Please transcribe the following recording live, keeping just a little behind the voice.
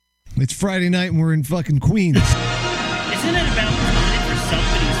It's Friday night and we're in fucking Queens. Isn't it about time for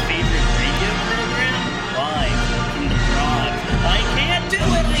somebody's favorite radio program? Live from the garage. I can't do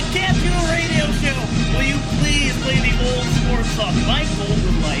it! I can't do a radio show! Will you please play the old sports song? My goal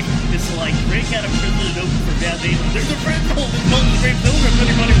in life is to, like, break out of prison and open for Bad Angels. There's a friend called the Golden Great Pilgrim.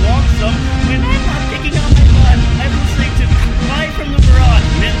 Everybody walks up. When I'm not kicking out my butt, I'm listening to Live from the Garage.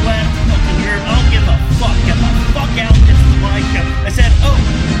 Midwest, fucking Europe. I don't give a fuck. Get the fuck out. This is my show. I said,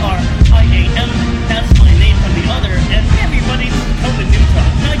 O-R-I-A-M. That's my name from the other. And everybody's coming to Utah.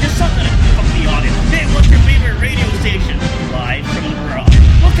 And I just suck at it. Fuck the audience. Hey, what's your favorite radio station? Live from the Garage.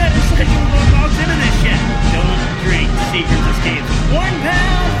 What kind of sexual walks into this shit? Don't drink Secrets Escapes. 1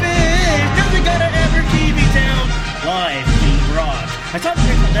 pound fish doesn't go to ever TV town. Live from the Garage. I saw the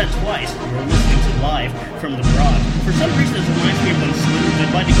Grateful Dead twice. We were listening to Live from the Garage. For some reason, this reminds me of when Slim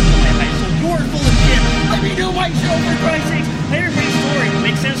Goodbye to my high school. You're full of shit. Let me do my show for Christ's sake. Everybody's story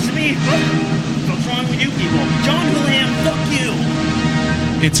makes sense to me. What's wrong with you people? John William, fuck you.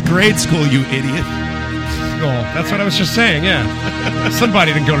 It's grade school, you idiot. Oh, that's what I was just saying, yeah.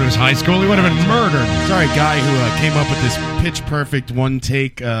 Somebody didn't go to his high school. He would have been murdered. Sorry, guy who came up with this pitch-perfect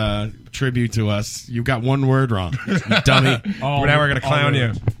one-take tribute to us. You got one word wrong, you dummy. Now we're going to clown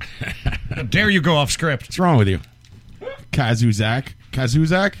you. How dare you go off script? What's wrong with you? Kazuzak?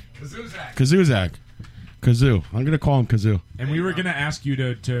 Kazuzak? Kazuzak. Kazoo. I'm going to call him Kazoo. And we were going to ask you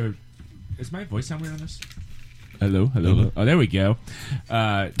to... Is my voice sound weird on this? Hello. Oh, there we go.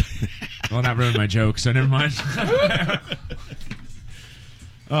 Well, not ruined my joke, so never mind.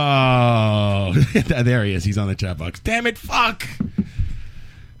 Oh, there he is. He's on the chat box. Damn it, fuck.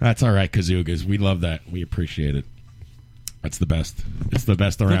 That's all right, Kazoogas. We love that. We appreciate it. That's the best. It's the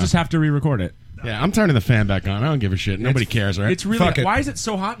best around. We'll just have to re-record it. Yeah, I'm turning the fan back on. I don't give a shit. Nobody cares, right? It's really. Why is it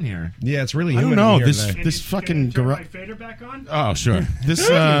so hot in here? Yeah, it's really I don't humid know. in here This fucking garage. My fader back on? Oh, sure. This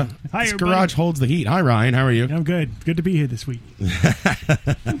Hi, this everybody. garage holds the heat. Hi, Ryan. How are you? I'm good. Good to be here this week.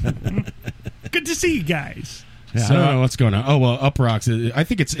 Good to see you guys. Yeah, I don't know what's going on. Oh well, Up Rocks. I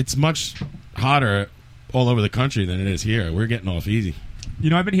think it's much hotter all over the country than it is here. We're getting off easy.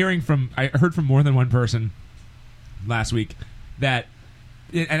 You know, I've been hearing from. I heard from more than one person last week that,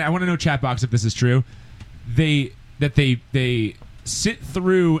 and I want to know, chat box, if this is true. They sit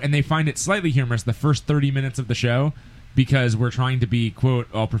through and they find it slightly humorous the first 30 minutes of the show because we're trying to be,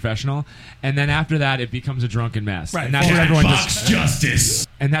 quote, all professional, and then after that it becomes a drunken mess. Right. And that's what everyone Fox Justice.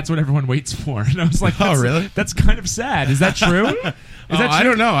 And that's what everyone waits for. And I was like, Oh, really? That's kind of sad. Is that true? Is that true? I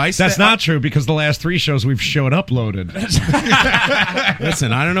don't know. That's not true because the last 3 shows we've showed uploaded.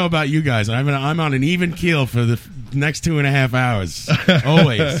 Listen, I don't know about you guys. I'm on an even keel for the next 2.5 hours.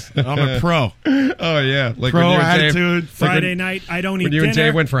 Always. I'm a pro. Oh, yeah. Like Pro when you and Dave- attitude. Friday night, I don't eat When you and dinner.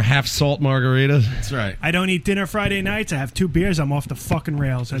 Dave went for half salt margaritas. That's right. I don't eat dinner Friday nights. I have 2 beers. I'm off the fucking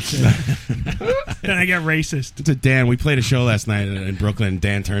rails. That's it. Then I get racist. It's a Dan. We played a show last night in Brooklyn, and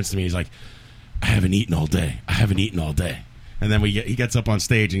Dan turns to me. He's like, I haven't eaten all day. And then he gets up on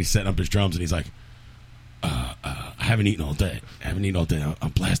stage, and he's setting up his drums, and he's like, I haven't eaten all day. I'm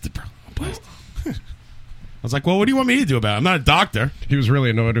blasted, bro. I'm blasted. I was like, well, what do you want me to do about it? I'm not a doctor. He was really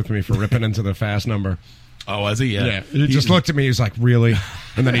annoyed with me for ripping into the fast number. Oh, was he? Yeah. He just looked at me. He was like, really?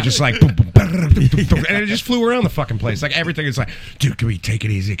 And then he just like, boom, boom, and it just flew around the fucking place. Like everything is like, dude, can we take it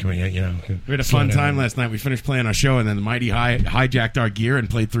easy? Can we, you know? We had a fun time last night. We finished playing our show, and then the Mighty hijacked our gear and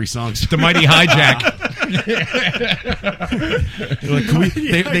played 3 songs. The Mighty Hijack.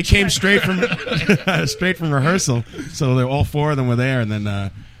 Like, they came straight from rehearsal, so they're all 4 of them were there, and then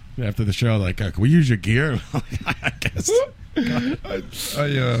after the show, like, can we use your gear? I guess. I I don't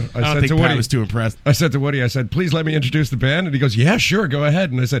said think to Pat Woody, was too impressed. I said to Woody, I said, please let me introduce the band. And he goes, yeah, sure, go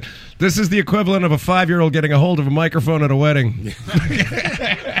ahead. And I said, this is the equivalent of a 5-year-old getting a hold of a microphone at a wedding.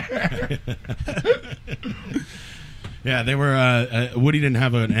 Yeah, they were. Woody didn't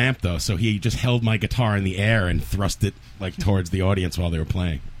have an amp though, so he just held my guitar in the air and thrust it like towards the audience while they were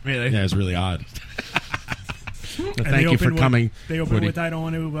playing. Really? Yeah, it was really odd. And Thank you for coming. They opened Woody. with I Don't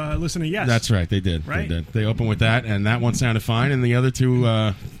Want to Listen to Yes. That's right, they did. Right? They did. They opened with that, and that one sounded fine, and the other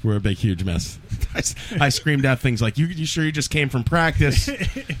 2 were a big, huge mess. I screamed out things like, you sure you just came from practice?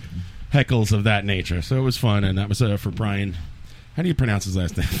 Heckles of that nature. So it was fun, and that was for Brian. How do you pronounce his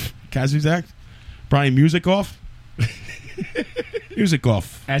last name? Kazuzak? Brian Musikoff?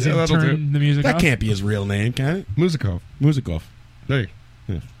 Musikoff. As in turn the music That off? can't be his real name, can it? Musikoff. Musikoff. Hey,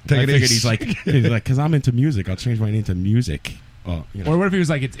 Yeah. take I it figured easy. he's like, because I'm into music, I'll change my name to Music. Oh, you know. Or what if he was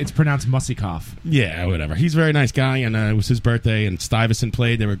like, it's pronounced Musikoff? Yeah, whatever. He's a very nice guy, and it was his birthday, and Stuyvesant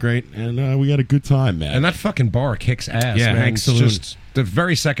played. They were great, and we had a good time, man. And that fucking bar kicks ass, Yeah, man. Hank It's Saloon. just the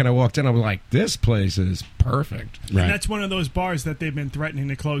very second I walked in, I was like, "This place is perfect." Right. And that's one of those bars that they've been threatening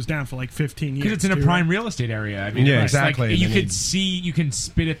to close down for like 15 years. Because it's in a too, prime right? real estate area. I mean, Yeah, it's like, exactly. you And then could see, you can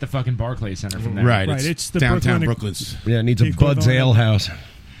spit at the fucking Barclays Center from there. Right. Right, it's the downtown Brooklyn- Brooklyn's. Yeah, it needs a The Bud's equivalent. Ale House.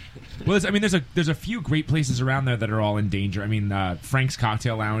 Well, I mean, there's a few great places around there that are all in danger. I mean, Frank's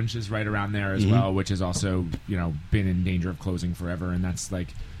Cocktail Lounge is right around there as well, which has also been in danger of closing forever. And that's like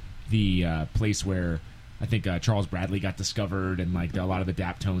the place where I think Charles Bradley got discovered, and like a lot of the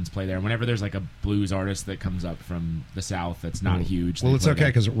Daptones play there. And whenever there's like a blues artist that comes up from the South that's not huge, Well, they it's play okay there.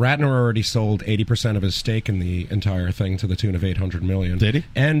 because Ratner already sold 80% of his stake in the entire thing to the tune of $800 million. Did he?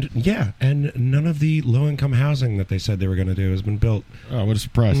 And yeah, and none of the low-income housing that they said they were going to do has been built. Oh, what a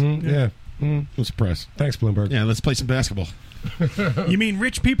surprise! Yeah. What a surprise! Thanks, Bloomberg. Yeah, let's play some basketball. You mean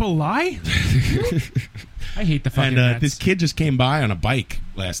rich people lie? I hate the fucking And Nets. this kid just came by on a bike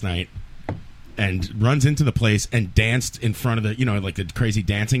last night and runs into the place and danced in front of the, like the crazy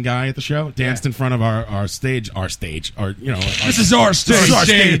dancing guy at the show. Danced in front of our stage. This is our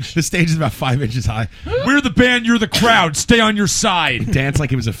stage. The stage is about 5 inches high. We're the band, you're the crowd. Stay on your side. Danced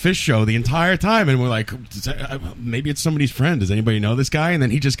like it was a fish show the entire time, and we're like, maybe it's somebody's friend. Does anybody know this guy? And then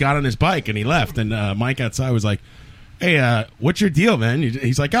he just got on his bike and he left. And Mike outside was like, "Hey, what's your deal, man?"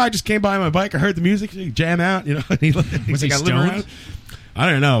 He's like, "I just came by on my bike. I heard the music, jam out." And he's Was he like, "I live around." stoned? I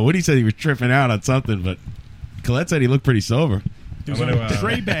don't know. Woody said he was tripping out on something, but Colette said he looked pretty sober. There's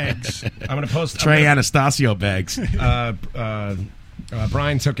tray bags. I'm going to post Trey Anastasio bags.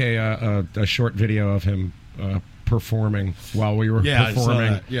 Brian took a short video of him performing while we were Yeah, I saw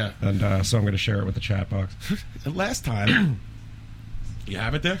performing. that, yeah. And so I'm going to share it with the chat box. And last time, you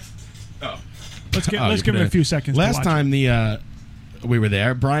have it there. Let's give you him can, a few seconds. Last to watch time we were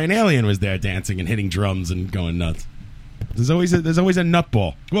there, Brian Alien was there dancing and hitting drums and going nuts. There's always a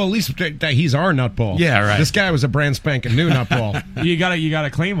nutball. Well, at least that he's our nutball. Yeah, right. This guy was a brand spanking new nutball. You gotta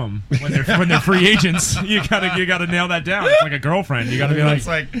claim them when they're free agents. You gotta nail that down. It's like a girlfriend. You gotta be like,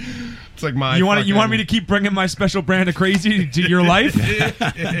 it's like my. you want me to keep bringing my special brand of crazy to your life?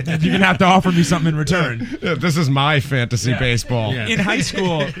 You're gonna have to offer me something in return. Yeah, this is my fantasy Yeah. baseball. Yeah. In high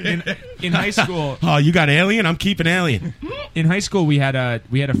school, in high school, Oh, you got Alien? I'm keeping Alien. in high school, we had a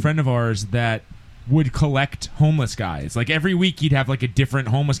friend of ours that would collect homeless guys. Like every week, he'd have like a different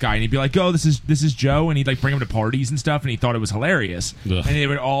homeless guy, and he'd be like, "Oh, this is Joe," and he'd like bring him to parties and stuff, and he thought it was hilarious. Ugh. And they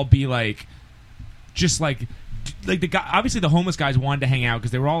would all be like, just like the guy. Obviously, the homeless guys wanted to hang out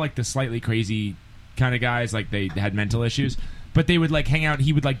because they were all like the slightly crazy kind of guys, like they had mental issues. But they would like hang out.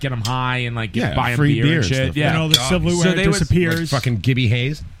 He would like get them high and like buy them free beer beer and and shit. stuff. Yeah, And all the silverware So they would- disappears. Like fucking Gibby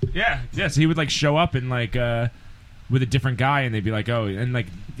Hayes. yeah. So he would like show up and like with a different guy, and they'd be like, "Oh," and like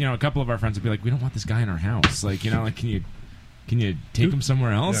a couple of our friends would be like, "We don't want this guy in our house. Like, like can you take him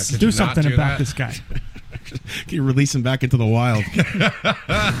somewhere else?" Yeah, Do Could you not something do about that? this guy. Can you release him back into the wild?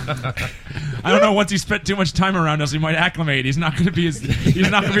 I don't know. Once he spent too much time around us, he might acclimate. He's not going to be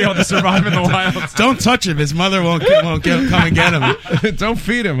able to survive in the wild. Don't touch him. His mother won't come and get him. Don't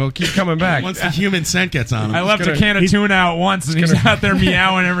feed him. He'll keep coming back. Once the human scent gets on him. I left gonna- a can of tuna out once, and he's out there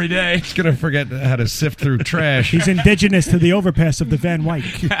meowing every day. He's gonna forget how to sift through trash. He's indigenous to the overpass of the Van Wyck.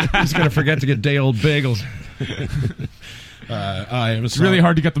 He's gonna forget to get day-old bagels. It's really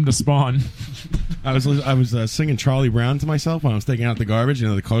hard to get them to spawn. I was singing Charlie Brown to myself when I was taking out the garbage.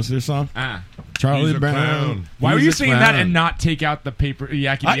 The Closer song. Charlie He's a Brown. clown. Why were He's you a singing that clown. and not take out the paper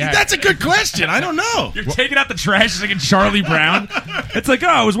yakety yak? That's a good question. I don't know. You're taking out the trash, singing Charlie Brown. It's like,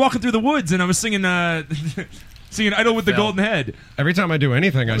 I was walking through the woods and I was singing singing "Idle with the Golden Head." Every time I do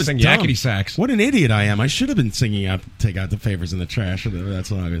anything, I was sing dumb. yakety sax. What an idiot I am. I should have been singing Take Out the Papers in the Trash, whatever that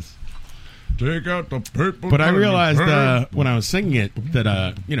song is. Take out the paper. But I realized when I was singing it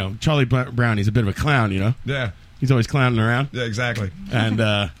that, Charlie Brown, he's a bit of a clown, Yeah. He's always clowning around. Yeah, exactly. And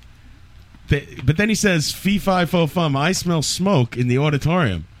but then he says, "Fee, fi, fo, fum, I smell smoke in the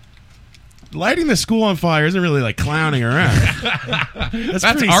auditorium." Lighting the school on fire isn't really like clowning around. That's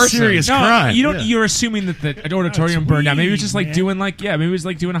pretty arson. serious No, crime. you don't. Yeah. You're assuming that the auditorium burned down. Maybe it was just like man. doing maybe it was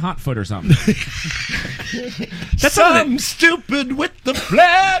like doing a hot foot or something. That's Some something stupid with the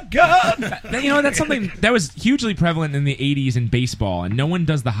flag gun. that's something that was hugely prevalent in the '80s in baseball, and no one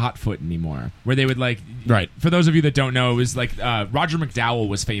does the hot foot anymore. Where they would like, Right. For those of you that don't know, it was like Roger McDowell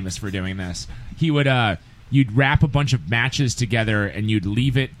was famous for doing this. He would you'd wrap a bunch of matches together and you'd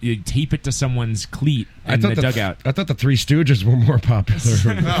tape it to someone's cleat in the dugout. I thought the Three Stooges were more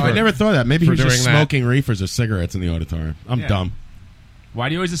popular. No, I never thought that. Maybe he for was just doing that. smoking reefers or cigarettes in the auditorium. I'm Yeah. dumb. Why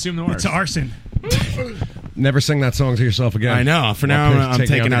do you always assume the worst? It's arson. Never sing that song to yourself again. I know. For now, While I'm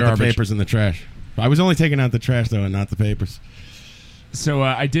taking out the garbage. papers in the trash. I was only taking out the trash, though, and not the papers. So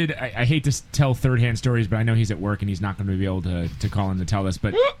I hate to tell third-hand stories, but I know he's at work and he's not going to be able to call in to tell this.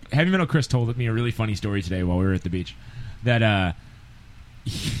 But Heavy Metal Chris told me a really funny story today while we were at the beach. That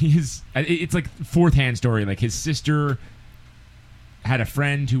it's like fourth-hand story. Like his sister had a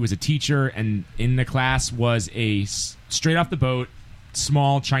friend who was a teacher, and in the class was a straight off the boat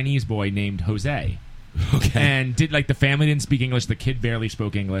small Chinese boy named Jose. Okay. And the family didn't speak English. The kid barely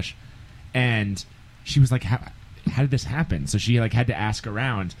spoke English, and she was like, how did this happen? So she had to ask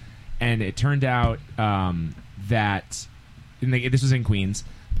around, and it turned out that this was in Queens,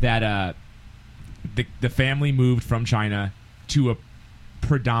 that the family moved from China to a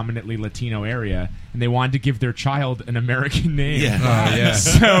predominantly Latino area, and they wanted to give their child an American name. Yeah.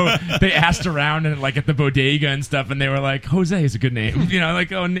 So they asked around and at the bodega and stuff, and they were like, Jose is a good name.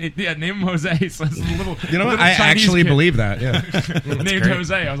 Name him Jose. So it's a little, You know what? little I Chinese actually kid believe that. Yeah. named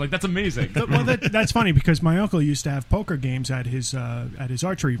Jose. I was like, that's amazing. Well, that's funny because my uncle used to have poker games at his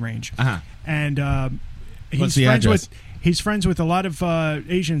archery range, and What's the address? He's friends with a lot of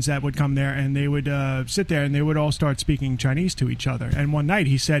Asians that would come there, and they would sit there, and they would all start speaking Chinese to each other. And one night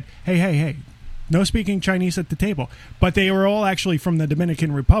he said, hey, no speaking Chinese at the table. But they were all actually from the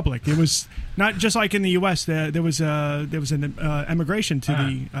Dominican Republic. It was not just like in the U.S. There was an emigration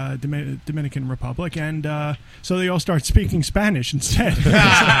to the Dominican Republic, and so they all start speaking Spanish instead.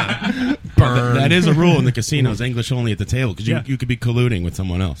 That is a rule in the casinos, English only at the table, because you could be colluding with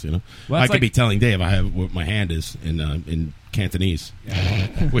someone else. Well, I it's could be telling Dave I have what my hand is in Cantonese,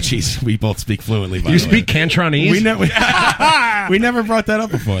 which we both speak fluently. By Do you the way. speak Cantonese? We never brought that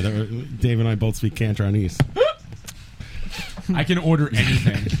up before. Dave and I both speak Cantonese. I can order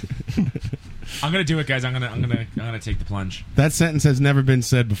anything. I'm gonna do it, guys. I'm gonna take the plunge. That sentence has never been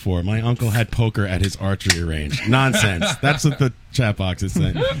said before. My uncle had poker at his archery range. Nonsense. That's what the chat box is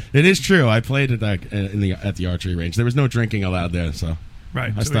saying. It is true. I played at the archery range. There was no drinking allowed there, so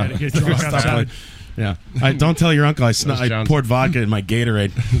Right. I So we had stopped. to get drunk I stopped outside. playing. Yeah. Don't tell your uncle I John's- poured vodka in my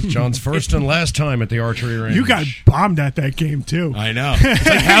Gatorade. John's first and last time at the archery range. You got bombed at that game too. I know. It's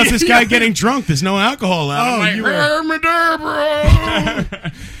like, how's this guy getting drunk? There's no alcohol allowed. Oh, I'm you like,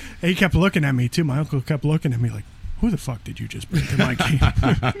 were. He kept looking at me too. My uncle kept looking at me like, "Who the fuck did you just bring to my game?"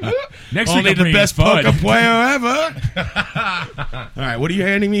 Next Only week, I'm the bringing best Bud. poker player ever. All right, what are you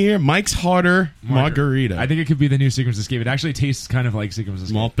handing me here? Mike's Harder Margarita. I think it could be the new Seagram's Escape. It actually tastes kind of like Seagram's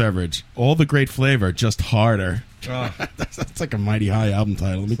Escape. Malt beverage. All the great flavor, just harder. That's like a Mighty High album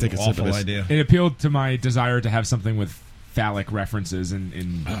title. Let me take a sip of awful this. idea. It appealed to my desire to have something with phallic references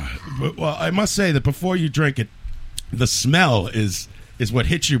in Well, I must say that before you drink it, the smell is what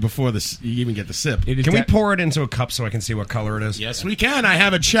hits you before you even get the sip. it is Can we that- pour it into a cup so I can see what color it is? Yes, we can. I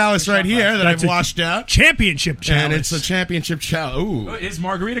have a chalice right here that That's I've a washed out. Championship challenge. And it's a championship chalice. Oh, Ooh. it is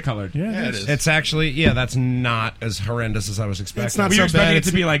margarita colored. Yeah, it is. It's actually, that's not as horrendous as I was expecting. It's not We so were expecting bad. it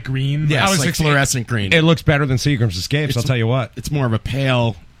to be like green. Yeah, I it's was like ex- fluorescent green. It looks better than Seagram's Escapes, I'll tell you what. It's more of a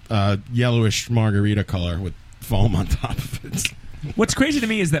pale, yellowish margarita color with foam on top of it. What's crazy to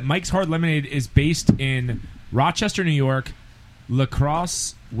me is that Mike's Hard Lemonade is based in Rochester, New York, La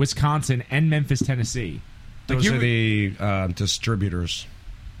Crosse, Wisconsin, and Memphis, Tennessee. Those are the distributors.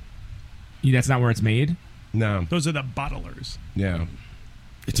 That's not where it's made. No. Those are the bottlers. Yeah.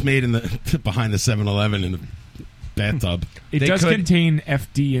 It's made in the behind the 7-Eleven in the bathtub. It They does could- contain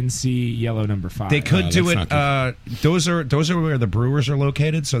FD&C yellow number 5. They could do that's it. not Those are where the brewers are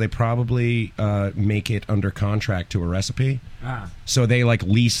located, so they probably make it under contract to a recipe. So they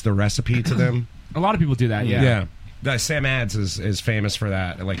lease the recipe to them. A lot of people do that. Yeah. Sam Ads is famous for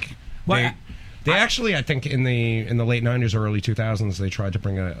that. Like Well, they actually, I think in the late '90s or early 2000s, they tried to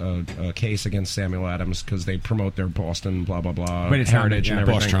bring a case against Samuel Adams because they promote their Boston blah blah blah But it's not, heritage yeah. and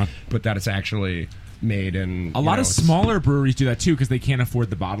everything, Bostron. but that it's actually made in A lot of smaller breweries do that too because they can't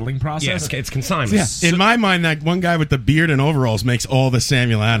afford the bottling process. Yeah, it's consignment. In my mind, that one guy with the beard and overalls makes all the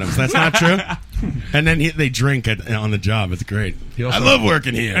Samuel Adams. That's not true. And then they drink on the job. It's great. He also- I love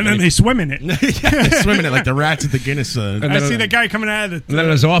working here. And then they swim in it. They're swimming it like the rats at the Guinness. I see that guy coming out of And then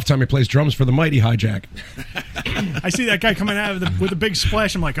at his off time, he plays drums for the Mighty Hijack. I see that guy coming out of with a big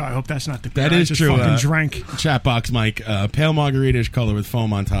splash. I'm like, oh, I hope that's not the beer That I is just true. Fucking drank. Chat box Mike, pale margarita-ish color with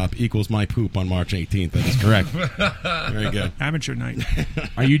foam on top equals my poop on March 18th. That is correct. Very good. Amateur night.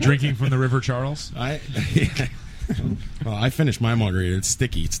 Are you drinking from the River Charles? Well, I finished my margarita. It's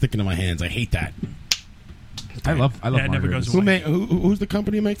sticky. It's sticking to my hands. I hate that. I love Yeah, it never goes margaritas. away. Who's the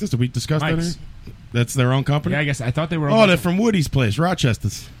company who makes this? Did we discuss that? Mike's. Already? That's their own company? Yeah, I guess I thought they were. Oh, they're from Woody's place,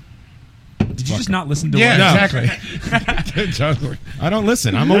 Rochester's. Did you just not listen to? Yeah, what- exactly. I don't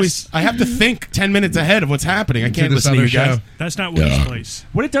listen. I have to think 10 minutes ahead of what's happening. I can't this listen to other you guys. show. That's not Woody's place.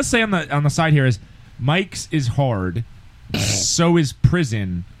 What it does say on the side here is Mike's is hard, so is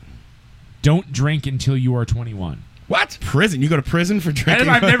prison. Don't drink until you are 21. What? Prison? You go to prison for drinking?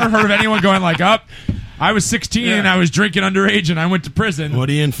 I've never heard of anyone going like, up. I was 16 and I was drinking underage and I went to prison. What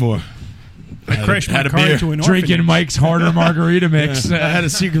are you in for? I crashed my had a car beer. into an Drinking orphanage. Mike's Harder Margarita Mix. I had a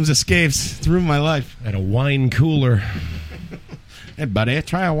Seagram's Escapes. It's ruined my life. At a wine cooler. Hey, buddy,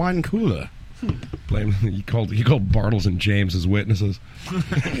 try a wine cooler. Blame he called Bartles and James as witnesses. Are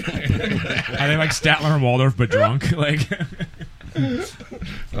they like Statler and Waldorf but drunk? Like,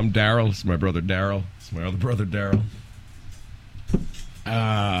 I'm Daryl. This is my brother Daryl. This is my other brother Daryl.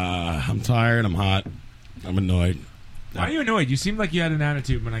 I'm tired. I'm hot. I'm annoyed. why are you annoyed? You seemed like you had an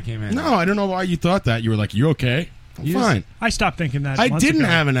attitude when I came in. No, I don't know why you thought that. You were like, "You okay?" I'm You just- fine. I stopped thinking that. I months didn't ago.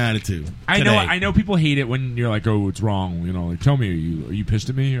 have an attitude. I know people hate it when you're like, oh, it's wrong. You know, like, tell me, are you pissed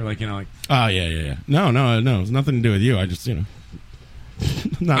at me? Or like, you know, like, Oh yeah. No. It's nothing to do with you. I just, I'm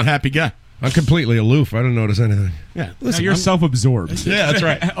not a happy guy. I'm completely aloof. I don't notice anything. Yeah. no, Listen, you're I'm, self-absorbed. Yeah, that's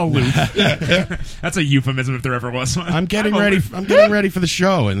right. Aloof. That's a euphemism if there ever was one. I'm getting ready. I'm getting ready for the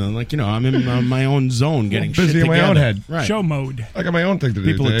show, and then, like, I'm in my own zone, getting busy shit in my together. own head. Right. Show mode. I got my own thing to do.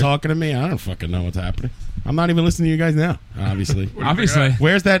 People are Dave. talking to me. I don't fucking know what's happening. I'm not even listening to you guys now. Obviously. Obviously.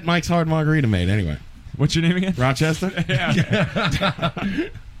 Where's that Mike's Hard Margarita made anyway? What's your name again? Rochester.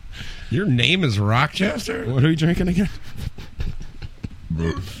 Your name is Rochester? What are you drinking again?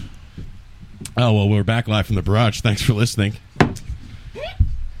 Oh, well, we're back live from the barrage. Thanks for listening.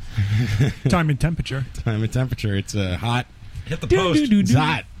 Time and temperature. Time and temperature. It's hot. Hit the post. It's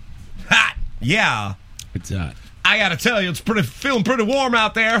hot. Hot. Yeah. It's hot. I gotta tell you, it's feeling pretty warm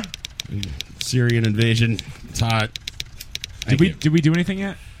out there. Syrian invasion. It's hot. Did we do anything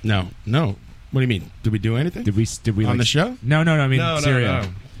yet? No. What do you mean? Did we do anything? Did we on like, the show? No. I mean,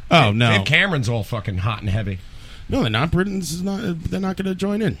 Syria. Oh, no. Dave Cameron's all fucking hot and heavy. No, they're not. Britain's is not. They're not going to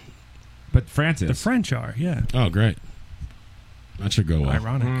join in. But Francis. The French are, yeah. Oh, great. That should go well.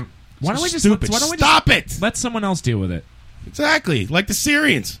 Ironic. Why don't we just Stupid. why don't we Stop just it. let someone else deal with it? Exactly. Like the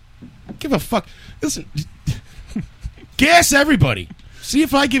Syrians. Give a fuck. Listen. Gas everybody. See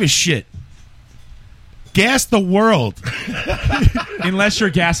if I give a shit. Gas the world. Unless you're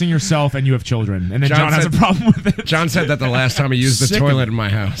gassing yourself and you have children, and then John has a said- problem with it. John said that the last time he used the Sick of toilet it. in my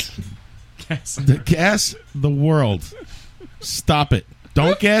house. Gas the world. Stop it.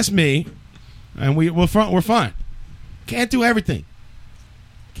 Don't gas me. And we're fine. Can't do everything.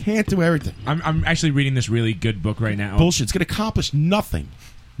 I'm actually reading this really good book right now. Bullshit. It's going to accomplish nothing.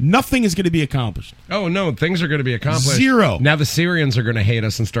 Nothing is going to be accomplished. Oh, no, things are going to be accomplished. Zero. Now the Syrians are going to hate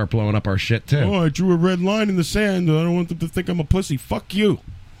us and start blowing up our shit, too. Oh, I drew a red line in the sand. I don't want them to think I'm a pussy. Fuck you.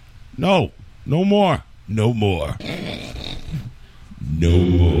 No. No more. No more. No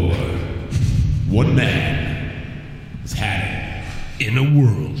more. One man has had it in a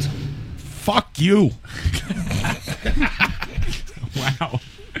world. Fuck you. Wow.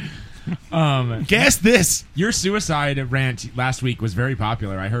 Guess this. Your suicide rant last week was very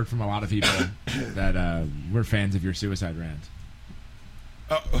popular. I heard from a lot of people that were fans of your suicide rant.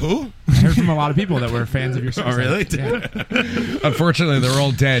 Who? I heard from a lot of people that were fans of your suicide. Oh, really? Yeah. Unfortunately, they're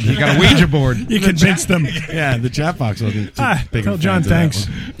all dead. You got a Ouija board. You convinced them. Yeah, the chat box wasn't too big tell of John fans of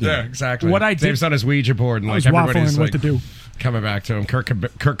that thanks. one. Yeah, exactly. What I did- Dave's on his Ouija board, and I like was everybody's waffling like what to do. coming back to him. Kurt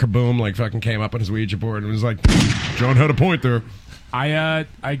Kaboom like fucking came up on his Ouija board and was like, "John had a point there." I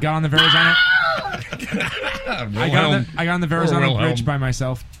got on the Verrazano. I got on the Verrazano Wilhelm. Bridge by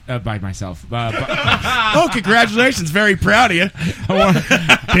myself. Oh, congratulations. Very proud of you.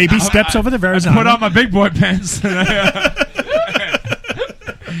 Baby steps over the Verrazano. Put on my big boy pants.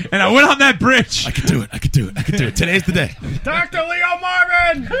 And I went on that bridge. I could do it. Today's the day. Dr. Leo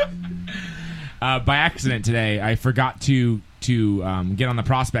Marvin. By accident today, I forgot to get on the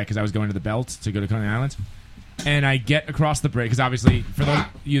Prospect because I was going to the Belt to go to Coney Island. And I get across the bridge because obviously, for those of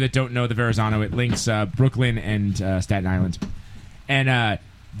you that don't know the Verrazano, it links Brooklyn and Staten Island. And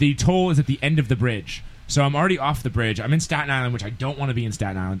the toll is at the end of the bridge. So I'm already off the bridge. I'm in Staten Island, which I don't want to be in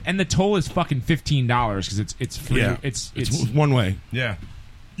Staten Island. And the toll is fucking $15 because it's free. Yeah. It's one way. Yeah,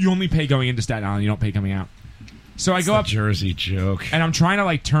 you only pay going into Staten Island. You don't pay coming out. So I go up Jersey joke. and I'm trying to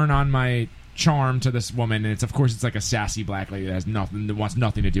like turn on my charm to this woman, and of course it's like a sassy black lady that wants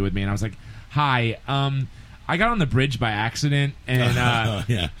nothing to do with me. And I was like, "Hi, I got on the bridge by accident, and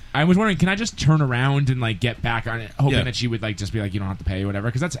Yeah. I was wondering, can I just turn around and like get back on it, hoping Yeah. that she would like just be like, you don't have to pay or whatever.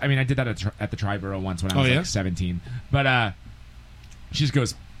 Because that's, I mean, I did that at the Triborough once when I Oh, was yeah? like 17. But she just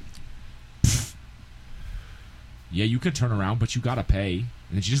goes, "Pfft. Yeah, you could turn around, but you gotta pay."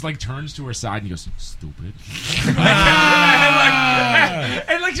 And then she just like turns to her side and goes, "Stupid."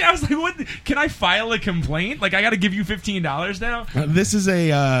 And like I was like, "What? Can I file a complaint? Like I got to give you $15 now?" This is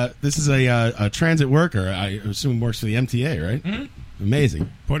a transit worker. I assume works for the MTA, right? Mm-hmm. Amazing.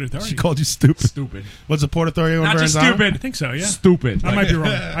 Port Authority. She called you stupid. Stupid. What's the Port Authority over Not just Verrazano? stupid. I think so. Yeah. Stupid. I might be wrong.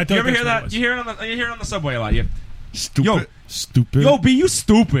 I thought You ever that's hear what it that? was. You hear it on the subway a lot. Stupid. Yo. Stupid. Yo, B, you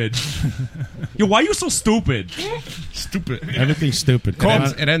stupid. Yo, why you so stupid? Stupid. Everything's stupid.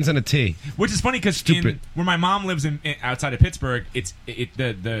 It ends in a T. Which is funny because where my mom lives in outside of Pittsburgh,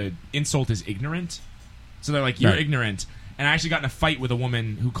 the insult is ignorant. So they're like, you're Right. ignorant. And I actually got in a fight with a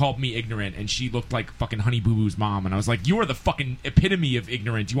woman who called me ignorant, and she looked like fucking Honey Boo Boo's mom. And I was like, you are the fucking epitome of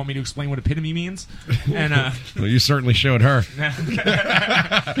ignorant. Do you want me to explain what epitome means? And Well, you certainly showed her.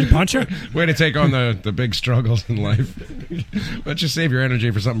 You punch her? Way to take on the big struggles in life. Why don't you save your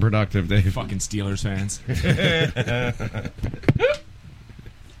energy for something productive, Dave? fucking Steelers fans.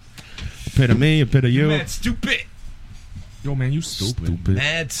 A bit of me, a bit of you. Mad stupid. Yo, man, you stupid. Stupid.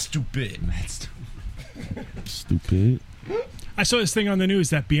 Mad stupid. Stupid. I saw this thing on the news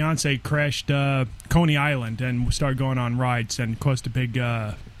that Beyonce crashed Coney Island and started going on rides and caused a big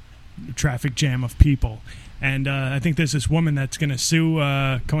traffic jam of people. And I think there's this woman that's going to sue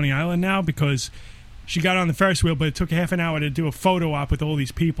Coney Island now because she got on the Ferris wheel, but it took half an hour to do a photo op with all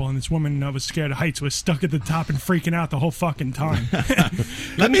these people. And this woman was scared of heights, was stuck at the top and freaking out the whole fucking time.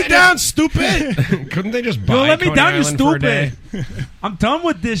 Let me down, stupid. Couldn't they just buy Yo, let me Coney down, you Island for a day? stupid. I'm done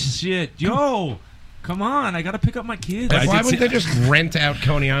with this shit. Yo, come on. I got to pick up my kids. Like, I why did wouldn't see- they just rent out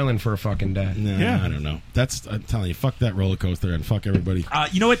Coney Island for a fucking day? No, Yeah. I don't know. I'm telling you, fuck that roller coaster and fuck everybody.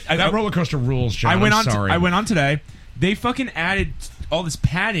 You know what? That roller coaster rules, John. I went I'm on. sorry. I went on today. They fucking added all this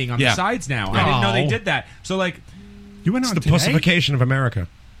padding on Yeah. the sides now. I didn't know they did that. So like, You went It's on the today? pussification of America.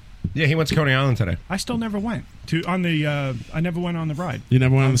 Yeah, he went to Coney Island today. I still never went on the. I never went on the ride. You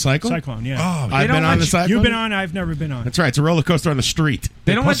never went on the cycle? Cyclone, yeah. Oh, I've don't been let on the you- cycle. You've been on. I've never been on. That's right. It's a roller coaster on the street.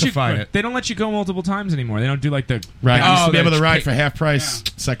 they don't let you. pussified it. They don't let you go multiple times anymore. They don't do like the Right. I used to be Oh, able to that's ride pay- for half price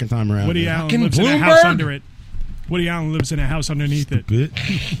second time around. Woody Yeah. Allen Fucking lives in a house Bloomberg? under it. Woody Allen lives in a house underneath it. Bit.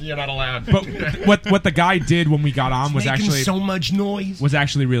 You're not allowed. But what the guy did when we got on was actually so much noise.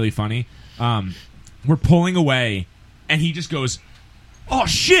 really funny. We're pulling away, and he just goes, "Oh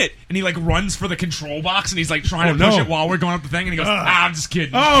shit!" And he like runs for the control box, and he's like trying to push it while we're going up the thing, and he goes, "I'm just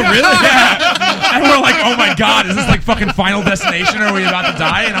kidding." Oh, really? Yeah. And we're like, "Oh my god, is this like fucking Final Destination? Or are we about to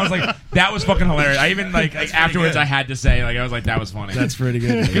die?" And I was like, "That was fucking hilarious." I even like afterwards, I had to say, like, I was like, "That was funny." That's pretty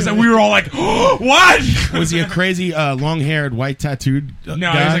good. Because we were all like, oh, "What?" Was he a crazy, long-haired, white tattooed No,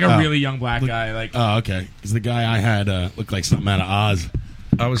 guy? he was like a Oh. really young black guy. Like, Oh, okay. Because the guy I had looked like something out of Oz.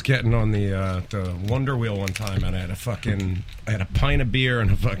 I was getting on the Wonder Wheel one time, and I had a pint of beer and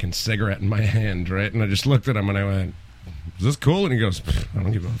a fucking cigarette in my hand, right? And I just looked at him and I went, "Is this cool?" And he goes, "I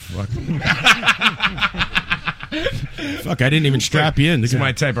don't give a fuck. Fuck, I didn't even strap you in. This is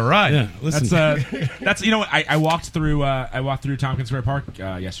my type of ride." Yeah, listen. that's you know what I walked through Tompkins Square Park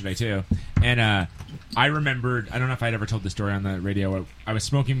yesterday too, and I remembered, I don't know if I'd ever told this story on the radio. I was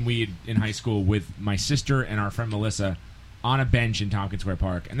smoking weed in high school with my sister and our friend Melissa on a bench in Tompkins Square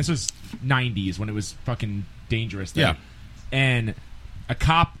Park, and this was 90s when it was fucking dangerous there. Yeah. And a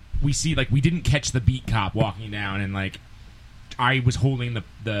cop, we see, like, we didn't catch the beat cop walking down, and like I was holding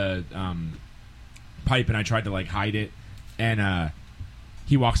the pipe and I tried to like hide it, and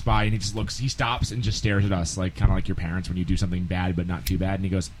he walks by and he stops and just stares at us, like kind of like your parents when you do something bad but not too bad, and he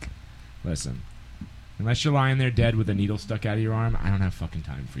goes, "Listen, unless you're lying there dead with a needle stuck out of your arm, I don't have fucking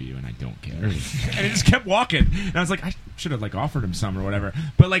time for you, and I don't care." And he just kept walking, and I was like, I should have like offered him some or whatever.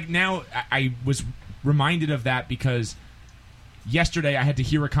 But like now, I was reminded of that because yesterday I had to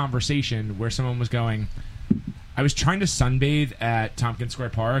hear a conversation where someone was going, I was trying to sunbathe at Tompkins Square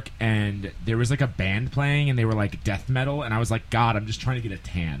Park, and there was like a band playing, and they were like death metal, and I was like, God, I'm just trying to get a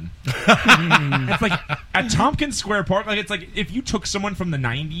tan. It's like at Tompkins Square Park, like it's like if you took someone from the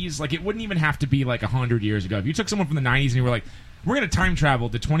 90s, like it wouldn't even have to be like 100 years ago. If you took someone from the 90s and you were like, we're going to time travel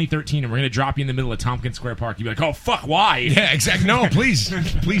to 2013 and we're going to drop you in the middle of Tompkins Square Park, you'd be like, oh, fuck, why? Yeah, exactly. No, please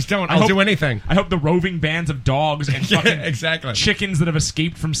don't. I'll do anything. I hope the roving bands of dogs and fucking exactly. chickens that have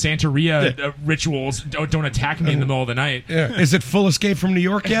escaped from Santeria rituals don't attack me in the middle of the night. Yeah. Is it full escape from New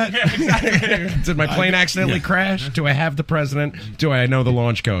York yet? Did my plane accidentally crash? Do I have the president? Do I know the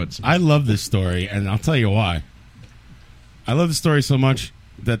launch codes? I love this story, and I'll tell you why. I love the story so much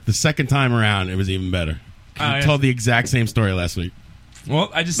that the second time around, it was even better. I yeah. told the exact same story last week. Well,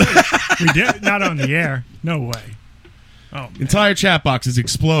 I just We did not on the air. No way. Oh, Entire chat box is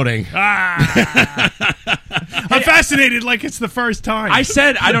exploding. I'm fascinated like it's the first time. I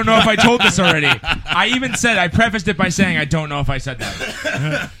said I don't know if I told this already. I even said I prefaced it by saying I don't know if I said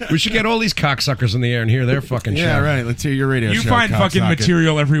that. We should get all these cocksuckers in the air and hear their fucking Yeah, show. right. Let's hear your radio You show. find fucking cocksocket.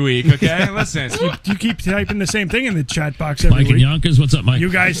 material every week, okay? Listen. You keep typing the same thing in the chat box every Mike and week. Yonkers, what's up, Mike? You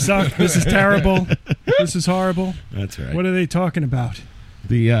guys suck. This is terrible. This is horrible. That's right. What are they talking about?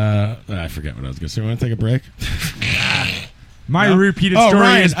 The I forget what I was going to say. Want to take a break? My No? repeated Oh, story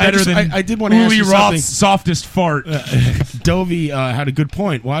Ryan, is better than I did want to ask Uli you Roth's something. softest fart. Dovey had a good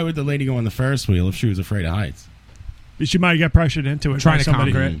point. Why would the lady go on the Ferris wheel if she was afraid of heights? She might get pressured into it. Trying by to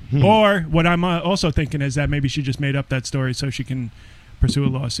somebody. conquer it. Or what I'm also thinking is that maybe she just made up that story so she can pursue a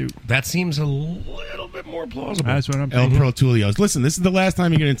lawsuit. That seems a little bit more plausible. That's what I'm El thinking. Pro Tulios. Listen, this is the last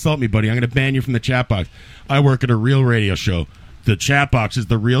time you're going to insult me, buddy. I'm going to ban you from the chat box. I work at a real radio show. The chat box is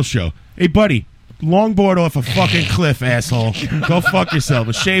the real show. Hey, buddy, longboard off a fucking cliff, asshole. Go fuck yourself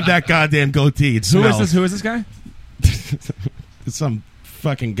and shave that goddamn goatee. It Who is smells. this? Who is this guy? It's some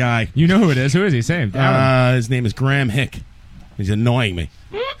fucking guy. You know who it is. Who is he? Say him. His name is Graham Hick. He's annoying me.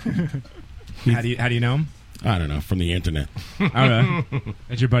 How do you know him? I don't know, from the internet. Okay.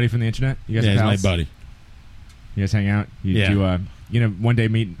 That's your buddy from the internet? You guys Yeah, are he's my pals? buddy. You guys hang out? Yeah. You one day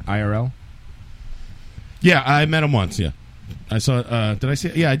meet IRL? Yeah, I met him once, yeah. I saw, did I see?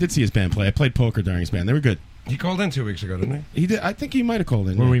 Yeah, I did see his band play. I played poker during his band. They were good. He called in 2 weeks ago, didn't he? He did. I think he might have called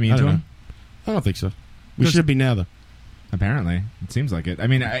in. Were yeah. we mean I to don't him? know. I don't think so. We Just- should be now, though. Apparently. It seems like it. I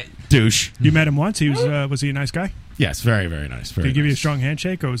mean, Douche. You met him once. He was he a nice guy? Yes, very, very nice. Very Did he give you a nice. strong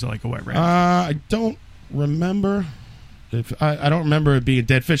handshake, or was it like a wet rag? I don't remember. I don't remember it being a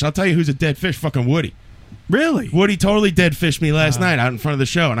dead fish. I'll tell you who's a dead fish. Fucking Woody. Really? Woody totally dead fished me last night out in front of the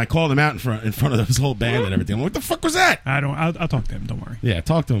show, and I called him out in front of his whole band and everything. I'm like, what the fuck was that? I'll talk to him. Don't worry. Yeah,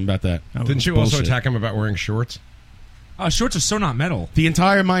 talk to him about that. Didn't you also Bullshit. attack him about wearing shorts? shorts are so not metal. The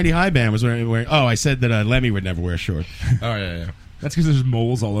entire Mighty High band was wearing. Oh, I said that Lemmy would never wear shorts. Oh, yeah. That's because there's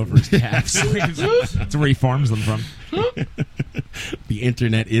moles all over his calves. That's where he farms them from. The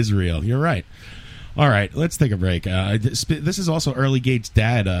internet is real. You're right. All right, let's take a break. This is also Early Gate's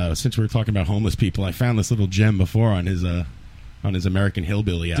dad. Since we were talking about homeless people, I found this little gem before on his American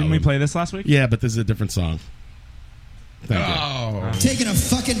Hillbilly album. Didn't we play this last week? Yeah, but this is a different song. Thank you. Oh. Taking a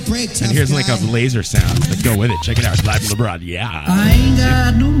fucking break, tough And here's guy. like a laser sound that go with it. Check it out. It's live from abroad. Yeah. I ain't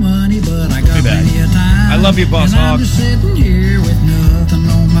got no money, but I got Too bad. plenty of time. I love you, Boss and Hog. I'm just sitting here with nothing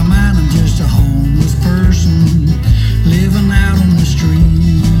on my mind. I'm just a homeless person living out on the street.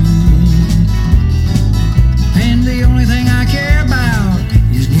 And the only thing I care about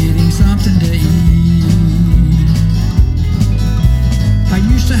is getting something to eat. I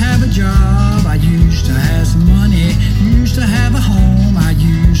used to have a job, I used to have some money, used to have a home, I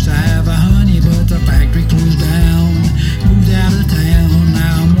used to have a honey, but the factory closed down, moved out of town.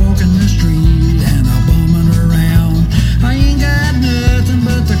 Now I'm walking the street and I'm bumming around. I ain't got nothing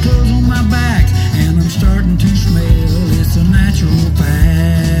but the clothes on my back, and I'm starting to smell, it's a natural fact.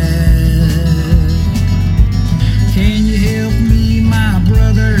 Can you help me, my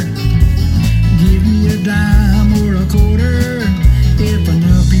brother? Give me a dime or a quarter. If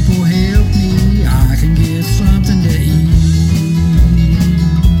enough people help me, I can get something to eat.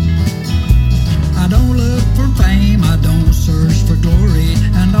 I don't look for fame, I don't search for glory,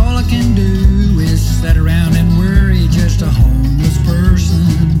 and all I can do is sit around and worry. Just a homeless person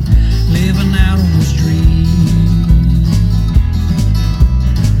living out on the street.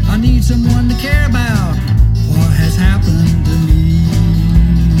 I need someone to care about what has happened to me.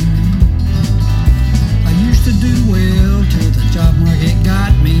 I used to do well till the job market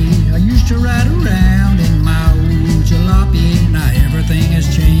got me. I used to ride around in my old jalopy. Now everything has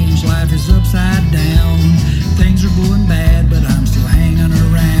changed, life is upside down. Things are going bad, but I'm still hanging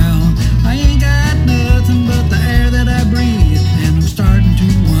around. I ain't got nothing but the air that I breathe, and I'm starting to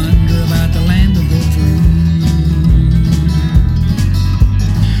wonder about the land of the free.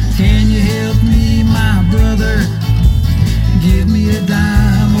 Can you help me, my brother? Give me a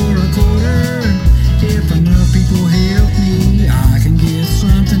dime or a quarter. If enough people help me, I can get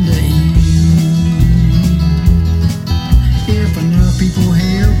something to eat. If enough people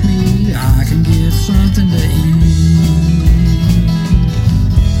help me, I can get something to eat.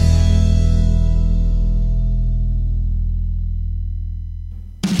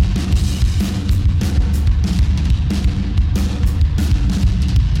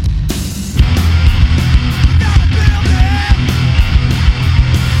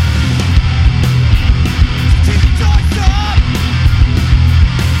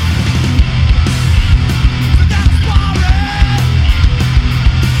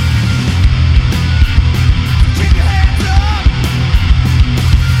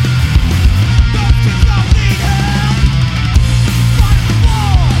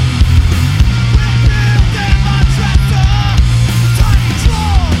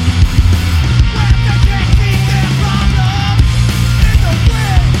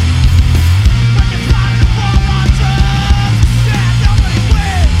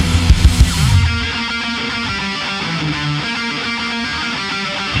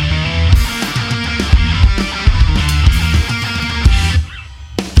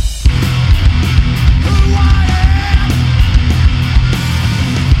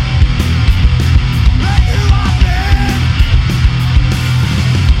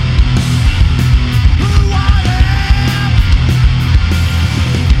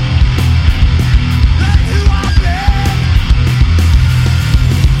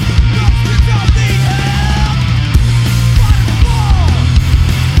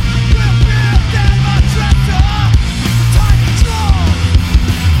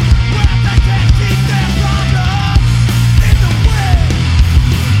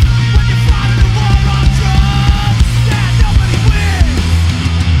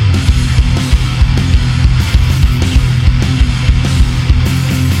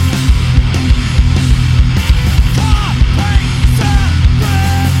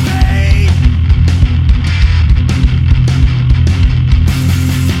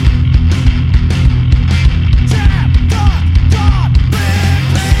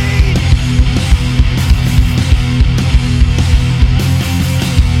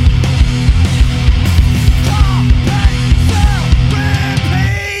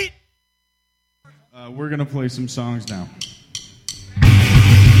 gonna play some songs now.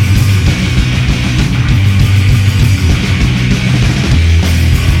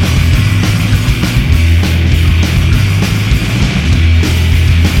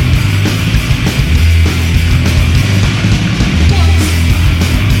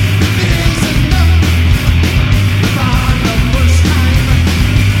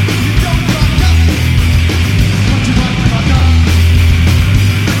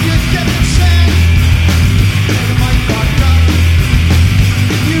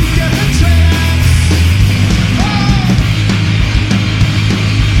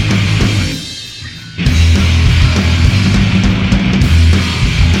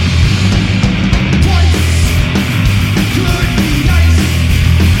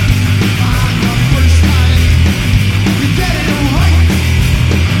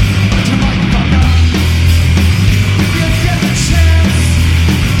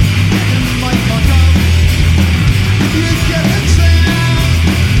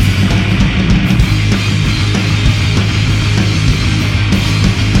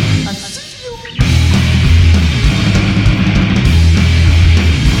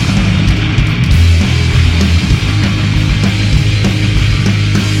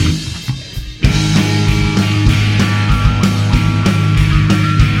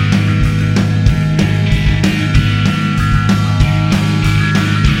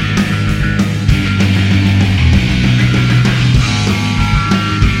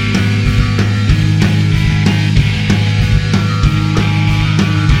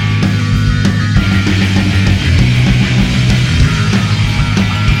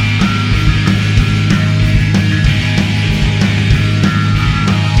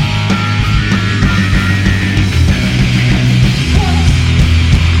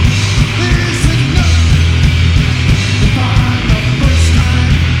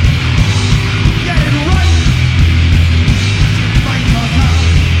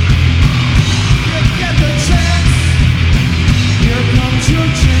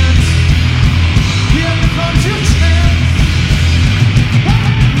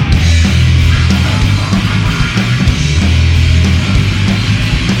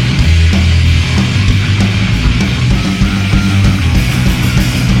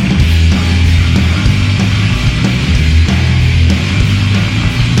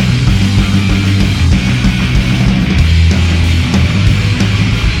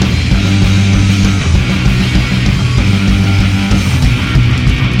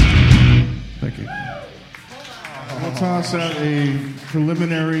 Toss out a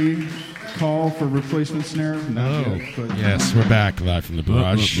preliminary call for replacement snare? Not yet, but Yes, we're back live from the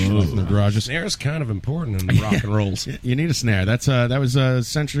garage. From the garages. Snare is kind of important in rock and rolls. You need a snare. That was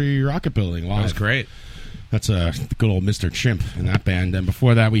Century Rocket Building live. That was great. That's the good old Mr. Chimp in that band. And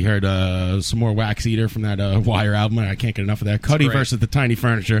before that, we heard some more Wax Eater from that Wire album. I can't get enough of that. Cuddy great. versus the Tiny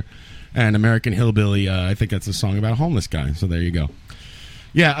Furniture and American Hillbilly. I think that's a song about a homeless guy. So there you go.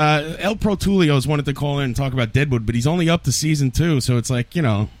 Yeah, El Pro Tulios wanted to call in and talk about Deadwood, but he's only up to season 2, so it's like, you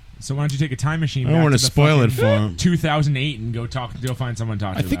know. So why don't you take a time machine? I don't back want to the spoil it fucking for him. 2008 and go find someone to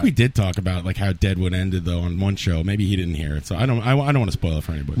talk to. I think we did talk about like how Deadwood ended though on one show. Maybe he didn't hear it, so I don't want to spoil it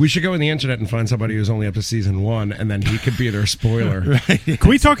for anybody. We should go on the internet and find somebody who's only up to season 1, and then he could be their spoiler. Right. Can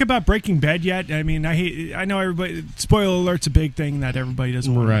we talk about Breaking Bad yet? I mean, I know everybody. Spoiler alert's a big thing that everybody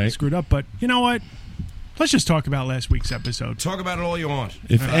doesn't want to Right. get screwed up, but you know what? Let's just talk about last week's episode. Talk about it all you want.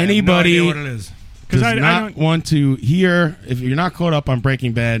 If I anybody have no idea what it is. does I not don't- want to hear, if you're not caught up on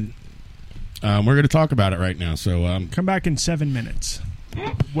Breaking Bad, we're going to talk about it right now. So Come back in 7 minutes.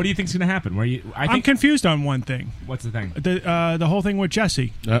 What do you think's going to happen? I'm confused on one thing. What's the thing? The whole thing with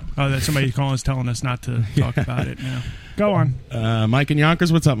Jesse. That somebody calling us telling us not to talk about it now. Go on. Mike and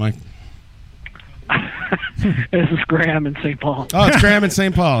Yonkers, what's up, Mike? This is Graham in St. Paul. Oh, it's Graham in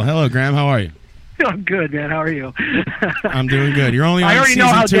St. Paul. Hello, Graham. How are you? I'm good, man. How are you? I'm doing good. You're only on I already season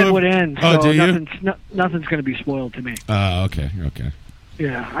know how 2 of- Deadwood ends, Oh, so do you? nothing's going to be spoiled to me. Okay.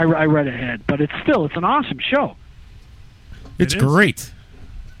 Yeah, I read ahead, but it's an awesome show. It's It is. great.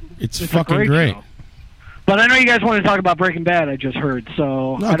 It's a fucking great. show. But I know you guys want to talk about Breaking Bad. I just heard,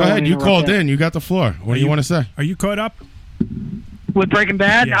 so No, I go don't ahead. wanna You interrupt called that. in. You got the floor. What do you want to say? Are you caught up? With Breaking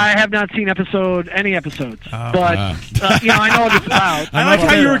Bad. Yeah. I have not seen any episodes, but I know what it's about. I like how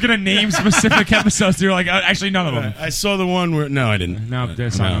But- you were going to name specific episodes. You're like, actually, none of them. I saw the one where no, I didn't. No,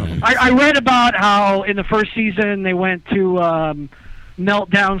 there's none of them. I read about how in the first season they went to melt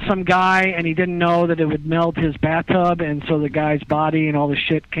down some guy, and he didn't know that it would melt his bathtub, and so the guy's body and all the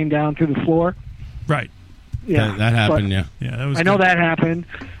shit came down through the floor. Right. Yeah, that happened. but- Yeah. Yeah, that was. I know good. that happened.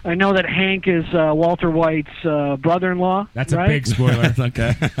 I know that Hank is Walter White's brother-in-law. That's a right? big spoiler.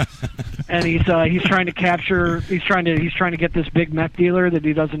 Okay. And he's trying to capture. He's trying to get this big meth dealer that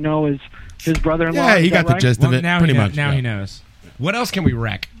he doesn't know is his brother-in-law. Yeah, Is you that got the right? gist of Well, it. now Pretty he much. now yeah. he knows. What else can we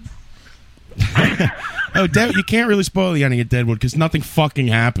wreck? Oh, you can't really spoil the ending of Deadwood because nothing fucking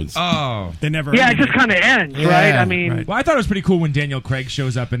happens. Oh, They never. Yeah, it ended just kind of ends, Yeah, right? I mean, right. Well, I thought it was pretty cool when Daniel Craig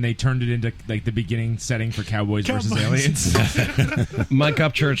shows up and they turned it into like the beginning setting for Cowboys versus Cowboys. Aliens. Mike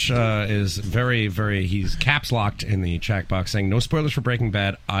Upchurch is very, very. He's caps locked in the chat box, saying no spoilers for Breaking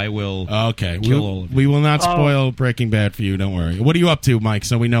Bad. I will. Okay, Kill all of you. we will not spoil Breaking Bad for you. Don't worry. What are you up to, Mike?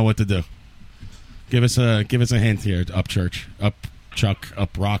 So we know what to do. Give us a hint here. Upchurch,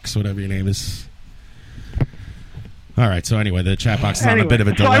 up Rocks, whatever your name is. All right. So anyway, the chat box is on a bit of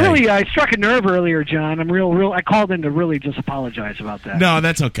a delay. I struck a nerve earlier, John. I'm real. I called in to really just apologize about that. No,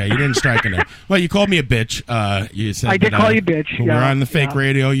 that's okay. You didn't strike a nerve. Well, you called me a bitch. You said I did that, call you bitch, We're yeah, on the fake yeah.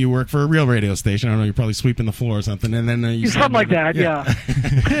 radio. You work for a real radio station. I don't know. You're probably sweeping the floor or something. And then you said Something like that, yeah.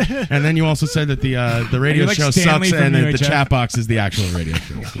 And then you also said that the radio like show Stanley sucks from and the UHF? chat box is the actual radio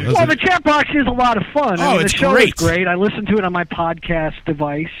show. So those Well, are- the chat box is a lot of fun. Oh, I mean, it's the show great. is great. I listen to it on my podcast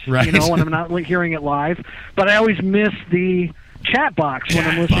device, Right. you know, when I'm not hearing it live. But I always miss the chat box when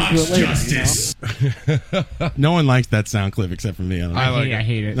I'm listening to it later. You know? No one likes that sound clip except for me. I don't know. I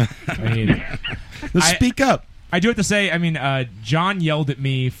hate it. I hate it. Just speak up. I do have to say, I mean, John yelled at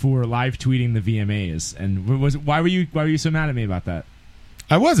me for live tweeting the VMAs, and why were you so mad at me about that?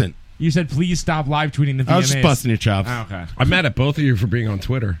 I wasn't. You said please stop live tweeting the VMAs. I was just busting your chops. Oh, okay. I'm mad at both of you for being on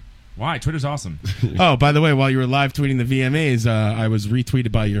Twitter. Why? Twitter's awesome. Oh, by the way, while you were live tweeting the VMAs, I was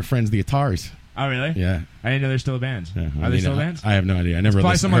retweeted by your friends, the Ataris. Oh, really? Yeah. I didn't know they're still a band. Yeah, Are they still a band? I have no idea. I never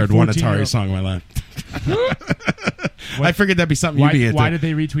probably some, like, heard one 14-year-old Atari song in my life. I figured that'd be something you'd be into. Why did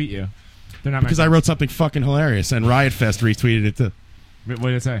they retweet you? They're not Because I wrote something fucking hilarious, and Riot Fest retweeted it too. What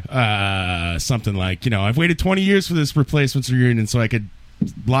did it say? Something like, I've waited 20 years for this Replacements reunion so I could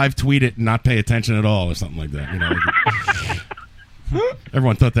live tweet it and not pay attention at all, or something like that.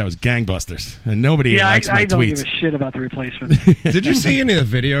 Everyone thought that was gangbusters, and nobody likes my I don't tweets. give a shit about the replacement. Did you see any of the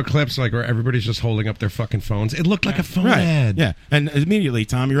video clips like where everybody's just holding up their fucking phones? It looked like a phone Right. ad. Yeah. And immediately,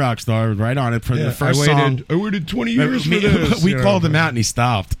 Tommy Rockstar was right on it for the first song. I waited 20 years for this. We you know. called him out, and he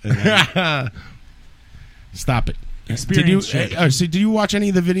stopped. Stop it. Experience shit. So did you watch any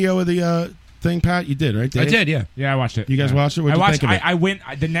of the video of the thing, Pat? You did, right? I Dave? did, yeah. Yeah, I watched it. You guys Yeah. watched it? What'd you think of it? I went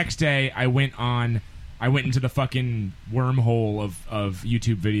the next day. I went into the fucking wormhole of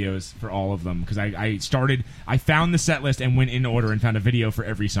YouTube videos for all of them because I found the set list and went in order and found a video for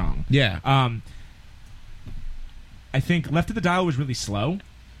every song. Yeah. I think Left of the Dial was really slow.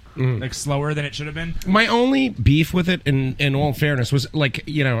 Like slower than it should have been. My only beef with it, in all fairness, was like,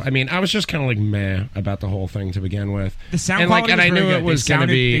 I mean, I was just kind of like meh about the whole thing to begin with. The sound and quality and was I very knew good. it was They going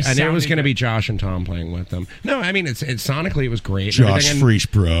to be, sounded- I knew it was they going to sounded be good. Josh and Tom playing with them. No, I mean, it's sonically it was great. and Josh everything, Freesh,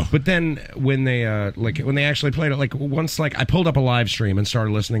 bro. But then when they when they actually played it, like once I pulled up a live stream and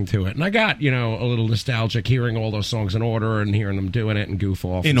started listening to it, and I got a little nostalgic hearing all those songs in order and hearing them doing it and goof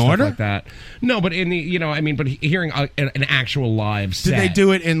off In and stuff order? like that. No, but in the but hearing an actual live set. Did they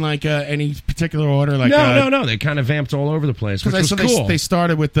do it in like any particular order? Like No. They kind of vamped all over the place, which was cool. They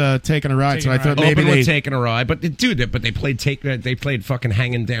started with Taking a Ride, so I thought Open maybe with they Taking a Ride, but they played they played fucking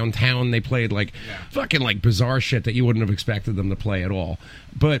Hanging Downtown. They played fucking like bizarre shit that you wouldn't have expected them to play at all.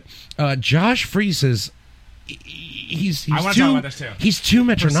 But Josh Freese is he's I want to too talk about this too. he's too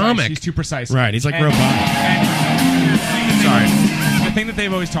metronomic. Precise. He's too precise. Right, he's like And- robotic. Sorry. The thing that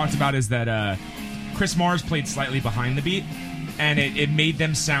they've always talked about is that Chris Mars played slightly behind the beat, and it made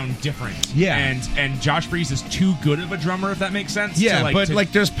them sound different. Yeah. And Josh Freese is too good of a drummer, if that makes sense. Yeah, to, but to-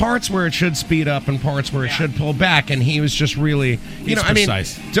 there's parts where it should speed up and parts where it should pull back, and he was just really, He's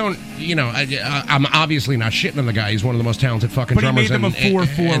precise. I'm obviously not shitting on the guy. He's one of the most talented fucking But he drummers made them a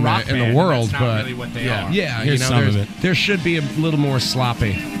 4/4 in rock the band, world. and that's not but really what they yeah. are. yeah, Here's some of there's- it. there should be a little more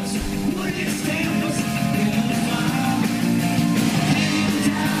sloppy.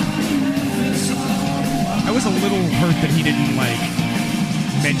 I was a little hurt that he didn't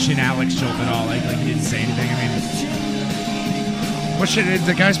mention Alex Schultz at all. Like he didn't say anything. I mean, What shit?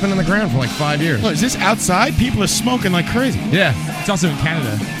 The guy's been on the ground for like 5 years. What, is this outside? People are smoking like crazy. Yeah, it's also in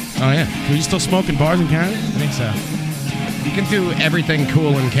Canada. Oh yeah. Are you still smoking bars in Canada? I think so. you can do everything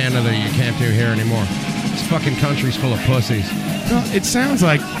cool in Canada you can't do here anymore. This fucking country's full of pussies. Well, it sounds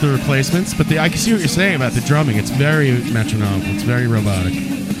like the Replacements, but I can see what you're saying about the drumming. It's very metronomic. It's very robotic.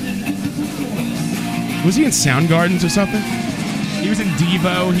 Was he in Soundgardens or something? He was in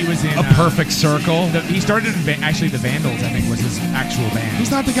Devo. He was in A Perfect Circle. He started in actually the Vandals. I think was his actual band.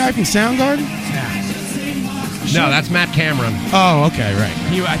 He's not the guy from Soundgarden? Yeah. No, that's Matt Cameron. Oh, okay, right.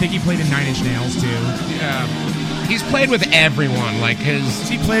 I think he played in Nine Inch Nails too. Yeah. He's played with everyone. Like Has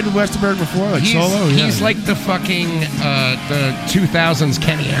he played with Westerberg before, like he's, solo? He's like the fucking the 2000s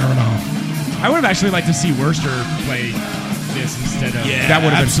Kenny Aronoff. I would have actually liked to see Worcester play this instead of. Yeah, That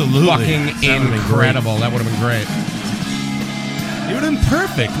would have been absolutely. fucking That would've been incredible. That would have been great. It would have been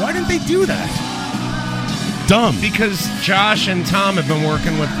perfect. Why didn't they do that? Dumb. Because Josh and Tom have been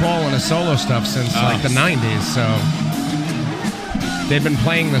working with Paul on his solo stuff since like the 90s, so they've been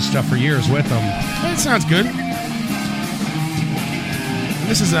playing this stuff for years with them. That sounds good.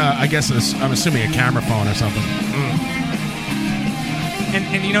 This is, I guess, I'm assuming a camera phone or something.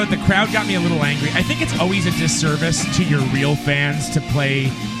 And you know, the crowd got me a little angry. I think it's always a disservice to your real fans to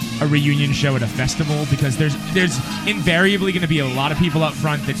play a reunion show at a festival because there's invariably going to be a lot of people up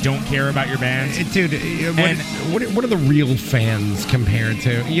front that don't care about your bands. Dude, what are the real fans compared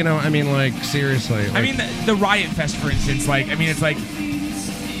to? You know, I mean, like, seriously. Like, I mean, the Riot Fest, for instance, like, I mean, it's like,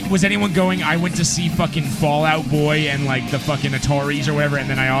 was anyone going, I went to see fucking Fall Out Boy and, like, the fucking Ataris or whatever, and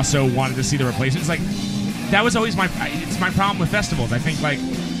then I also wanted to see the replacements? Like, that was always it's my problem with festivals. I think, like,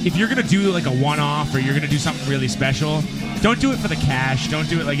 if you're going to do, like, a one-off or you're going to do something really special, don't do it for the cash. Don't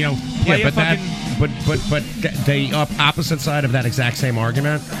do it, like, you know, play but a fucking... but the opposite side of that exact same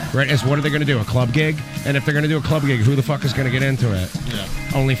argument, right, is what are they going to do? A club gig? And if they're going to do a club gig, who the fuck is going to get into it? Yeah.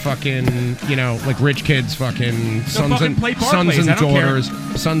 Only fucking, you know, like rich kids, fucking sons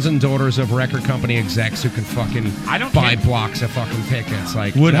and daughters of record company execs who can fucking buy blocks of fucking tickets.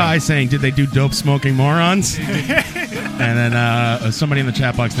 Like Wood High saying, did they do dope smoking morons? And then somebody in the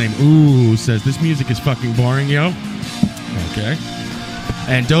chat box named Ooh says, this music is fucking boring, yo. Okay.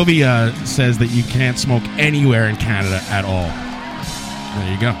 And Dovey says that you can't smoke anywhere in Canada at all.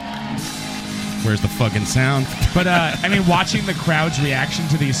 There you go. Where's the fucking sound? But, I mean, watching the crowd's reaction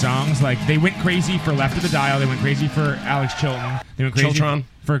to these songs, like, they went crazy for Left of the Dial, they went crazy for Alex Chilton, they went crazy Chiltron.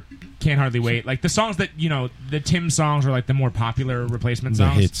 for Can't Hardly Wait. Like, the songs that, you know, the Tim songs are, like, the more popular replacement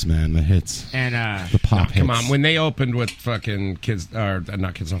songs. The hits, man, the hits. And, the pop hits. Come on, when they opened with fucking Kids, or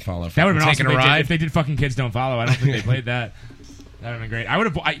not Kids Don't Follow, that would have been awesome Taking a Ride. if they did fucking Kids Don't Follow. I don't think they played that. That would have been great. I would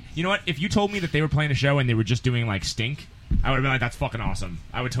have, you know what, if you told me that they were playing a show and they were just doing, like, Stink, I would have been like, that's fucking awesome.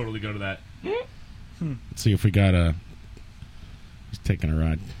 I would totally go to that. Let's see if we got a... He's taking a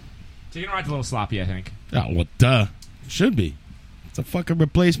ride. Taking a ride's a little sloppy, I think. Oh, well, duh. Should be. It's a fucking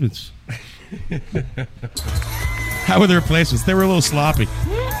replacements. How were the replacements? They were a little sloppy. What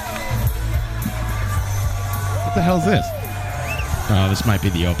the hell's this? Oh, this might be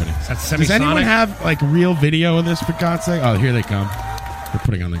the opening. That's Does anyone Semisonic? have, like, real video of this, for God's sake? Oh, here they come. They're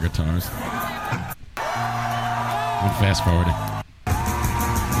putting on their guitars. I'm fast forwarding.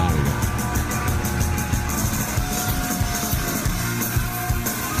 There we go.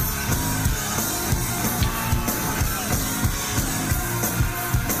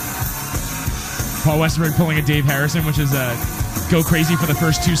 Paul Westerberg pulling a Dave Harrison, which is go crazy for the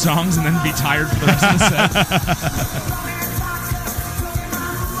first two songs and then be tired for the rest of the set.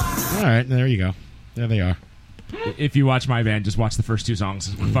 All right, there you go. There they are. If you watch my band, just watch the first two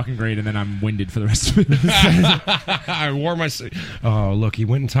songs. We're fucking great, and then I'm winded for the rest of it. I wore my... Oh, look, he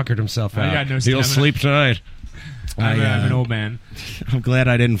went and tuckered himself I out. got no He'll stamina. sleep tonight. I'm an old man. I'm glad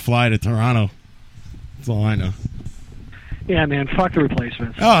I didn't fly to Toronto. That's all I know. Yeah, man, fuck the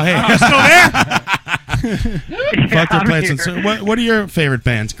replacements. Oh, hey. I'm still there? Fuck the I'm replacements. here. So what are your favorite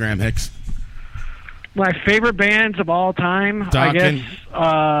bands, Graham Hicks? My favorite bands of all time, Dokken.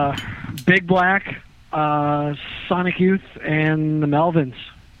 I guess, Big Black, Sonic Youth, and the Melvins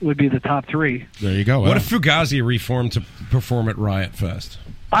would be the top three. There you go. What if Fugazi reformed to perform at Riot Fest?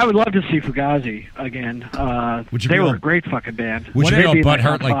 I would love to see Fugazi again. Would you they be were all- a great fucking band. Would you They'd be all in my butthurt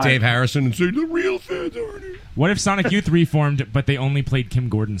top like five. Dave Harrison and say, the real fans aren't here? What if Sonic Youth reformed, but they only played Kim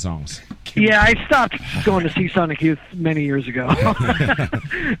Gordon songs? Yeah, I stopped going to see Sonic Youth many years ago.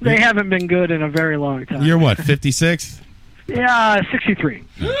 They haven't been good in a very long time. You're what, 56? Yeah, 63.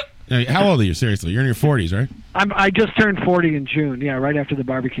 How old are you, seriously? You're in your 40s, right? I just turned 40 in June. Yeah, right after the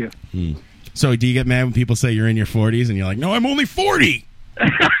barbecue. So do you get mad when people say you're in your 40s and you're like, no, I'm only 40?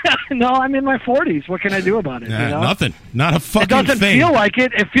 No, I'm in my 40s. What can I do about it? Nah, you know? Nothing. Not a fucking It doesn't thing. feel like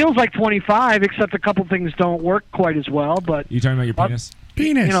it. It feels like 25, except a couple things don't work quite as well. But You talking about your penis?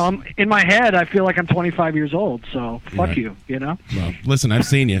 Penis. you know, in my head, I feel like I'm 25 years old. So fuck Right. you. You know. Well, listen, I've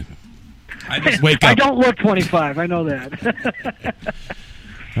seen you. Wake I up. don't look 25. I know that.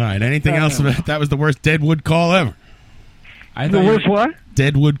 All right, anything else? That was the worst Deadwood call ever. The worst what?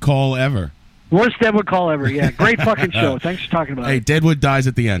 Deadwood call ever. Worst Deadwood call ever. Yeah, great fucking show. Thanks for talking about Hey, it. Deadwood dies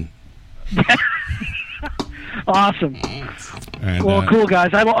at the end. Awesome. And, Well, cool, guys.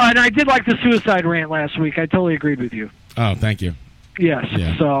 And I did like the suicide rant last week. I totally agreed with you. Oh, thank you. Yes.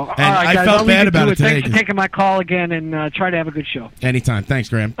 Yeah. So, all And right, I guys. felt I'll leave bad you about to it today, Thanks for 'cause- taking my call again, and try to have a good show. Anytime. Thanks,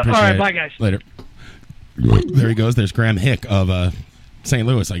 Graham. All Appreciate right, it. bye, guys. Later. There he goes. There's Graham Hick of St.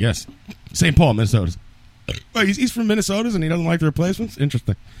 Louis, I guess. St. Paul, Minnesota. Oh, he's from Minnesota and he doesn't like the replacements?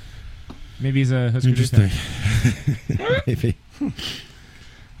 Interesting. Maybe he's a Husker Du Interesting. fan. Maybe.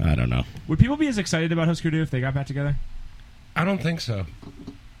 I don't know. Would people be as excited about Husker Du if they got back together? I don't think so.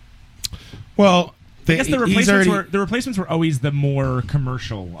 Well, I guess the replacements were always the more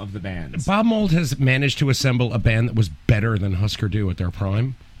commercial of the bands. Bob Mould has managed to assemble a band that was better than Husker Du at their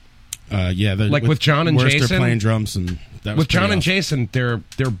prime. Yeah, like with John and Worcester Jason playing drums, and that was with John pretty and awesome. Jason,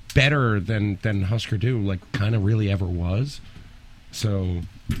 they're better than Husker Du, like kind of really ever was. So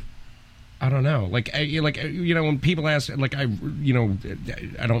I don't know. When people ask, I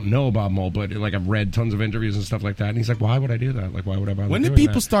don't know Bob Mould, but like I've read tons of interviews and stuff like that, and he's like, why would I do that? Like, why would I bother? When did doing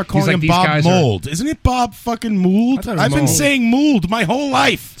people that? start He's calling like, him "These Bob guys are-" Mould? Isn't it Bob fucking Mould? I thought it was I've been Mould. saying Mould my whole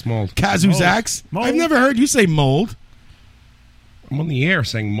life. It's Mould. Kazuzax. Mould. I've never heard you say Mould. I'm on the air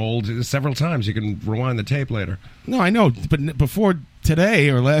saying Mould several times. You can rewind the tape later. No, I know, but before today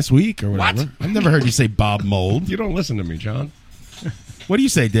or last week or whatever, What? I've never heard you say Bob Mould. You don't listen to me, John. What do you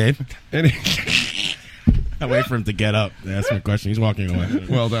say, Dave? And I wait for him to get up. Ask him a question. He's walking away.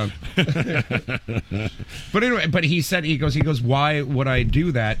 well done. But anyway, he goes, why would I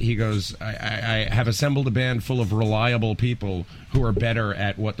do that? He goes, I have assembled a band full of reliable people who are better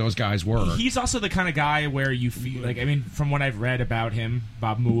at what those guys were. He's also the kind of guy where you feel like, I mean, from what I've read about him,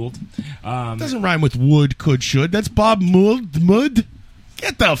 Bob Mould. Doesn't rhyme with would, could, should. That's Bob Mould. Mud.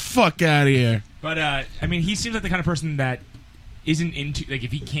 Get the fuck out of here. But I mean, he seems like the kind of person that isn't into, like,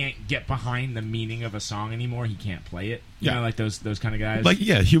 if he can't get behind the meaning of a song anymore, he can't play it. You know, like those kind of guys. Like,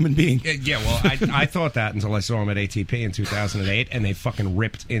 yeah, human being. Yeah, well, I thought that until I saw him at ATP in 2008, and they fucking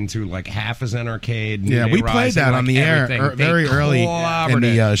ripped into like Half as an Arcade. Yeah, we played that on the air very early in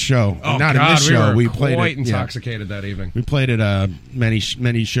the show. Oh, Not God, in this show. We We played quite it. Yeah. intoxicated that evening. We played it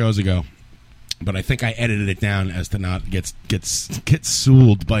many shows ago, but I think I edited it down as to not get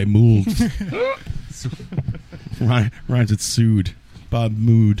sooled by Mould. Rhymes with sued. Bob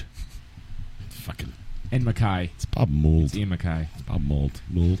Mood. Fucking. And Mackay. It's Bob Mould. It's Ian Mackay. It's Bob Mould.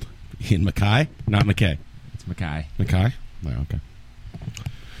 Mould. Ian Mackay? Not McKay. It's Mackay. Mackay? Oh, okay.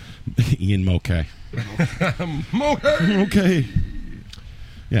 Ian Mokay. Okay.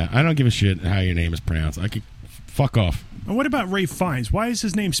 Yeah, I don't give a shit how your name is pronounced. I could fuck off. And what about Ray Fiennes? Why is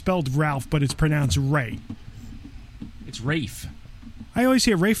his name spelled Ralph, but it's pronounced Ray? It's Rafe. I always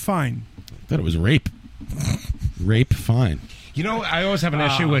hear Ray Fine. Thought it was rape. Rape fine. You know, I always have an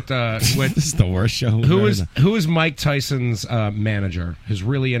issue with This is the worst show. who is Mike Tyson's manager? His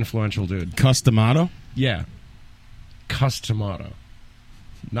really influential dude. Customato? Yeah, Customato,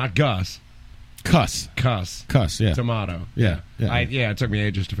 not Gus. Cuss. Cuss. Yeah. Tomato. Yeah. It took me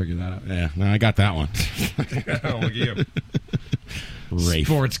ages to figure that out. Yeah, no, I got that one. Oh, look at you. Rafe.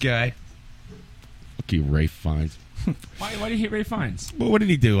 Sports guy. Fuck you, Rafe Fiennes. Why do you hate Ray Fiennes? Well, what did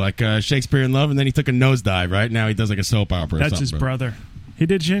he do? Like Shakespeare in Love, and then he took a nosedive, right? Now he does like a soap opera or That's something. his brother. He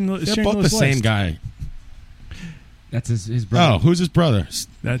did Schindler's They're both the same List. guy. That's his brother. Oh, who's his brother?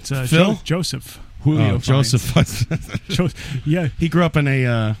 That's Phil? Joseph. Julio Joseph. Yeah. He grew up in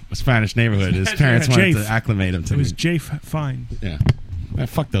a Spanish neighborhood. His parents wanted Jafe. to acclimate him to It was me. Jafe Fine. Yeah.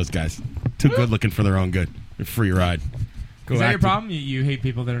 Fuck those guys. Too good looking for their own good. They're free ride. Go Is that your act- problem? You hate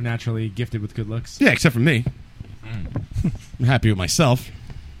people that are naturally gifted with good looks? Yeah, except for me. I'm happy with myself.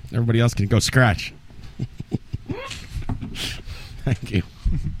 Everybody else can go scratch. Thank you.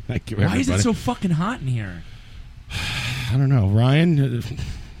 Thank you, Why everybody. is it so fucking hot in here? I don't know. Ryan, you're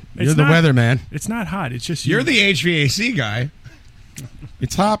It's the not- weatherman. It's not hot. It's just You're the HVAC guy.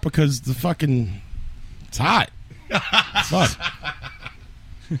 It's hot because the fucking... It's hot. Fuck.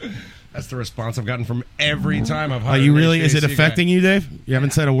 That's the response I've gotten from every time I've Are hired you an really... Is it HVAC affecting guy. you, Dave? You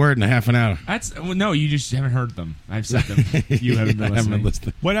haven't said a word in a half an hour. No, you just haven't heard them. I've said them. You haven't been I haven't listening. been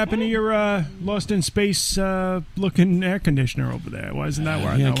listening. What happened to your Lost in Space looking air conditioner over there? Why isn't that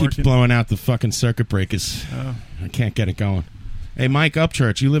Yeah, not it keeps working? blowing out the fucking circuit breakers. I can't get it going. Hey, Mike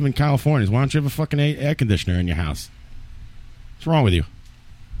Upchurch, you live in California. Why don't you have a fucking air conditioner in your house? What's wrong with you?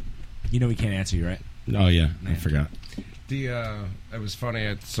 You know we can't answer you, right? Oh, yeah. I forgot. It was funny.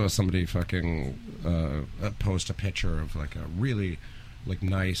 I saw somebody fucking post a picture of like a really like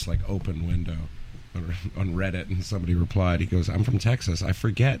nice like open window, on Reddit, and somebody replied. He goes, "I'm from Texas. I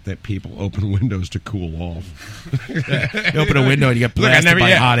forget that people open windows to cool off." You open a window and you get blasted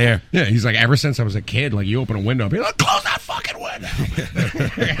by hot air. Yeah, he's like, ever since I was a kid, like you open a window, and be like, close that fucking window.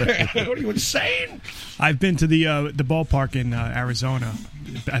 What are you insane? I've been to the ballpark in Arizona.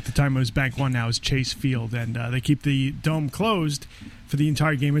 At the time it was Bank One, now it's Chase Field, and they keep the dome closed for the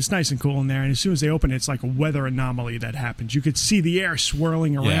entire game. It's nice and cool in there, and as soon as they open it, it's like a weather anomaly that happens. You could see the air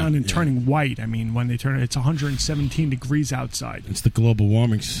swirling around and turning white. I mean, when they turn it, it's 117 degrees outside. It's the global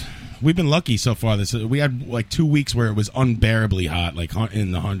warmings. We've been lucky so far. We had like 2 weeks where it was unbearably hot, like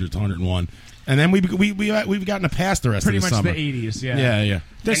in the hundreds, 101. And then we've gotten to pass the rest Pretty of the much summer. the 80s, yeah. Yeah.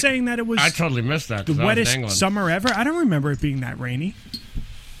 They're saying that it was I totally missed that. 'cause the I was in wettest England. summer ever. I don't remember it being that rainy.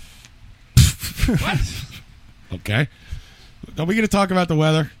 What? Okay. Are we going to talk about the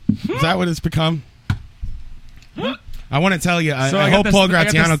weather? Is that what it's become? I want to tell you, So I I got hope this- Paul I got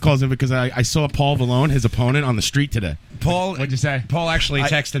Graziano this- calls in because I saw Paul Vallone, his opponent, on the street today. Paul, What'd you say? Paul actually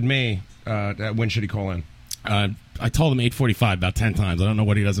texted me. When should he call in? I told him 8:45 about 10 times. I don't know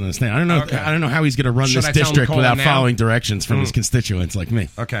what he doesn't understand. I don't know. Okay. I don't know how he's going to run Should this I tell him to district call without in now? following directions from his constituents like me.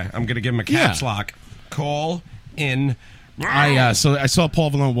 Okay, I'm going to give him a caps lock. Call in. I saw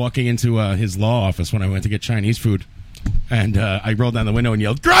Paul Vallone walking into his law office when I went to get Chinese food, and I rolled down the window and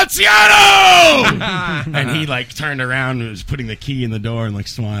yelled "Graziano!" and he like turned around and was putting the key in the door and like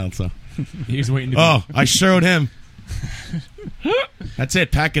smiled. So He was waiting to oh, I showed him. That's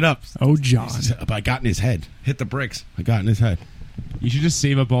it. Pack it up. Oh, John. I got in his head. Hit the brakes. I got in his head. You should just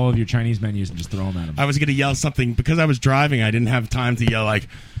save up all of your Chinese menus and just throw them at him. I was going to yell something because I was driving. I didn't have time to yell like,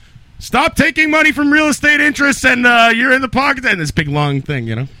 "Stop taking money from real estate interests and you're in the pocket." And this big long thing,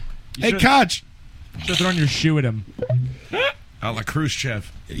 you know. Hey, should- Koch. You should throw your shoe at him. A la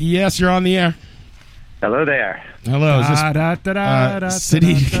Khrushchev. Yes, you're on the air. Hello there. Hello, is this Da-da-da-da-da-da-da-da-da.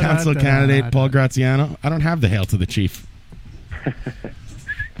 City Council candidate Paul Graziano? I don't have the hail to the chief.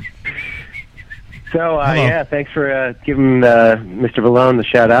 So, Hello. yeah, thanks for giving Mr. Vallone the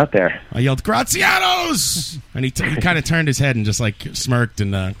shout out there. I yelled Grazianos, and he kind of turned his head and just like smirked,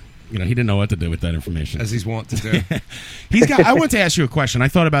 and he didn't know what to do with that information. As he's wont to do. I want to ask you a question. I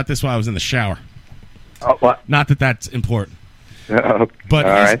thought about this while I was in the shower. Oh, what? Not that that's important. Oh, But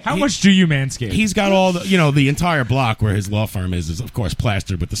all right. How much do you manscape? He's got all the, the entire block where his law firm is of course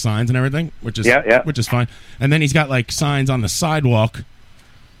plastered with the signs and everything, which is which is fine. And then he's got like signs on the sidewalk,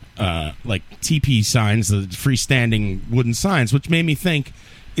 like TP signs, the freestanding wooden signs, which made me think: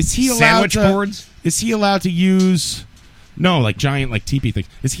 is he allowed Sandwich boards? Is he allowed to use? No, like giant like TP things.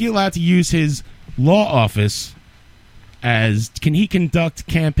 Is he allowed to use his law office as? Can he conduct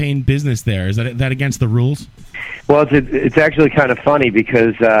campaign business there? Is that against the rules? Well, it's actually kind of funny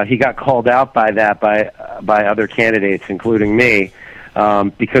because he got called out by that by other candidates, including me,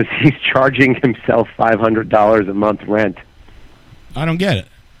 because he's charging himself $500 a month rent. I don't get it.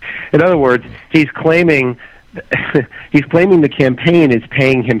 In other words, he's claiming the campaign is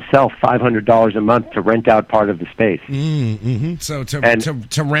paying himself $500 a month to rent out part of the space. Mm-hmm. So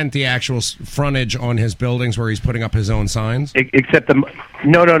to rent the actual frontage on his buildings where he's putting up his own signs? Except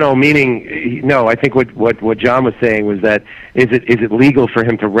no. Meaning, no. I think what John was saying was that is it legal for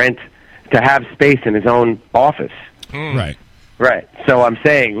him to have space in his own office? Right. Right. So I'm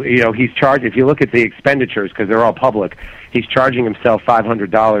saying, he's charged. If you look at the expenditures, because they're all public, he's charging himself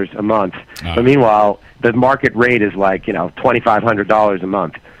 $500 a month. But meanwhile, the market rate is like $2,500 a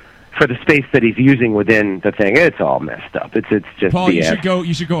month for the space that he's using within the thing. It's all messed up. It's just Paul, BS.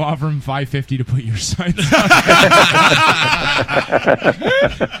 you should go offer him $550 to put your signs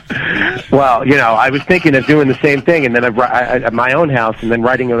Well, I was thinking of doing the same thing, and then at my own house, and then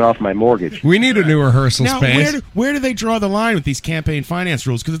writing it off my mortgage. We need a new rehearsal Now, space. where do they draw the line with these campaign finance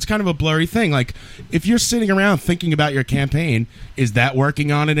rules? Because it's kind of a blurry thing. Like, if you're sitting around thinking about your campaign, is that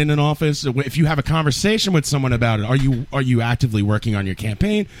working on it in an office? If you have a conversation with someone about it, are you actively working on your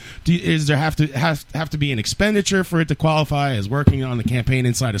campaign? Is there have to be an expenditure for it to qualify as working on the campaign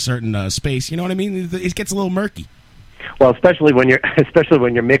inside a certain space? You know what I mean? It gets a little murky. Well, especially when you're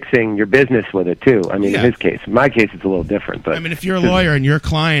mixing your business with it too. I mean, in his case, in my case, it's a little different. But I mean, if you're a lawyer and your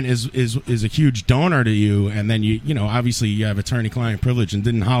client is a huge donor to you, and then you obviously you have attorney-client privilege, and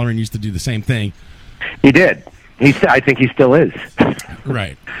didn't Holleran used to do the same thing? He did. I think he still is.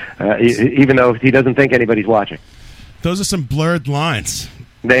 Right. Even though he doesn't think anybody's watching. Those are some blurred lines.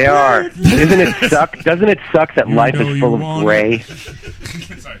 They are. Doesn't it suck? Doesn't it suck that life is full of gray?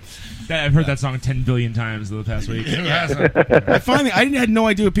 Sorry. I've heard that song 10 billion times the past week. I had no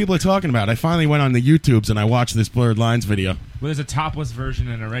idea what people are talking about. I finally went on the YouTubes and I watched this blurred lines video. Well, there's a topless version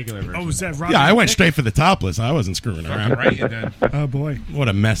and a regular version. Oh, is that Robin? Yeah, I went straight for the topless. I wasn't screwing around. Right, you did. Oh boy, what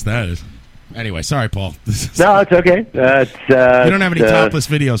a mess that is. Anyway, sorry, Paul. No, it's okay. You don't have any topless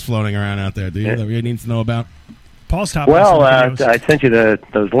videos floating around out there, do you? That we need to know about? Paul's topless. Well, I sent you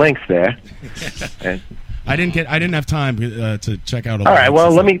those links there. And- I didn't have time to check out. all right.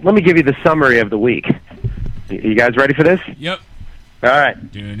 Well, let me give you the summary of the week. You guys ready for this? Yep. All right.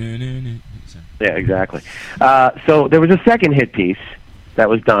 Yeah, exactly. So there was a second hit piece that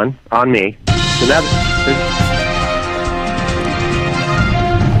was done on me. So now,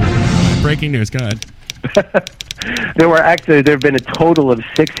 breaking news. Go ahead. there have been a total of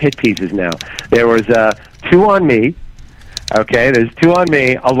 6 hit pieces now. There was 2 on me. Okay, there's 2 on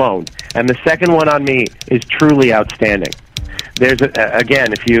me alone, and the second one on me is truly outstanding. There's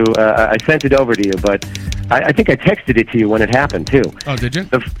again, if you, I sent it over to you, but I think I texted it to you when it happened too. Oh, did you?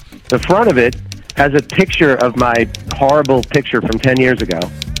 The front of it has a picture of my horrible picture from 10 years ago.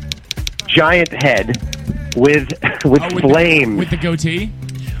 Giant head with flames. With the goatee?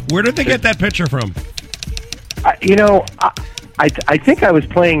 Where did they get that picture from? I think I was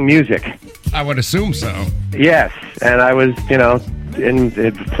playing music. I would assume so. Yes, and I was, in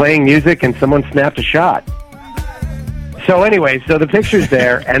playing music, and someone snapped a shot. So anyway, so the picture's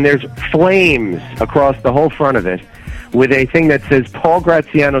there, and there's flames across the whole front of it, with a thing that says Paul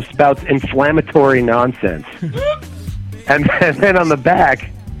Graziano spouts inflammatory nonsense, and then on the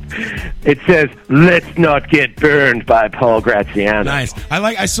back, it says, "Let's not get burned by Paul Graziano." Nice.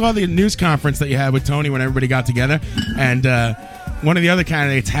 I saw the news conference that you had with Tony when everybody got together, and one of the other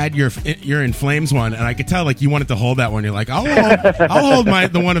candidates had your In Flames one, and I could tell you wanted to hold that one. You're like, I'll hold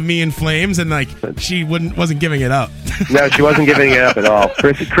the one of me in Flames, and she wasn't giving it up. No, she wasn't giving it up at all.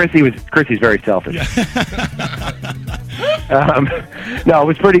 Chrissy's very selfish. No, it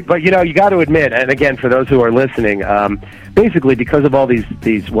was pretty. But you got to admit, and again, for those who are listening, basically because of all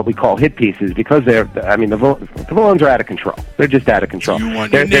these what we call hit pieces, because the Valones are out of control. They're just out of control. So you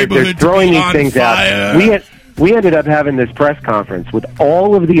want they're throwing these things fire. out. We ended up having this press conference with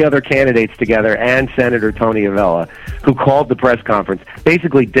all of the other candidates together and Senator Tony Avella, who called the press conference,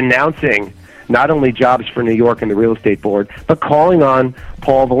 basically denouncing not only Jobs for New York and the Real Estate Board, but calling on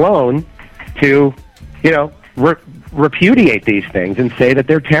Paul Vallone to, repudiate these things and say that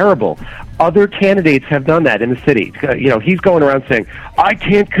they're terrible. Other candidates have done that in the city. He's going around saying, I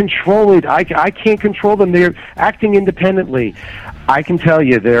can't control it. I can't control them. They're acting independently. I can tell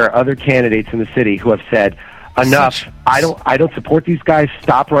you there are other candidates in the city who have said, enough. I don't support these guys.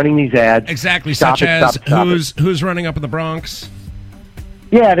 Stop running these ads. Exactly. Stop Who's running up in the Bronx?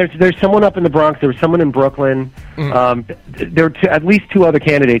 Yeah, there's someone up in the Bronx. There was someone in Brooklyn. There were at least 2 other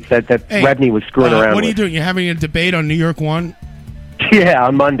candidates that Rebney was screwing around with. What are you doing? You're having a debate on New York One? Yeah,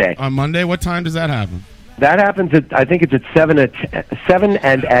 on Monday. On Monday? What time does that happen? That happens at, I think it's at 7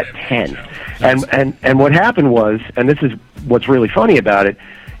 and at 10. And what happened was, and this is what's really funny about it,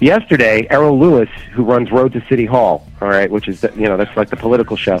 yesterday, Errol Lewis, who runs Road to City Hall, all right, which is that's like the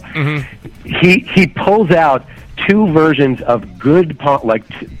political show. He pulls out 2 versions of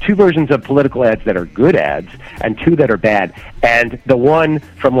two versions of political ads that are good ads and 2 that are bad. And the one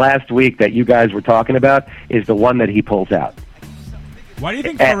from last week that you guys were talking about is the one that he pulls out. Why do you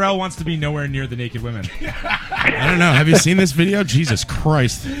think Pharrell wants to be nowhere near the naked women? I don't know. Have you seen this video? Jesus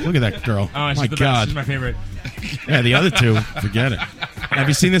Christ! Look at that girl. Oh, she's my the God, best. She's my favorite. Yeah, the other 2, forget it. Have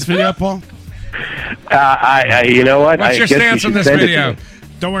you seen this video, Paul? You know what? What's your stance on this video?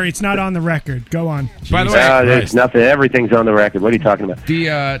 Don't worry, it's not on the record. Go on. By the way, there's nothing. Everything's on the record. What are you talking about?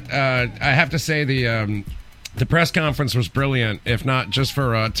 I have to say the press conference was brilliant. If not just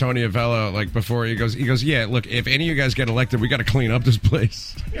for Tony Avella, before he goes, yeah. Look, if any of you guys get elected, we got to clean up this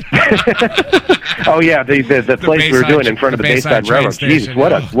place. Oh yeah, the place we were doing in front of the Bayside Railroad. Jesus,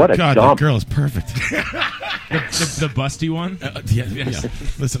 what a God, dump. that girl is perfect. the busty one. Yeah.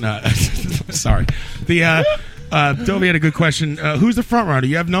 Listen, sorry. Dovey had a good question. Who's the front runner?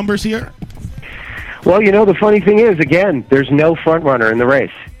 You have numbers here? Well, the funny thing is, again, there's no front runner in the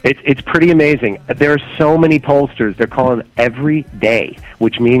race. It's pretty amazing. There are so many pollsters. They're calling every day,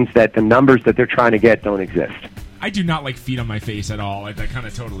 which means that the numbers that they're trying to get don't exist. I do not like feet on my face at all. I kind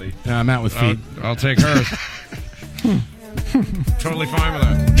of totally. I'm out with feet. I'll take hers. Totally fine with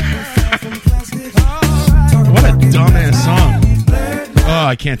that. What a dumbass song. Oh,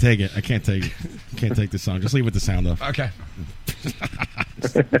 I can't take it. I can't take this song. Just leave with the sound off. Okay.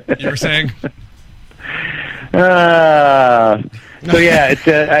 You were saying? So yeah,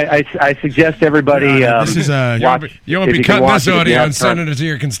 it's I suggest everybody. This is you won't be cutting this audio and sending it to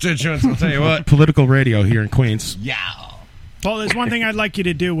your constituents. I'll tell you what. Political radio here in Queens. Yeah. Paul, there's one thing I'd like you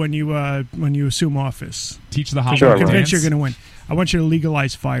to do when you assume office. Teach the hot. Sure, I'm convinced you're going to win. I want you to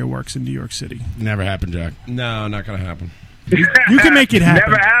legalize fireworks in New York City. Never happened, Jack. No, not going to happen. You can make it happen.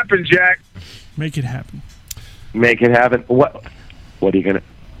 Never happened, Jack. Make it happen. Make it happen. What are you gonna?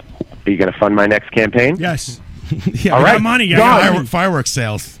 Are you gonna fund my next campaign? Yes. Yeah, All I right, got money. I Don. got money. Fireworks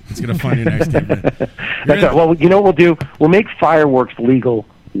sales. It's going to fund your next campaign. That's right. Well, you know what we'll do? We'll make fireworks legal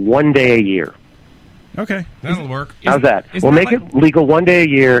one day a year. Okay. That'll work. How's that? isn't We'll that make it legal one day a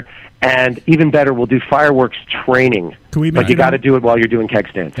year, and even better, we'll do fireworks training. Can we But make you it got on- to do it while you're doing keg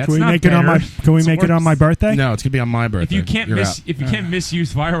stand. That's Can we not make it on my? better. Can we It make it on my works. birthday? No, it's going to be on my birthday. If you can't You're miss, out. if you can't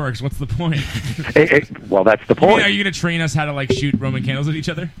misuse fireworks, what's the point? Well, that's the You mean, point. are you going to train us how to like shoot Roman candles at each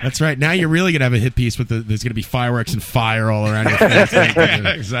other? That's right. Now you're really going to have a hit piece with there's going to be fireworks and fire all around your face.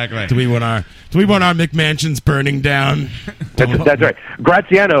 Exactly. Do we want our McMansions burning down? That's right.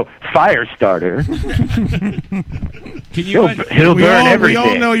 Graziano, fire starter. Can you? He'll we burn all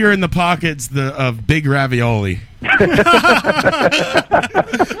everything. know you're in the pockets of big ravioli. What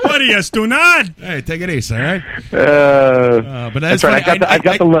are you, Stunad? Hey, take it easy, all right? But That's right. I've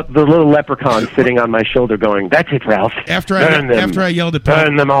got the little leprechaun sitting on my shoulder, going, "That's it, Ralph." After Burn I yelled at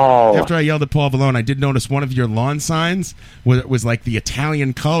burn them all. After I yelled at Paul Vallone, I did notice one of your lawn signs was like the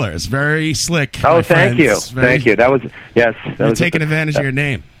Italian colors, very slick. Oh, my thank you, friends. Very- thank you. That was yes. That You're was taking advantage of your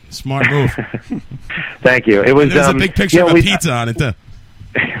name. Smart move. Thank you. It was. There's a big picture you know, of a we- pizza on it too.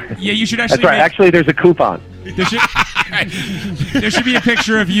 Yeah, you should actually. That's right. make- Actually, there's a coupon. There should be a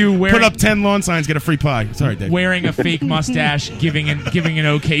picture of you wearing Put up 10 lawn signs, get a free pie. Sorry, Dave. wearing a fake mustache, giving an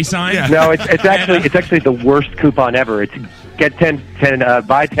okay sign. Yeah. No, it's actually the worst coupon ever. It's get 10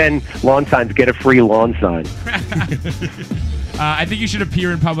 buy 10 lawn signs, get a free lawn sign. I think you should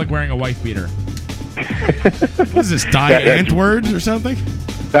appear in public wearing a wife beater. What is this, Die Antwords or something?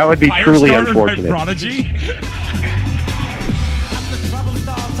 That would be truly Firestarter by unfortunate. Prodigy.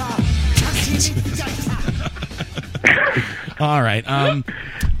 All right.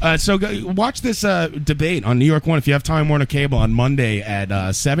 So watch this debate on New York One if you have Time Warner Cable on Monday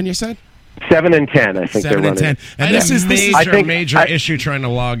at 7, you said? 7 and 10, I think 7 they're and running. 10. And And this is major issue trying to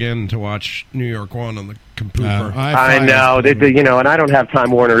log in to watch New York One on the computer. I know, and I don't have Time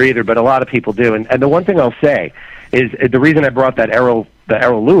Warner either, but a lot of people do. And the one thing I'll say is the reason I brought the Errol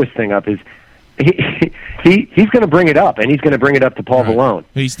Lewis thing up is he's going to bring it up, and he's going to bring it up to Paul Vallone.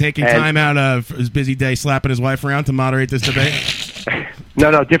 He's taking And- time out of his busy day slapping his wife around to moderate this debate.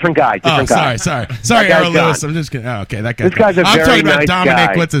 No, different guy. Different guy. Sorry, That guy's Errol Lewis. gone. I'm just kidding. Oh, okay, that guy. This guy's a I'm very talking about nice Dominic.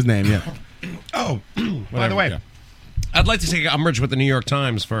 guy. What's his name? Yeah. Oh, by Whatever, the way, yeah. I'd like to take umbrage with the New York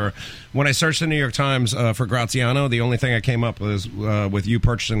Times for when I searched the New York Times for Graziano. The only thing I came up with is with you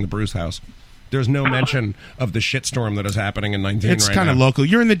purchasing the Bruce House. There's no mention of the shitstorm that is happening in 19 It's right kind of now. local.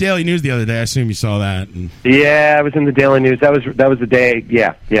 You're in the Daily News the other day. I assume you saw that. And Yeah, I was in the Daily News. That was the day.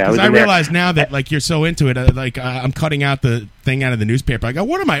 Yeah. I because was I in there. realize now that like you're so into it, I'm cutting out the thing out of the newspaper. I go,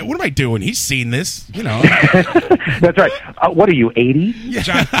 what am I doing? He's seen this, you know. That's right. What are you, 80?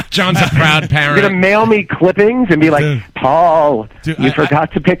 John's a proud You're parent. going to mail me clippings and be like, Dude. Paul, Dude, you I-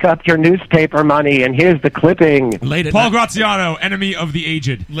 forgot to pick up your newspaper money, and here's the clipping. Late at Paul night, Graziano, enemy of the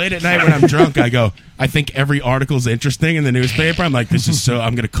aged. late at night when I'm drunk, I go, I think every article's interesting in the newspaper. I'm like, this is so.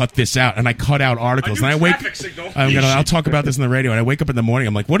 I'm going to cut this out, and I cut out articles. And I wake. I'll talk about this in the radio. And I wake up in the morning.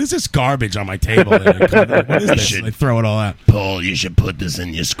 I'm like, what is this garbage on my table? And what is this? And I throw it all out. Paul, you should put this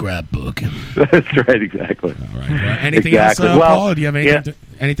in your scrapbook. That's right, exactly. All right. Anything Exactly. else, Well, Paul? Do you have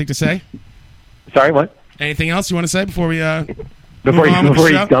anything to say? Sorry, what? Anything else you want to say before we? Before move on with the you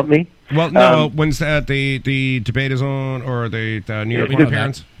show? dump me? Well, no, when's that? The debate is on, or the New York we One know that.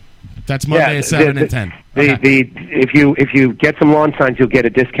 appearance? That's Monday at 7 and 10. If you get some lawn signs, you'll get a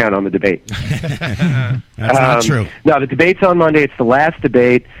discount on the debate. That's not true. No, the debate's on Monday. It's the last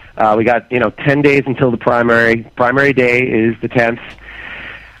debate. We got 10 days until the primary. Primary day is the 10th.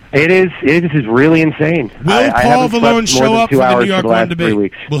 It is really insane. Will I Paul haven't Vallone slept more show than up 2 for the hours New York for the One last 3 debate?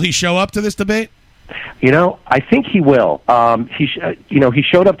 weeks. Will he show up to this debate? I think he will. He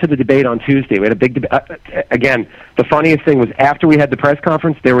showed up to the debate on Tuesday. We had a big debate. Again, the funniest thing was after we had the press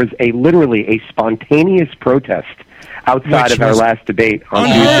conference, there was literally a spontaneous protest outside Which of our was last debate on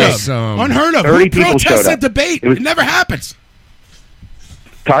Unheard Tuesday. of. Unheard of. 30 Who people protests showed a up. debate? It never happens.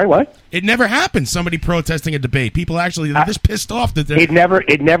 Sorry, what? It never happens. Somebody protesting a debate. People actually they're just pissed off that they're. It never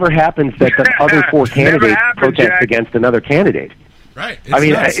happens that the other four candidates happened, protest Jack. against another candidate. Right. I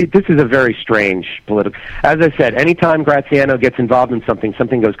mean, nuts. this is a very strange political. As I said, anytime Graziano gets involved in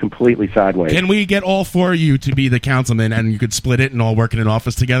something goes completely sideways. Can we get all four of you to be the councilman, and you could split it and all work in an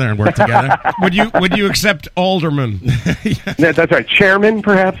office together and work together? Would you accept alderman? That's right, chairman,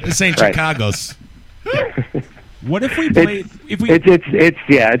 perhaps. This ain't Right. Chicago's. What if we played?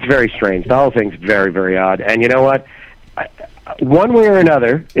 It's very strange. The whole thing's very, very odd. And you know what? One way or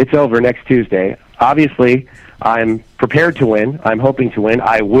another, it's over next Tuesday. obviously, I'm prepared to win. I'm hoping to win.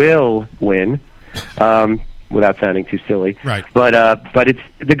 I will win, without sounding too silly. Right. But it's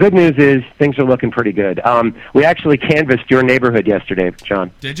the good news is things are looking pretty good. We actually canvassed your neighborhood yesterday,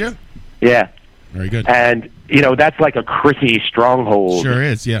 John. Did you? Yeah. Very good. And that's like a Chrissy stronghold. Sure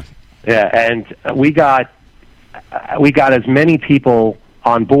is. Yeah. Yeah, and we got as many people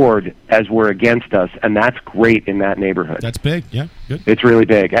on board as were against us, and that's great in that neighborhood. That's big. Yeah. Good. It's really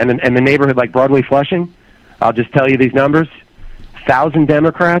big. And the neighborhood like Broadway Flushing, I'll just tell you these numbers: 1,000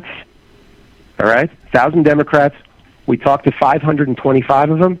 Democrats. All right, 1,000 Democrats. We talked to 525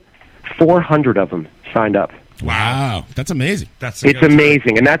 of them. 400 of them signed up. Wow, that's amazing. It's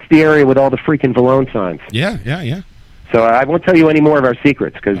amazing, and that's the area with all the freaking Valone signs. Yeah, yeah, yeah. So I won't tell you any more of our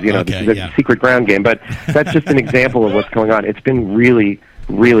secrets because this is a yeah. secret ground game. But that's just an example of what's going on. It's been really,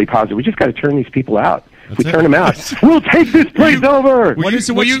 really positive. We just got to turn these people out. If we turn them out, we'll take this place over.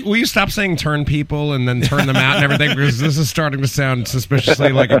 Will you stop saying turn people and then turn them out and everything? Because this is starting to sound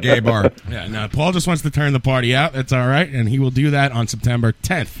suspiciously like a gay bar. Yeah, no, Paul just wants to turn the party out. That's all right, and he will do that on September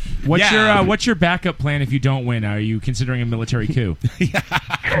 10th. What's your backup plan if you don't win? Are you considering a military coup?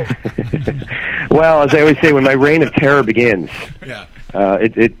 Well, as I always say, when my reign of terror begins,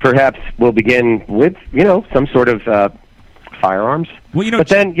 it perhaps will begin with some sort of firearms. Well, but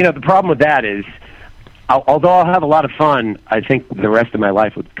then the problem with that is, although I'll have a lot of fun, I think the rest of my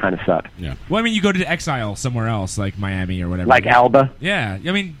life would kind of suck. Yeah. Well, I mean, you go to exile somewhere else, like Miami or whatever. Like Alba? Yeah.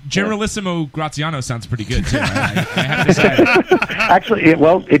 I mean, Generalissimo Graziano sounds pretty good, too. I have to say. Actually,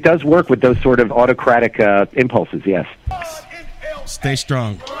 it does work with those sort of autocratic impulses, yes. Stay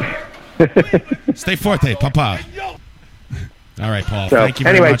strong. Stay forte, papa. All right, Paul. So, thank you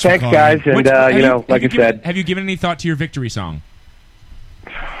very anyway, much for thanks, calling. guys. And, like I said. Have you given any thought to your victory song?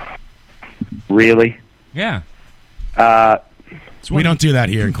 Really? Yeah. We don't do that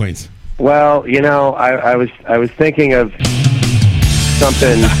here in Queens. Well, I was thinking of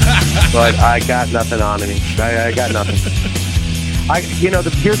something, but I got nothing on me. I got nothing.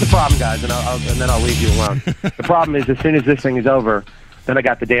 Here's the problem, guys, and then I'll leave you alone. The problem is, as soon as this thing is over, then I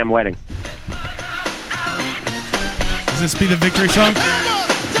got the damn wedding. Does this be the victory song?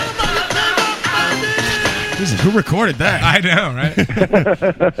 Who recorded that? I know,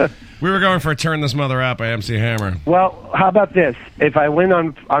 right? We were going for a Turn This Mother Out by MC Hammer. Well, how about this? If I win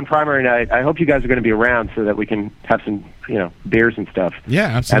on primary night, I hope you guys are going to be around so that we can have some, beers and stuff. Yeah,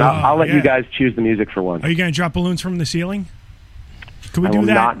 absolutely. And I'll let you guys choose the music for one. Are you going to drop balloons from the ceiling? Can we I do will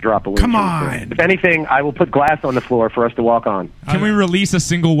that? not drop balloons. Come from the on. ceiling. If anything, I will put glass on the floor for us to walk on. Can we release a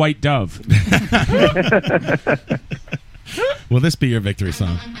single white dove? Will this be your victory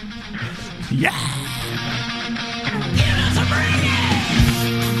song? Yeah.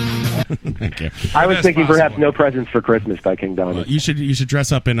 Thank you. I was thinking perhaps No Presents for Christmas by King Donald. You should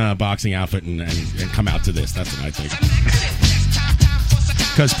dress up in a boxing outfit and come out to this. That's what I think.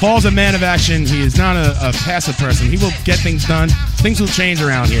 Because Paul's a man of action. He is not a passive person. He will get things done. Things will change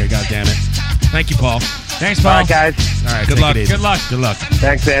around here. God damn it! Thank you, Paul. Thanks, Paul. All right, guys. All right. Good take luck. it easy. Good luck. Good luck.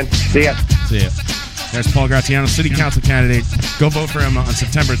 Thanks, man. See ya. See ya. There's Paul Graziano, City Council candidate. Go vote for him on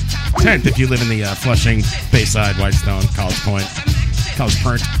September 10th if you live in the Flushing, Bayside, Whitestone, College Point, College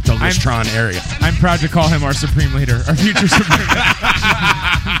Point, Douglas Tron area. I'm proud to call him our supreme leader, our future supreme leader.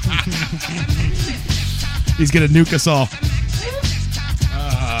 He's going to nuke us all.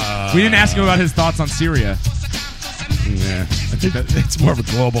 We didn't ask him about his thoughts on Syria. Yeah, I think it's more of a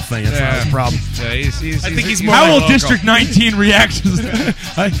global thing. That's not his problem. Yeah, I think he's more How will local. District 19 react to this?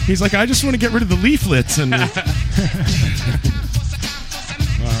 He's like, I just want to get rid of the leaflets. And all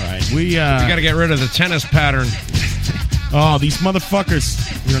right, we got to get rid of the tennis pattern. Oh, these motherfuckers!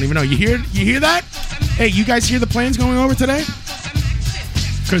 You don't even know. You hear that? Hey, you guys hear the planes going over today?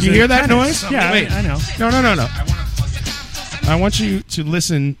 You hear that noise? Yeah, Wait. I know. No. I want you to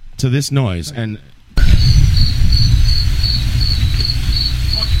listen to this noise, and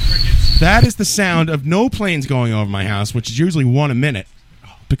that is the sound of no planes going over my house, which is usually one a minute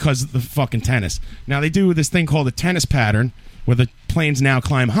because of the fucking tennis. Now, they do this thing called a tennis pattern where the planes now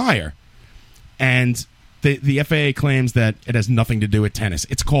climb higher, and the FAA claims that it has nothing to do with tennis.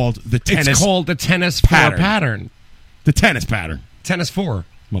 It's called the tennis It's called the tennis pattern. The tennis pattern. Tennis 4.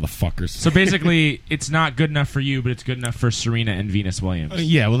 Motherfuckers. So basically, it's not good enough for you, but it's good enough for Serena and Venus Williams.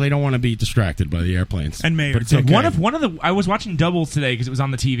 Yeah, well, they don't want to be distracted by the airplanes. And Mayor. But it's okay. One of the I was watching doubles today because it was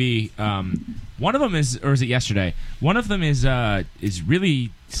on the TV. One of them is, or is it yesterday? One of them is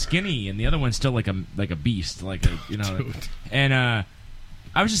really skinny, and the other one's still like a beast, like a Dude. And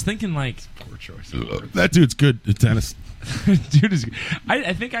I was just thinking, like, poor choice. That dude's good at tennis. Dude is.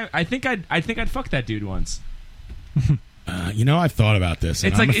 I think I'd fuck that dude once. I've thought about this.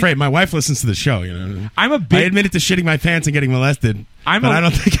 And It's I'm like- afraid my wife listens to the show. You know, I'm a I big. admitted to shitting my pants and getting molested, I'm but a- I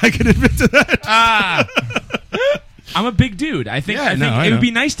don't think I could admit to that. I'm a big dude. I think I it know. would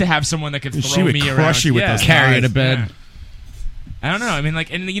be nice to have someone that could throw She would me crush around. you with Yeah. those Carry you thighs. to bed. Yeah. I don't know. I mean,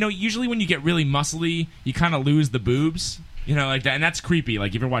 like, and usually when you get really muscly, you kind of lose the boobs. You know, like that, and that's creepy.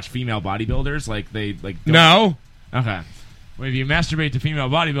 Like, you ever watch female bodybuilders? Like they like. don't- No. Okay. Well, if you masturbate to female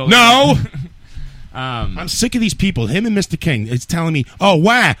bodybuilders. No. I'm sick of these people. Him and Mr. King is telling me, "Oh,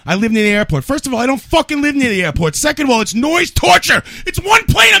 wow, I live near the airport." First of all, I don't fucking live near the airport. Second of all, it's noise torture. It's one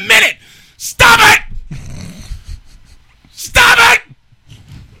plane a minute. Stop it! Stop it!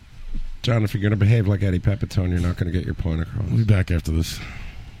 John, if you're going to behave like Eddie Pepitone, you're not going to get your point across. We'll be back after this.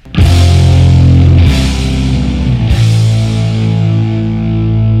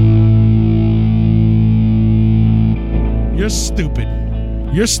 You're stupid.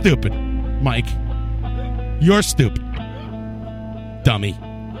 You're stupid, Mike. You're stupid. Dummy.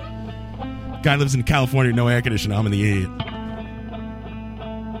 Guy lives in California, no air conditioning. I'm an idiot.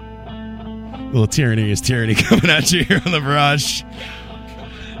 Little tyranny is tyranny coming at you here on the Barrage.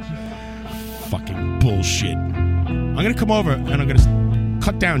 Fucking bullshit. I'm going to come over and I'm going to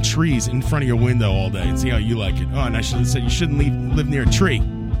cut down trees in front of your window all day and see how you like it. Oh, and I should have said you shouldn't live near a tree.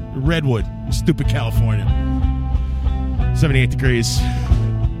 Redwood. Stupid California. 78 degrees.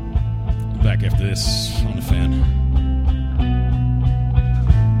 Back after this on the fan.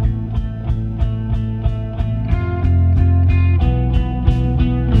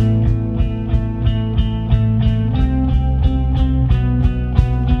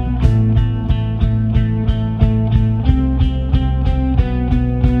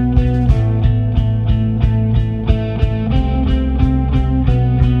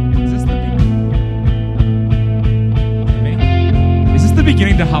 Is this the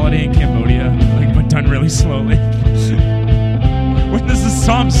beginning to Holiday in Cambodia? Like, but done really slowly. When does the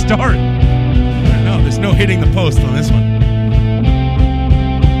song start? No, there's no hitting the post on this one. I'm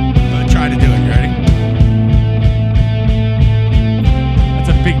going to try to do it. You ready? That's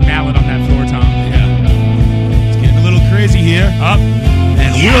a big mallet on that floor, Tom. Yeah. It's getting a little crazy here. Up.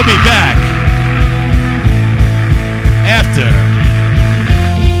 And we'll be back after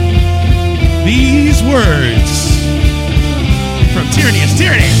these words from Tyranny is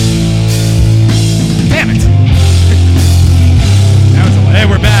Tyranny. Damn it. Hey,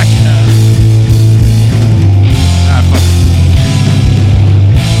 we're back. Fuck it.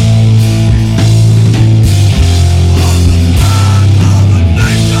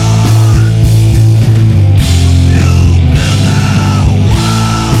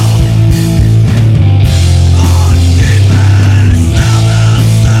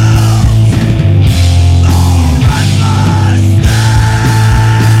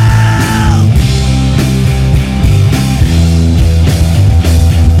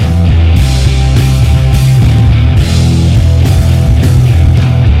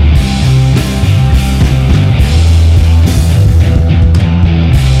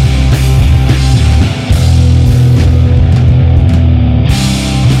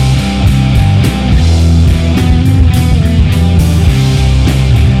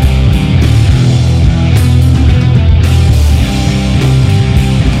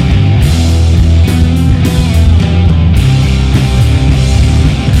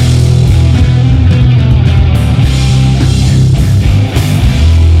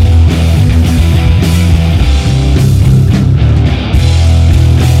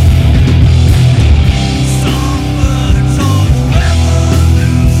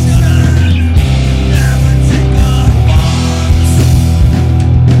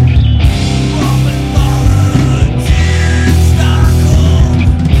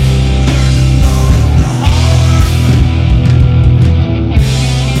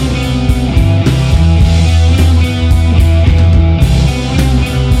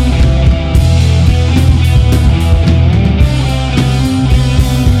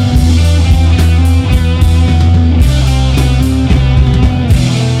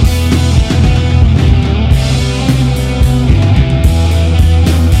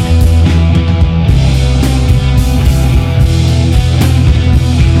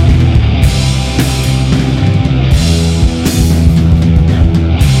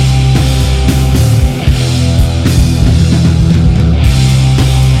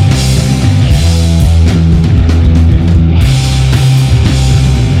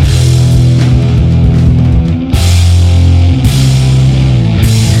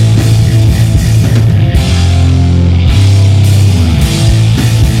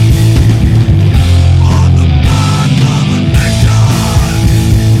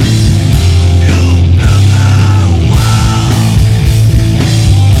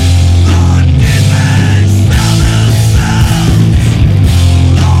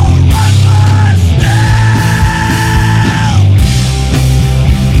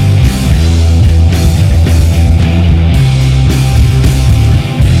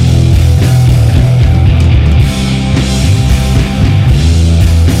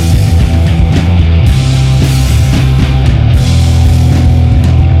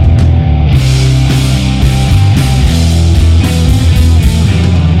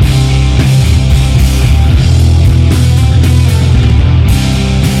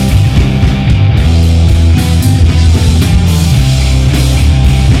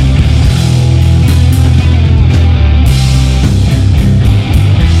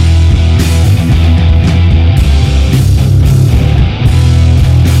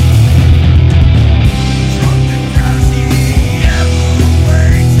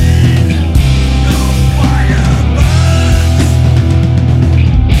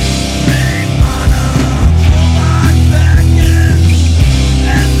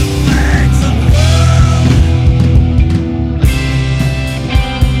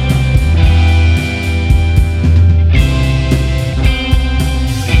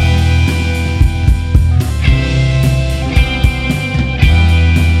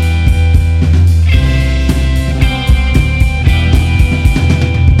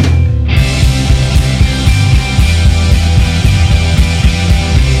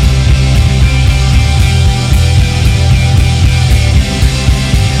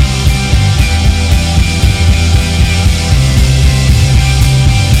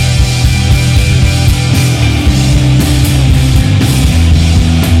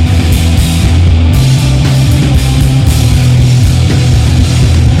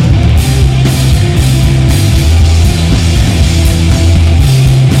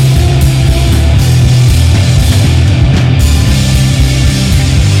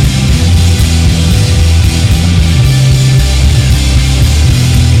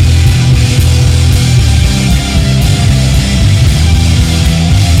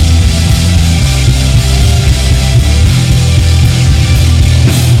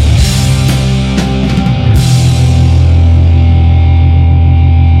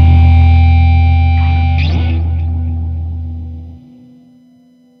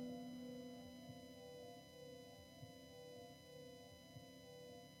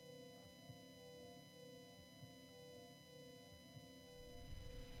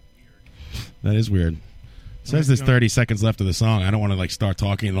 That is weird. It says there's 30 seconds left of the song. I don't want to like start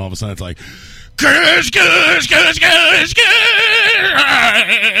talking and all of a sudden it's like, gosh.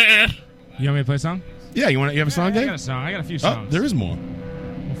 You want me to play a song? Yeah, you have a song, Dave? I got a song. I got a few Oh, songs. there is more.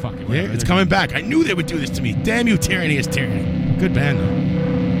 Well, fuck it. Yeah, whatever. it's coming back. I knew they would do this to me. Damn you, Tyranny is Tyranny. Good band,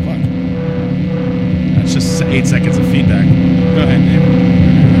 though. Fuck. That's just 8 seconds of feedback. Go ahead, Dave.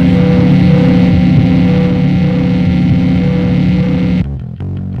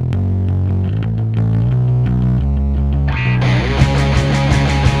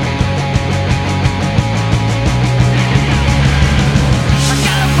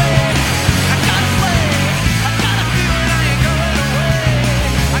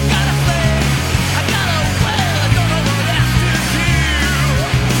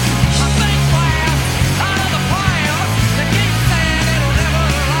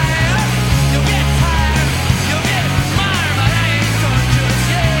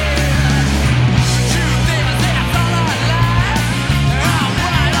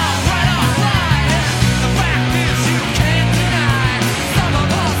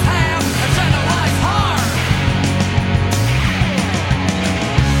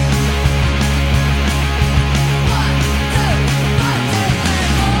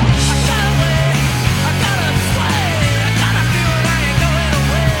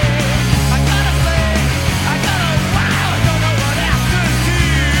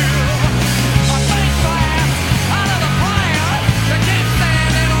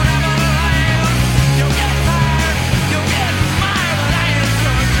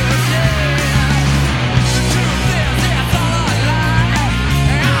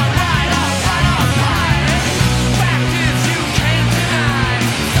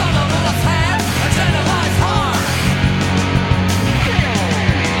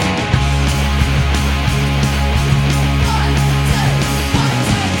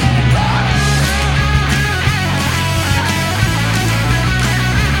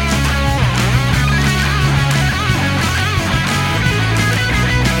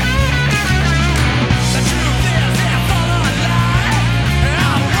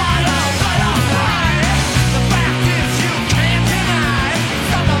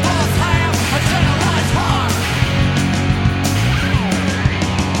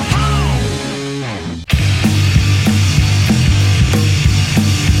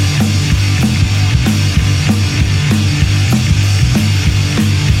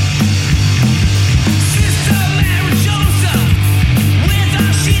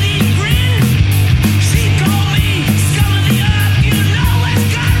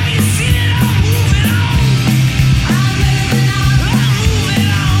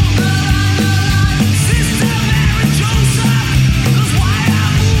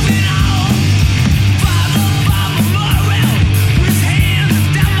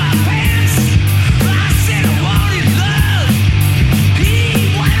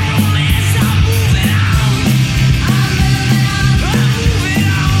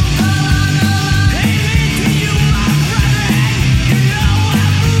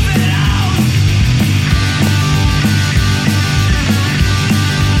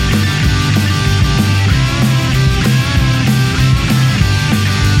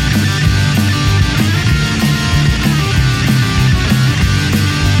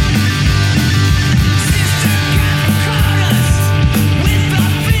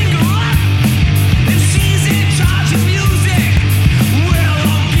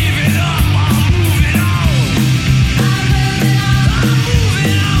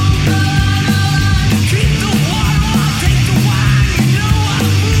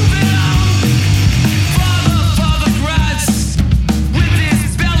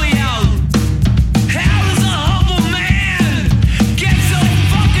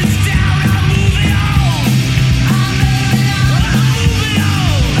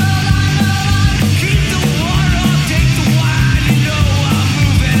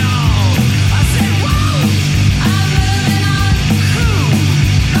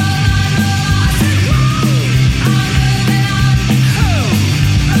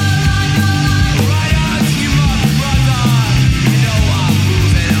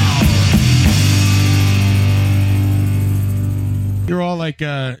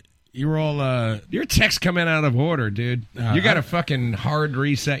 Your texts coming out of order, dude. You got to fucking hard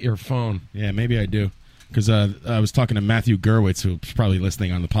reset your phone. Yeah, maybe I do. Because I was talking to Matthew Gerwitz, who's probably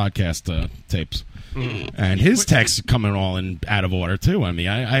listening on the podcast tapes. And his texts coming all in out of order, too. I mean,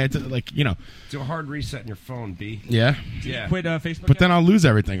 I had to, like, you know. Do a hard reset in your phone, B. Yeah? Yeah. Quit Facebook. But then I'll lose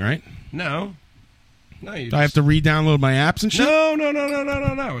everything, right? No. No, you Do I have to re-download my apps and shit?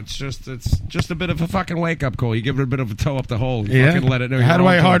 No. It's just a bit of a fucking wake-up call. You give it a bit of a toe up the hole. You Yeah. fucking let it know. How do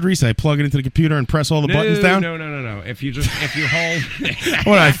you're I on hard to it. reset? Plug it into the computer and press all the buttons down? No. If you hold.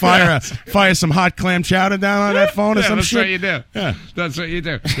 What, I fire some hot clam chowder down on that phone or Yeah, some that's shit? what you do. Yeah. That's what you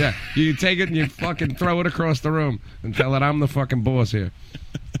do. Yeah, you take it and you fucking throw it across the room and tell it I'm the fucking boss here.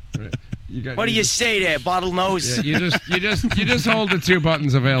 Right. What do you say there, bottlenose? Yeah, you just hold the two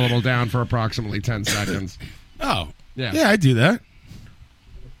buttons available down for approximately 10 seconds. Oh, yeah, I do that.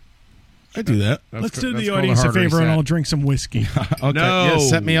 Let's do the audience a favor and I'll drink some whiskey. Okay. Yeah,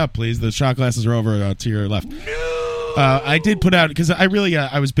 set me up, please. The shot glasses are over to your left. I did put out because I really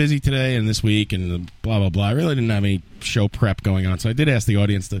I was busy today and this week and blah blah blah. I really didn't have any show prep going on, so I did ask the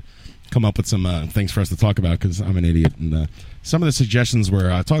audience to come up with some things for us to talk about because I'm an idiot. And some of the suggestions were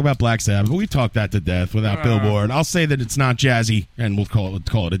talk about Black Sabbath, but we talked that to death without Billboard. I'll say that it's not jazzy, and we'll call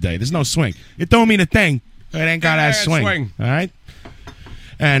it a day. There's no swing. It don't mean a thing. It ain't got that swing. All right.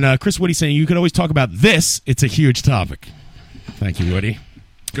 And Chris Woody saying you could always talk about this. It's a huge topic. Thank you, Woody.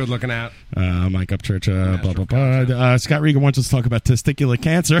 Good looking out. Mike Upchurch, blah, blah, blah. Scott Regan wants us to talk about testicular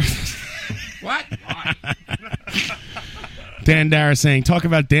cancer. What? Dan Dara saying, talk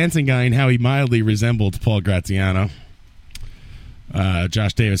about Dancing Guy and how he mildly resembled Paul Graziano.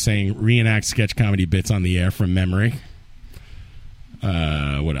 Josh Davis saying, reenact sketch comedy bits on the air from memory.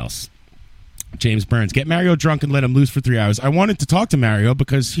 What else? James Burns, get Mario drunk and let him loose for 3 hours. I wanted to talk to Mario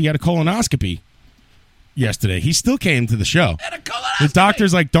because he had a colonoscopy yesterday. He still came to the show. The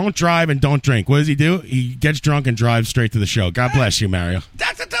doctor's like, don't drive and don't drink. What does he do? He gets drunk and drives straight to the show. God bless you, Mario.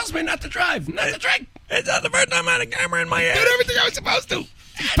 Doctor tells me not to drive, not to drink. It's not the first time I had a camera in my head. Did everything I was supposed to.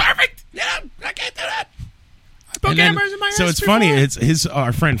 It's perfect. Yeah, I can't do that. And then- so it's funny. It's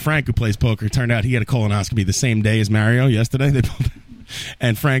our friend Frank who plays poker. Turned out he had a colonoscopy the same day as Mario yesterday. They both,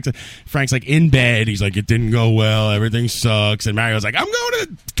 and Frank's like in bed. He's like, it didn't go well. Everything sucks. And Mario's like, I'm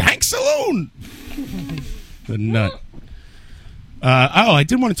going to Hank's Saloon. The nut. I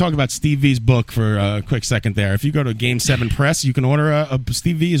did want to talk about Steve V's book for a quick second there. If you go to Game 7 Press, you can order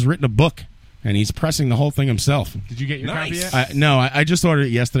Steve V has written a book, and he's pressing the whole thing himself. Did you get your copy yet? No, I just ordered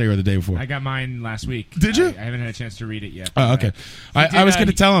it yesterday or the day before. I got mine last week. Did you? I haven't had a chance to read it yet. Oh, okay. I was going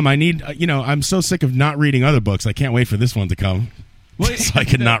to tell him I need, I'm so sick of not reading other books. I can't wait for this one to come so I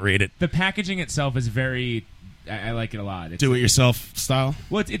can not read it. The packaging itself is very... I like it a lot. It's, Do-it-yourself style?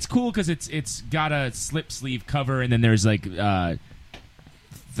 Well, it's cool because it's got a slip sleeve cover, and then there's like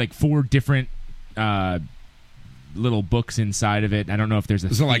 4 different little books inside of it. I don't know if there's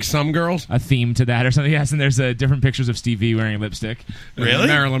Is it like Some Girls? a theme to that or something. Yes, and there's different pictures of Steve V wearing lipstick. Really?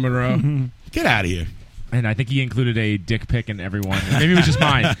 Marilyn Monroe. Get out of here. And I think he included a dick pic in every one. Maybe it was just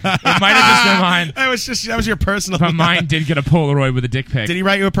mine. It might have just been mine. That was your personal. But mine did get a Polaroid with a dick pic. Did he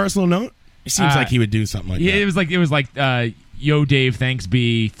write you a personal note? It seems like he would do something like yeah, that. it was like yo Dave, thanks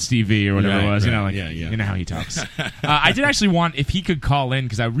B, Steve V or whatever Right, it was. right. You know how he talks. I did actually want if he could call in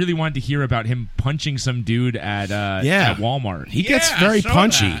because I really wanted to hear about him punching some dude at Walmart. He gets very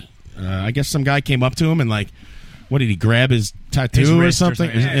punchy. I guess some guy came up to him and like, what did he grab his tattoo His or wrist or something?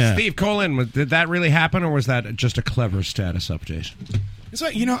 something. Yeah. Steve, call in. Did that really happen, or was that just a clever status update? It's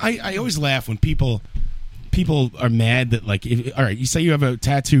like, I always laugh when people are mad that like, all right, you say you have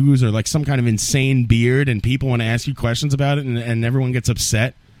tattoos or like some kind of insane beard, and people want to ask you questions about it, and everyone gets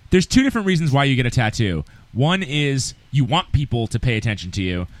upset. There's 2 different reasons why you get a tattoo. One is you want people to pay attention to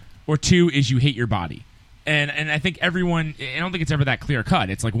you, or 2 is you hate your body. And I think everyone, I don't think it's ever that clear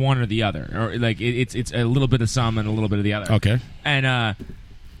cut. It's like one or the other, or like it's a little bit of some and a little bit of the other. Okay. And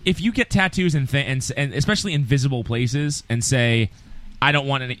if you get tattoos and especially in visible places and say, I don't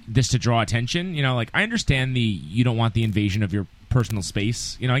want this to draw attention, like I understand you don't want the invasion of your personal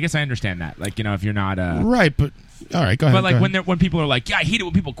space. I guess I understand that. Like, if you're not right, but all right, go ahead. But like go ahead. when people are like, yeah, I hate it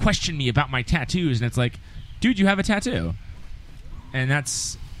when people question me about my tattoos, and it's like, dude, you have a tattoo, and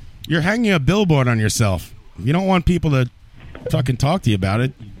that's. You're hanging a billboard on yourself. You don't want people to fucking talk to you about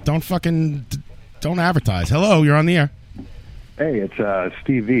it. Don't advertise. Hello, you're on the air. Hey, it's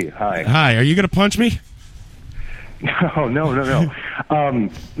Steve V. Hi. Hi, are you going to punch me? No. No,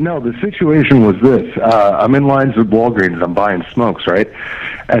 the situation was this. I'm in lines with Walgreens. I'm buying smokes, right?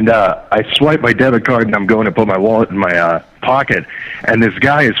 And I swipe my debit card, and I'm going to put my wallet in my pocket. And this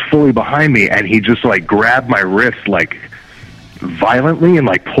guy is fully behind me, and he just, like, grabbed my wrist, like, violently and,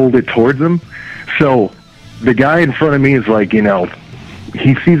 like, pulled it towards him. So the guy in front of me is like,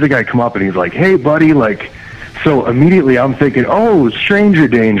 he sees the guy come up, and he's like, hey, buddy, like... So immediately I'm thinking, oh, stranger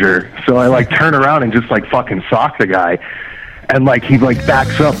danger. So I like turn around and just like fucking sock the guy. And like he like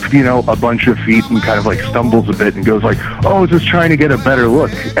backs up, you know, a bunch of feet and kind of like stumbles a bit and goes like, "Oh, just trying to get a better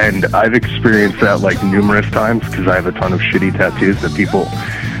look." And I've experienced that like numerous times because I have a ton of shitty tattoos that people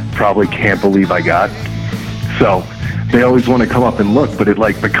probably can't believe I got. So they always want to come up and look, but it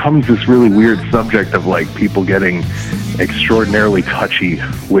like becomes this really weird subject of like people getting extraordinarily touchy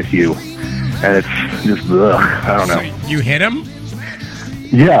with you, and it's just I don't know. You hit him?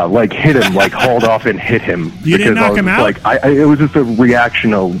 Yeah, like hit him, like hauled off and hit him. You didn't knock him out? Like it was just a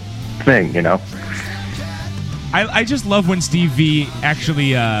reactional thing, you know. I just love when Steve V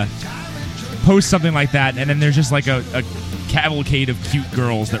actually posts something like that, and then there's just like a cavalcade of cute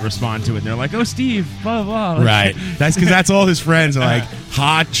girls that respond to it. And they're like, "Oh, Steve, blah blah." blah. Right. That's because that's all his friends are like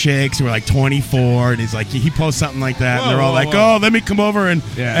hot chicks who are like 24, and he's like, he posts something like that, and they're all like, "Oh, let me come over and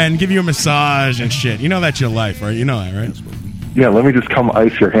give you a massage and shit." You know that's your life, right? You know that, right? Yeah, let me just come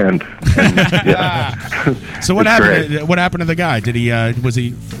ice your hand. And, yeah. So what It's happened? great. What happened to the guy? Did he? Was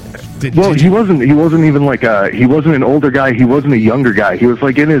he? Well, he wasn't even like he wasn't an older guy. He wasn't a younger guy. He was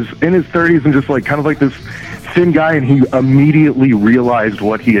like in his 30s and just like kind of like this thin guy. And he immediately realized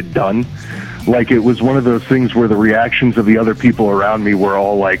what he had done. Like it was one of those things where the reactions of the other people around me were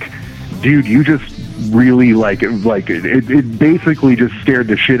all like, "Dude, you just really like it basically just scared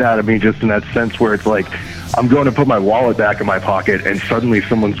the shit out of me." Just in that sense where it's like, I'm going to put my wallet back in my pocket, and suddenly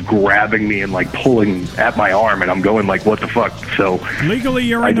someone's grabbing me and like pulling at my arm, and I'm going like, "What the fuck?" So legally,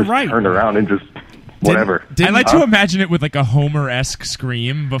 you're I in the just right. turned around and just whatever. I like to imagine it with like a Homer-esque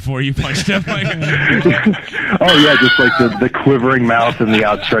scream before you punched him. Like, Oh yeah, just like the quivering mouth and the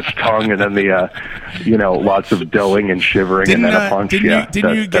outstretched tongue, and then the lots of doughing and shivering, and then a punch.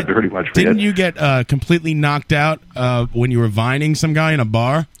 That'd pretty much be Didn't it. you get completely knocked out when you were vining some guy in a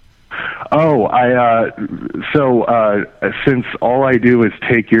bar? Oh, since all I do is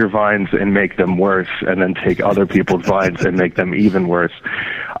take your vines and make them worse, and then take other people's vines and make them even worse,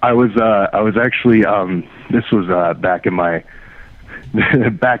 I was actually this was back in my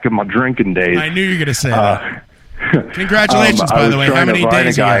drinking days. I knew you were going to say that. Congratulations, by the way. How many I was trying to vine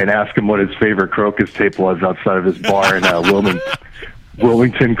days a guy ago? and ask him what his favorite Crocus tape was outside of his bar in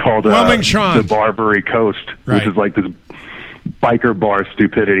Wilmington called Wilmington. the Barbary Coast, which is like this biker bar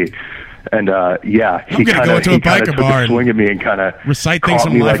stupidity. And he gonna kind go of into a biker took bar a swing at me and kind of recite things caught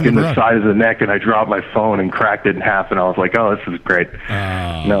from me Life like on in the the Road. side of the neck, and I dropped my phone and cracked it in half, and I was like, "Oh, this is great."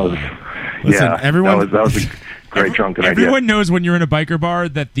 Listen, everyone- that was a great drunken idea. everyone knows when you're in a biker bar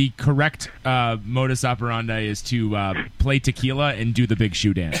that the correct modus operandi is to play tequila and do the big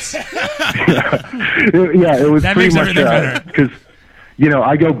shoe dance. Yeah, it was That pretty makes much everything better. because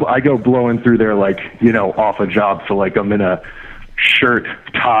I go blowing through there like off a job, so like I'm in a shirt,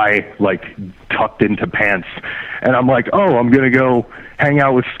 tie, like tucked into pants, and I'm like, "Oh, I'm gonna go hang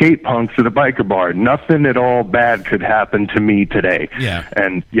out with skate punks at a biker bar. Nothing at all bad could happen to me today." Yeah.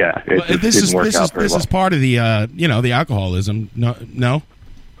 And yeah, it just didn't work out very this well. is part of the the alcoholism. No.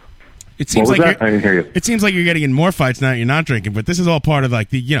 It seems What was like that? I didn't hear you. It seems like you're getting in more fights now that you're not drinking, but this is all part of like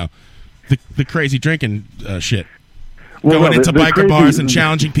the crazy drinking shit. Well, Going no, into the biker crazy- bars and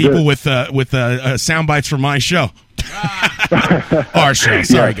challenging people the- with sound bites from my show. Our show.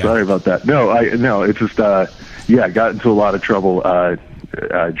 Sorry, guys. Sorry about that. No, it's just I got into a lot of trouble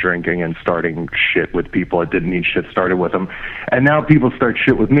drinking and starting shit with people that didn't need shit started with them, and now people start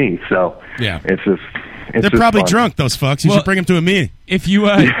shit with me. So Yeah. it's just They're probably drunk, those fucks. You should bring them to a meeting. If you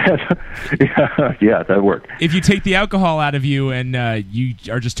yeah, that worked. if you take the alcohol out of you and you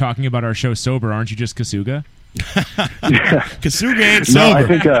are just talking about our show sober, aren't you just Kasuga? Kasuga ain't No, sober.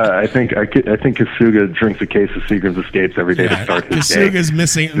 I think Kasuga drinks a case of Seagram's Escapes every day to start his day.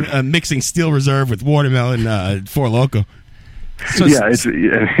 Kasuga's mixing Steel Reserve with watermelon Four Loco. So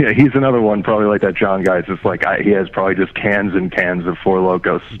He's another one probably like that John guy. It's just like he has probably just cans and cans of Four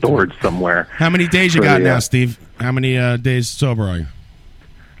Loko stored somewhere. How many days you For got the, now, Steve? How many days sober are you?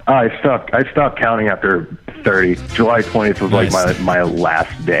 I stopped counting after 30. July 20th was Nice. like my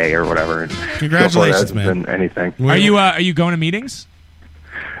last day or whatever. And Congratulations, so far, that hasn't been anything. Are you going to meetings?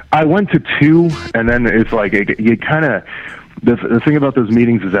 I went to 2, and then it's like you kind of. The thing about those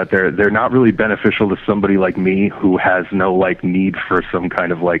meetings is that they're not really beneficial to somebody like me who has no like need for some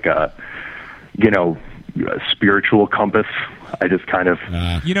kind of like a spiritual compass. I just kind of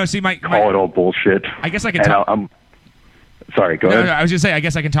see, call it all bullshit. I guess I could And talk. Sorry, go ahead. No, I was gonna say, I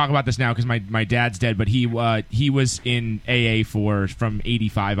guess I can talk about this now because my dad's dead, but he was in AA from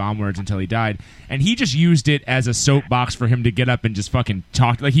 85 onwards until he died, and he just used it as a soapbox for him to get up and just fucking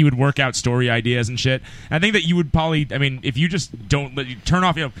talk. Like, he would work out story ideas and shit. And I think that you would probably, I mean, if you just don't turn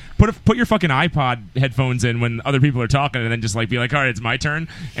off, put your fucking iPod headphones in when other people are talking, and then just like be like, all right, it's my turn,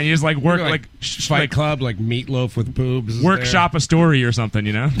 and you just like work like Fight Club, like Meatloaf with boobs. Workshop a story or something,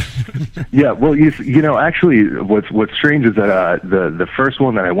 you know? Yeah, well, you know, actually, what's strange is that the first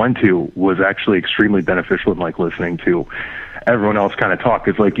one that I went to was actually extremely beneficial in like listening to everyone else kind of talk.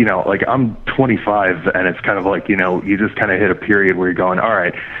 It's like, you know, like I'm 25 and it's kind of like, you know, you just kind of hit a period where you're going, all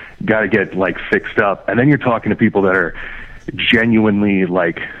right, got to get like fixed up, and then you're talking to people that are genuinely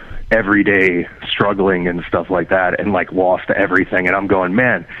like everyday struggling and stuff like that, and like lost everything, and I'm going,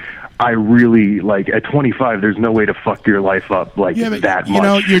 man, I really, like, at 25, there's no way to fuck your life up like that much,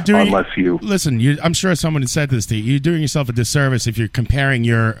 know, you're doing, unless you... Listen, I'm sure someone had said this to you. You're doing yourself a disservice if you're comparing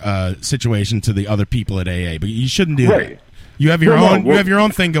your situation to the other people at AA, but you shouldn't do that. You have your own. You have your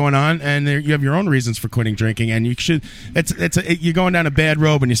own thing going on, and you have your own reasons for quitting drinking. And you should. You're going down a bad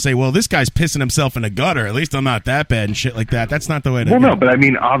road when you say, "Well, this guy's pissing himself in a gutter. At least I'm not that bad," and shit like that. That's not the way to. Well, no, but I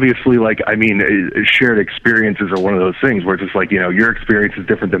mean, obviously, like, I mean, shared experiences are one of those things where it's just like, you know, your experience is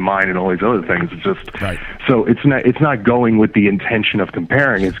different than mine, and all these other things. It's just right. So it's not going with the intention of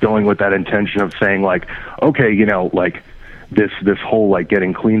comparing. It's going with that intention of saying, like, okay, you know, like this whole like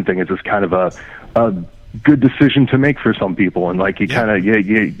getting clean thing is just kind of a good decision to make for some people, and like you kind of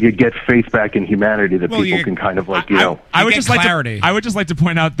you get faith back in humanity that people can kind of like, you know. I would just like to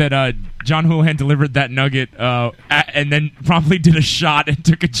point out that John Houlihan delivered that nugget and then promptly did a shot and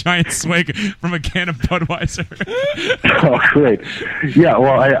took a giant swig from a can of Budweiser. Oh, great! Yeah,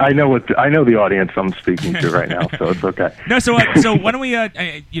 well, I know the audience I'm speaking to right now, so it's okay. No, so why don't we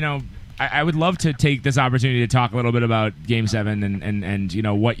you know, I would love to take this opportunity to talk a little bit about Game 7 and you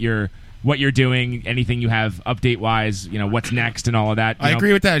know what you're doing, anything you have update-wise, you know, what's next and all of that. I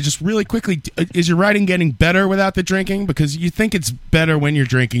agree with that. Just really quickly, is your writing getting better without the drinking? Because you think it's better when you're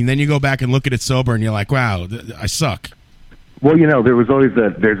drinking, then you go back and look at it sober, and you're like, wow, I suck. Well, you know, there's always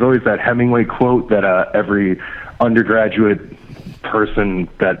that Hemingway quote that every undergraduate person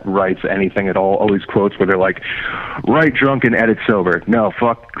that writes anything at all always quotes, where they're like, write drunk and edit sober. No,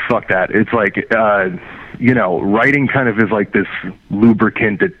 fuck that. It's like, you know, writing kind of is like this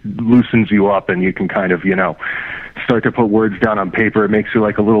lubricant that loosens you up, and you can kind of, you know, start to put words down on paper. It makes you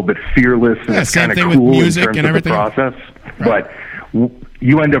like a little bit fearless, and it's kind of cool in terms of the process. Right. But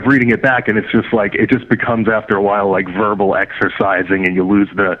you end up reading it back, and it's just like, it just becomes after a while like verbal exercising, and you lose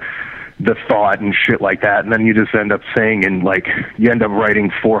the thought and shit like that, and then you just end up saying, and like you end up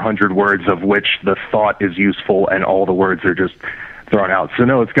writing 400 words of which the thought is useful and all the words are just thrown out. So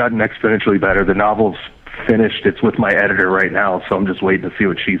no, it's gotten exponentially better. The novel's finished. It's with my editor right now, so I'm just waiting to see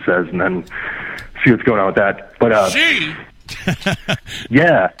what she says and then see what's going on with that. But she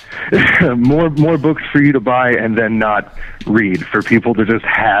yeah, more books for you to buy and then not read, for people to just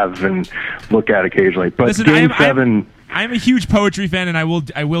have and look at occasionally. But listen, Game 7. I'm a huge poetry fan, and I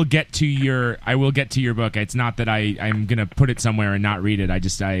will get to your book. It's not that I'm gonna put it somewhere and not read it.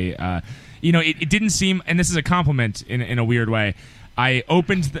 You know, it didn't seem, and this is a compliment in a weird way. I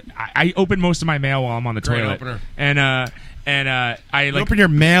opened most of my mail while I'm on the toilet, opener. and I like open your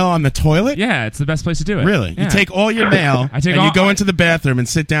mail on the toilet. Yeah, it's the best place to do it. Really? Yeah. You take all your mail, you go into the bathroom and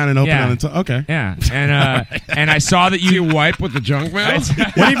sit down and open it on the toilet. Okay. Yeah, and I saw that you wipe with the junk mail.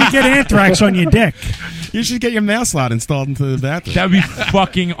 What if you get anthrax on your dick? You should get your mail slot installed into the bathroom. That would be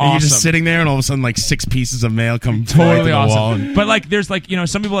fucking awesome. You're just sitting there, and all of a sudden, like 6 pieces of mail come totally to the wall. awesome. But like, there's like, you know,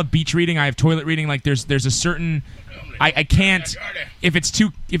 some people have beach reading. I have toilet reading. Like, there's a certain. I can't if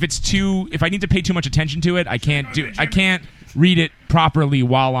I need to pay too much attention to it, I can't read it properly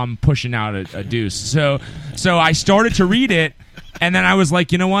while I'm pushing out a deuce. So I started to read it, and then I was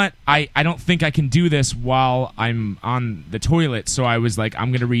like, you know what? I don't think I can do this while I'm on the toilet. So I was like,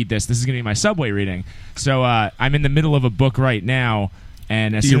 I'm gonna read this. This is gonna be my Subway reading. So I'm in the middle of a book right now,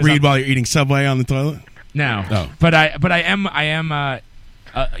 and do you read while you're eating Subway on the toilet? No. Oh. But I am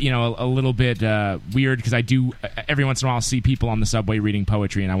you know, a little bit weird, because I do every once in a while see people on the subway reading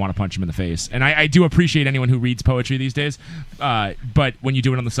poetry, and I want to punch them in the face. And I do appreciate anyone who reads poetry these days. But when you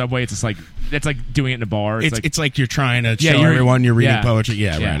do it on the subway, it's just like doing it in a bar. It's like you're trying to show everyone you're reading poetry.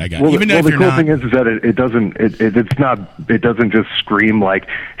 Yeah, right. I got it. Even if the cool thing is that it doesn't just scream like,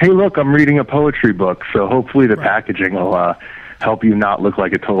 "Hey, look, I'm reading a poetry book." So hopefully the packaging will help you not look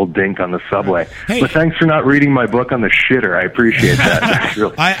like a total dink on the subway. Hey. But thanks for not reading my book on the shitter. I appreciate that. That's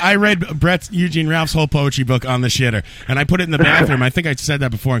really- I read Brett Eugene Ralph's whole poetry book on the shitter, and I put it in the bathroom. I think I said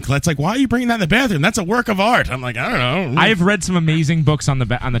that before, and Colette's like, "Why are you bringing that in the bathroom? That's a work of art." I'm like, I don't know. I've read some amazing books on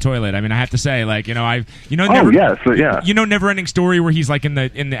the toilet. I mean, I have to say, like, you know, Never Ending Story, where he's like in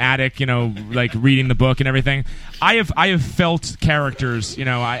the attic, you know, like reading the book and everything. I have felt characters, you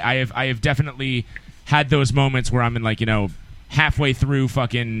know. I have definitely had those moments where I'm in, like, you know, halfway through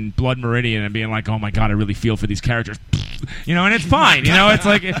fucking Blood Meridian and being like, oh my god, I really feel for these characters, you know, and it's fine, you know, it's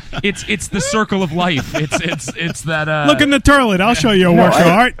like it's the circle of life. It's that. Look in the toilet. I'll show you a work of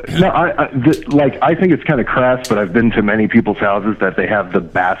art. I think it's kind of crass, but I've been to many people's houses that they have the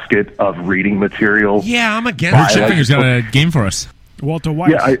basket of reading material. Yeah, I'm against it. Finger's got a game for us. Walter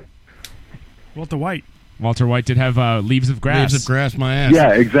White. Yeah, Walter White did have Leaves of Grass. Leaves of Grass, my ass.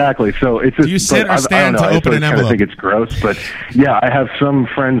 Yeah, exactly. So it's just, Do you sit or stand I to open an I envelope? think it's gross, but yeah, I have some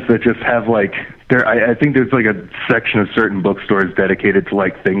friends that just have like I think there's like a section of certain bookstores dedicated to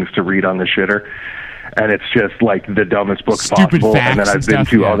like things to read on the shitter. And it's just like the dumbest books Stupid possible. facts And then I've and been stuff,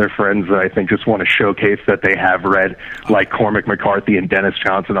 to yeah. other friends that I think just want to showcase that they have read, like Cormac McCarthy and Dennis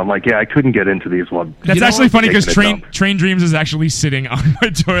Johnson. I'm like, yeah, I couldn't get into these ones. That's actually funny because Taking it Train Dreams is actually sitting on my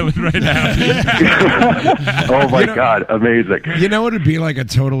toilet right now. Oh my god, amazing! You know what would be like a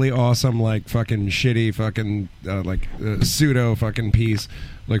totally awesome, like fucking shitty, fucking pseudo fucking piece,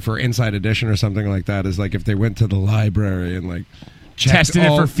 like for Inside Edition or something like that, is like if they went to the library and like Tested it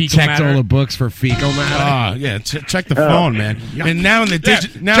for fecal checked matter. all the books for fecal matter. Ah, yeah, check the phone, man. And now in the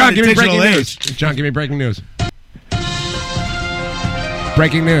John, in give the me breaking digital age. news. John, give me breaking news.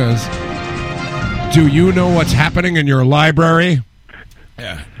 Breaking news. Do you know what's happening in your library?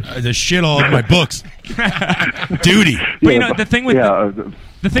 Yeah, there's shit all over my books. Duty. But you know the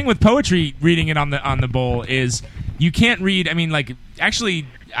thing with poetry, reading it on the bowl is you can't read. I mean, like actually,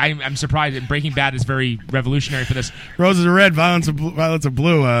 I'm surprised. And Breaking Bad is very revolutionary for this. Roses are red, violets are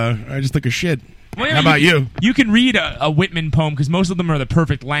blue. I just took a shit. Well, yeah, How about you? You can read a Whitman poem because most of them are the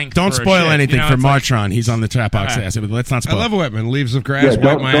perfect length. Don't for a spoil shit, anything you know, for it's like- Martron. He's on the chat box. All right. Let's not spoil. I love Whitman. Leaves of Grass, Yeah, wipe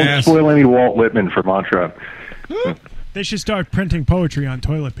don't my ass. spoil any Walt Whitman for Montreal. They should start printing poetry on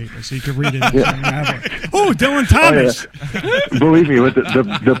toilet paper so you can read it. Yeah. Oh, Dylan Thomas. Believe me, with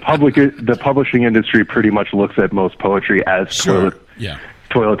the publishing industry pretty much looks at most poetry as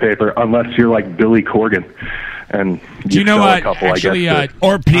toilet paper, unless you're like Billy Corgan, and Do you know sell a what? couple, Actually, I guess,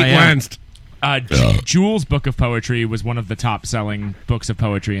 or Pete Wentz. Jules' book of poetry was one of the top-selling books of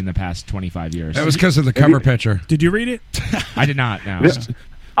poetry in the past 25 years. That was because of the cover picture. Did you read it? I did not. No.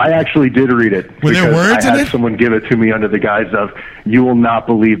 I actually did read it. Were there because words I in had it? someone give it to me under the guise of, "You will not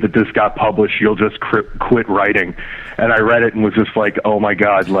believe that this got published. You'll just quit writing." And I read it and was just like, "Oh my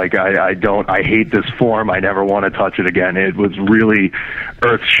god! Like I hate this form. I never want to touch it again." It was really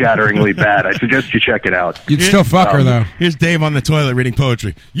earth-shatteringly bad. I suggest you check it out. You'd still fuck her though. Here's Dave on the toilet reading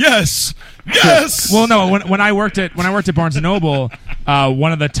poetry. Yes, yes. Well, no. When I worked at Barnes and Noble,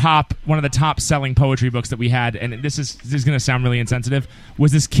 one of the top selling poetry books that we had, and this is going to sound really insensitive,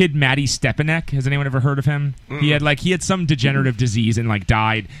 was this kid Matty Stepanek. Has anyone ever heard of him? He had some degenerative disease and like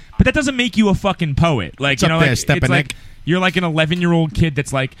died, but that doesn't make you a fucking poet. Like What's you know, up there, like, it's like Stepanek? you're like an 11-year-old kid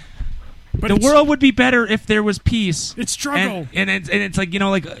that's like. But the it's- world would be better if there was peace. It's struggle. and it's like, you know,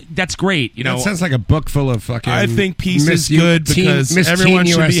 like that's great. You know, That sounds like a book full of fucking. I think peace Miss is good Teen- because Miss everyone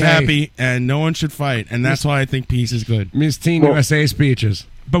Teen should be USA. happy and no one should fight, and that's why I think peace is good. Miss Teen USA speeches.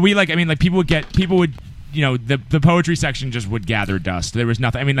 But we people would, you know, the poetry section just would gather dust. There was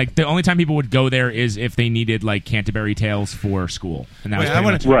nothing. I mean, like the only time people would go there is if they needed like Canterbury Tales for school, and that was pretty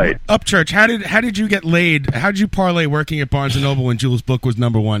much Right. Upchurch, how did you get laid? How did you parlay working at Barnes and Noble when Jules' book was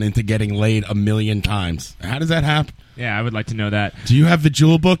 #1 into getting laid 1,000,000 times? How does that happen? Yeah, I would like to know that. Do you have the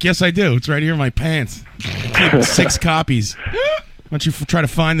Jewel book? Yes, I do. It's right here in my pants. I keep 6 copies. Why don't you try to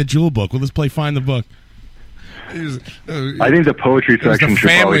find the Jewel book? We'll just play Find the Book. I think the poetry was the section should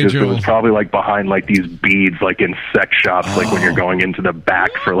probably family just, it jewels. was probably like behind like these beads, like in sex shops, like when you're going into the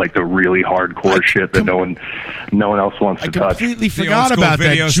back for like the really hardcore shit that no one else wants to touch. Completely The forgot old school about that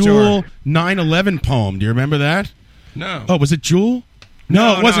video Jewel 9/11 poem. Do you remember that? No. Oh, was it Jewel?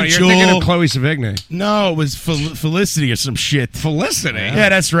 No, it wasn't you're Jewel. thinking of Chloe Savigny. No, it was Felicity or some shit. Felicity? Yeah,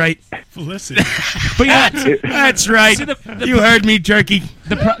 that's right. Felicity. But yeah, That's right. See, the You heard me, Jerky.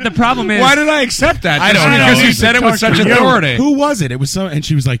 the problem is Why did I accept that? I don't know. Because you said it with such authority. Who was it? It was some, and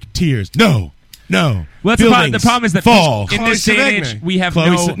she was like, tears. No. Well, that's the problem is that fall. in this day and age, we have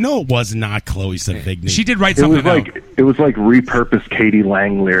no, it was not Chloe Savigny. She did write It something. was like repurposed Katie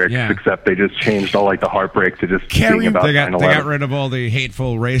Lang lyrics, except they just changed all like the heartbreak to just being about they got 9/11. rid of all the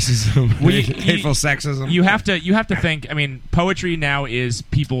hateful racism, hateful sexism. You have to think. I mean, poetry now is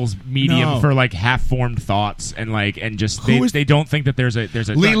people's medium for like half-formed thoughts and just they don't think that there's a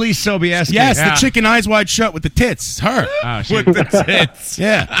Lily Sobieski. Yes, the chicken eyes wide shut with the tits. Her with the tits.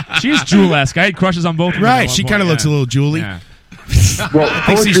 Yeah, she's Jewel-esque. I had crushes on both of them. Right, she kind of looks a little Julie. Yeah. Well,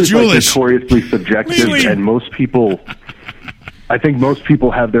 thinks he's poetry is Jewish. notoriously subjective, and I think most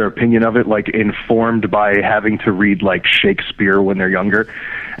people have their opinion of it like informed by having to read like Shakespeare when they're younger,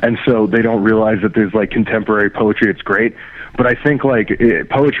 and so they don't realize that there's like contemporary poetry. It's great, but I think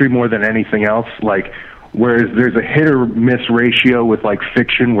poetry more than anything else, whereas there's a hit or miss ratio with like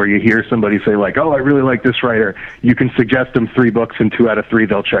fiction where you hear somebody say like, oh, I really like this writer, you can suggest them 3 books and 2 out of 3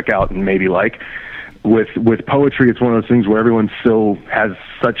 they'll check out and maybe like. With poetry, it's one of those things where everyone still has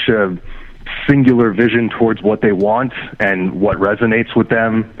such a singular vision towards what they want and what resonates with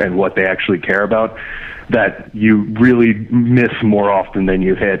them and what they actually care about, that you really miss more often than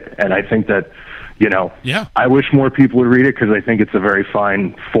you hit. And I think that, I wish more people would read it because I think it's a very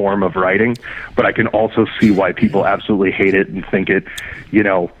fine form of writing, but I can also see why people absolutely hate it and think it,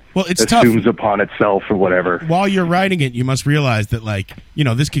 well, it's assumes upon itself or whatever. While you're writing it, you must realize that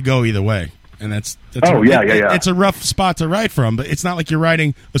this could go either way. And that's it's a rough spot to write from, but it's not like you're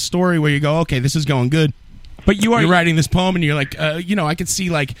writing a story where you go, okay, this is going good. But you're writing this poem, and you're like, I could see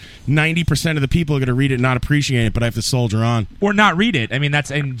 90% of the people are going to read it and not appreciate it, but I have to soldier on or not read it. I mean,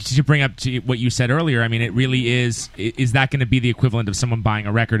 and to bring up to what you said earlier. I mean, it really is that going to be the equivalent of someone buying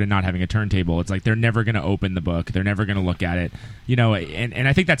a record and not having a turntable? It's like they're never going to open the book, they're never going to look at it, And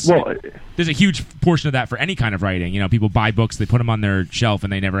I think there's a huge portion of that for any kind of writing. People buy books, they put them on their shelf,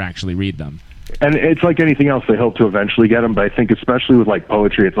 and they never actually read them. And it's like anything else, they hope to eventually get them, but I think especially with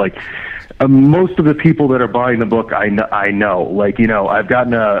poetry, it's like most of the people that are buying the book I know. I've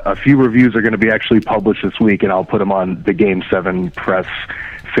gotten a few reviews are going to be actually published this week, and I'll put them on the Game 7 Press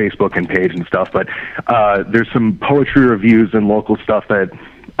Facebook and page and stuff, but there's some poetry reviews and local stuff that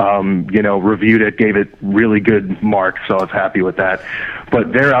reviewed it, gave it really good marks, so I was happy with that.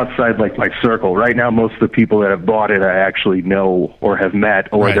 But they're outside my circle. Right now, most of the people that have bought it I actually know or have met,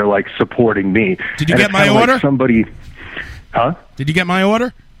 or they're supporting me. Did you get my order? Did you get my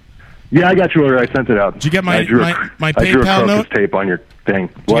order? Yeah, I got your order. I sent it out. Did you get my I drew PayPal a note? Tape on your thing.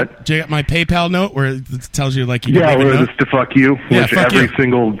 What? Did you get my PayPal note where it tells you you yeah, where it's to fuck you. Yeah, which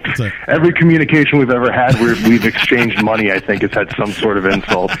fuck every communication we've ever had where we've exchanged money, I think, has had some sort of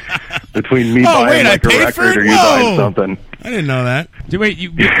insult between me buying a record or you buying something. I didn't know that. Did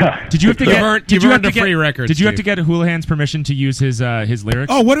you have to get? Did you have to get free records? Did you have to get Houlihan's permission to use his lyrics?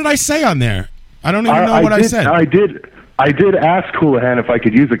 Oh, what did I say on there? I don't even know what I said. I did ask Houlihan if I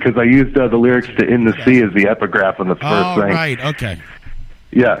could use it because I used the lyrics to "In the Sea" as the epigraph on the first thing. Right, okay.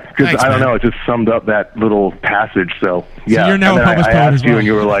 Yeah, because I don't know, it just summed up that little passage. So yeah, you're now and then a published I poet asked as you, well. and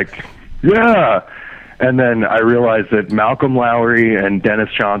you were like, "Yeah." And then I realized that Malcolm Lowry and Dennis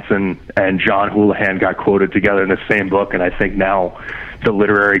Johnson and John Houlihan got quoted together in the same book, and I think now the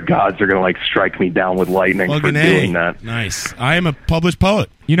literary gods are going to strike me down with lightning for doing that. Nice. I am a published poet.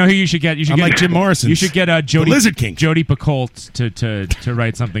 You know who you should get? I'm like Jim Morrison. You should get Jody Lizard King. Jody Picoult to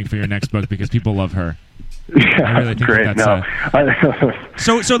write something for your next book because people love her. Yeah, I really think great. that's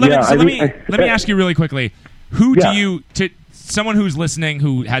So let me ask you really quickly. Who do you someone who's listening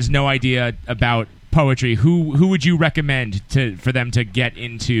who has no idea about poetry, who would you recommend for them to get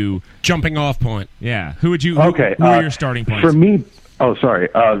into jumping off point? Yeah. Who would you who are your starting points? For me,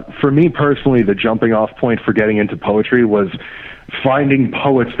 for me personally, the jumping off point for getting into poetry was finding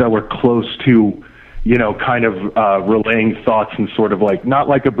poets that were close to, kind of relaying thoughts in sort of not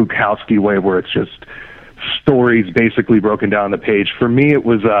like a Bukowski way where it's just stories basically broken down on the page. For me, it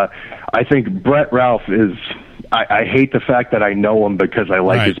was, I think Brett Ralph is, I hate the fact that I know him because I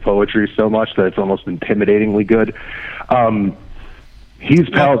like his poetry so much that it's almost intimidatingly good. He's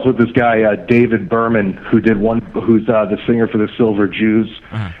pals with this guy, David Berman, who's the singer for the Silver Jews,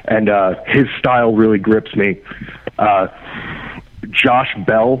 and his style really grips me. Josh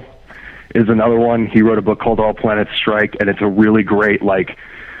Bell is another one. He wrote a book called All Planets Strike, and it's a really great, really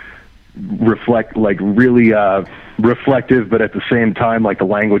reflective, but at the same time, the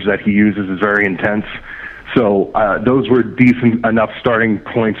language that he uses is very intense. So those were decent enough starting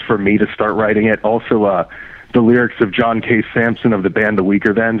points for me to start writing it. Also, the lyrics of John K. Sampson of the band The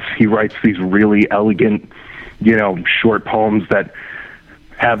Weaker Thans. He writes these really elegant, short poems that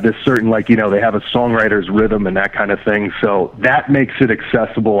have this certain, like, you know, they have a songwriter's rhythm and that kind of thing. So that makes it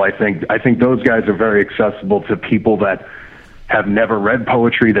accessible. I think those guys are very accessible to people that have never read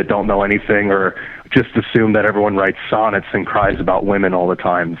poetry, that don't know anything, or just assume that everyone writes sonnets and cries about women all the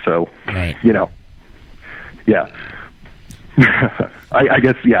time. So, you know, yeah. I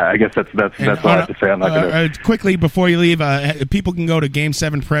guess that's all I have to say. I'm not going to. Quickly before you leave, people can go to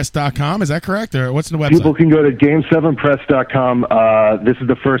Game7Press.com. Is that correct, or what's the website? People can go to Game7Press.com. This is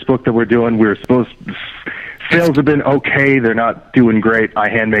the first book that we're doing. Sales have been okay. They're not doing great. I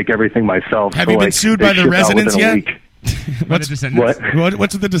hand make everything myself. Have you been sued by the Residents yet? What's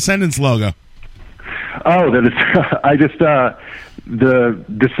the Descendants logo? Oh, the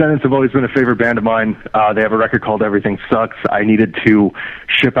Descendants have always been a favorite band of mine. They have a record called Everything Sucks. I needed to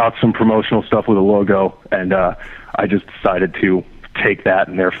ship out some promotional stuff with a logo, and I just decided to take that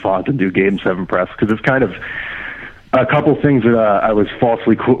and their font and do Game 7 Press, because it's kind of a couple things that I was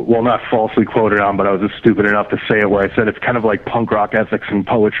not falsely quoted on, but I was just stupid enough to say it, where I said it's kind of like punk rock ethics and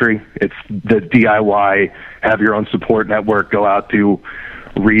poetry. It's the DIY, have your own support network, go out to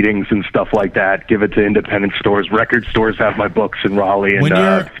readings and stuff like that, give it to independent stores. Record stores have my books in Raleigh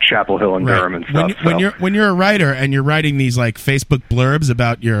and Chapel Hill and Durham and stuff. When you're a writer and you're writing these like Facebook blurbs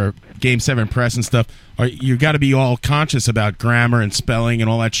about your Game 7 Press and stuff, you got to be all conscious about grammar and spelling and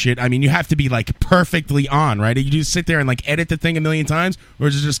all that shit. I mean, you have to be like perfectly on, right? You just sit there and like edit the thing a million times, or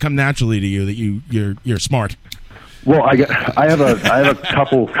does it just come naturally to you that you're smart? Well, I have a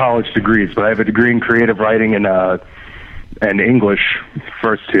couple college degrees, but I have a degree in creative writing and English,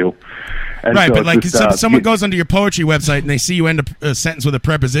 first two. And right, so but like just, someone goes onto your poetry website and they see you end a sentence with a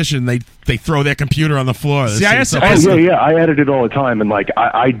preposition, they throw their computer on the floor. I edit it all the time, and like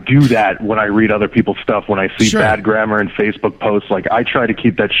I do that when I read other people's stuff. When I see bad grammar in Facebook posts, like I try to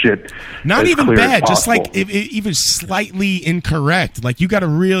keep that shit not as even clear bad, as just possible. like even slightly incorrect. Like you got to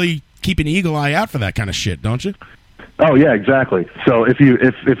really keep an eagle eye out for that kind of shit, don't you? Oh yeah, exactly. So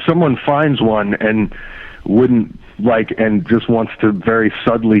if someone finds one and wouldn't like and just wants to very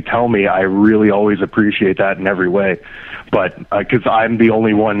subtly tell me, I really always appreciate that in every way. But because I'm the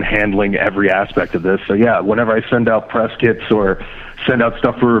only one handling every aspect of this, so yeah, whenever I send out press kits or send out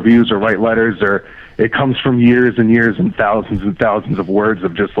stuff for reviews or write letters, or it comes from years and years and thousands of words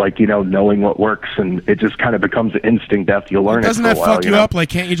of just like, you know, knowing what works, and it just kind of becomes instinct after you learn Doesn't it for that a while, fuck you up? Like,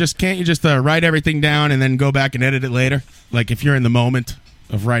 can't you just write everything down and then go back and edit it later? Like if you're in the moment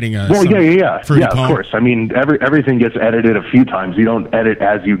of writing a yeah, of poem? course. I mean, everything gets edited a few times. You don't edit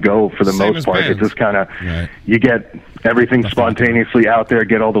as you go for the most part. It just kind of you get everything spontaneously out there,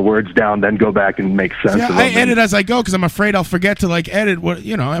 get all the words down, then go back and make sense Yeah, of them. I edit as I go because I'm afraid I'll forget to like edit what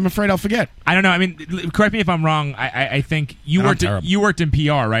I'm afraid I'll forget. I don't know. I mean, correct me if I'm wrong. I think you worked in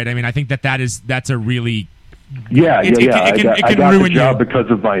PR, right? I mean, I think that's a really I got the job because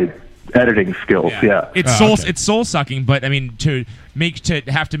of my editing skills. Yeah. It's soul sucking, but I mean to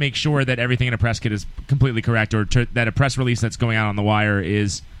have to make sure that everything in a press kit is completely correct, or that a press release that's going out on the wire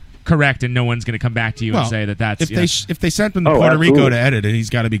is correct, and no one's going to come back to you and say that's if they sent him to Puerto Rico to edit it, he's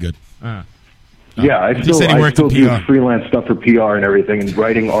got to be good. Yeah, I He said he worked still in do PR. freelance stuff for PR and everything, and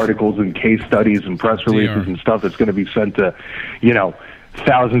writing articles and case studies and press releases and stuff that's going to be sent to,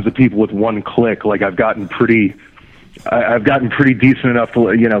 thousands of people with one click. Like I've gotten pretty decent enough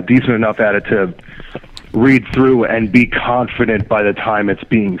at it to read through and be confident by the time it's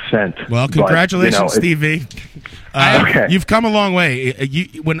being sent. Well, congratulations, Steve V. Okay. You've come a long way.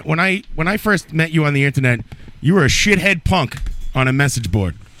 When I first met you on the internet, you were a shithead punk on a message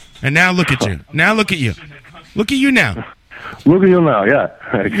board, and now look at you. Look at you now. Look at you now.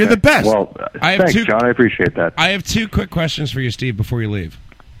 Yeah, you're the best. Well, thanks, John. I appreciate that. I have two quick questions for you, Steve, before you leave.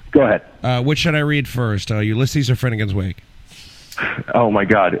 Go ahead. Which should I read first, Ulysses or Finnegan's Wake? Oh my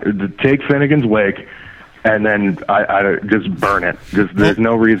God! Take Finnegan's Wake, and then I just burn it. There's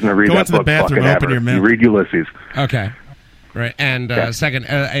no reason to read go that into the book bathroom, fucking open ever. your mail. You read Ulysses. Okay. Right. And second,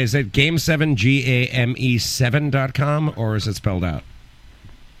 is it Game7, GAME7.com, or is it spelled out?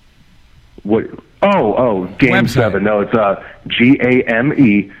 What? Oh, Game Website. 7. No, it's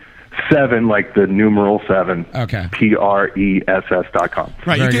GAME 7, like the numeral 7. Okay. PRESS.com.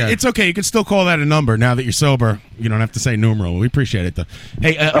 Right, it's okay. You can still call that a number now that you're sober. You don't have to say numeral. We appreciate it, though.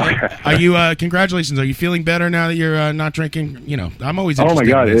 Hey, are you? Congratulations. Are you feeling better now that you're not drinking? I'm always. Oh my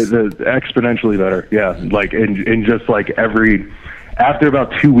interested God, in this. it's exponentially better. Yeah, like in just like after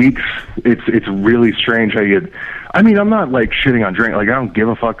about 2 weeks, it's really strange how you. I mean, I'm not like shitting on drink. Like I don't give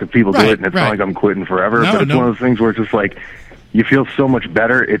a fuck if people do it, and it's not like I'm quitting forever. No, but it's no. one of those things where it's just like you feel so much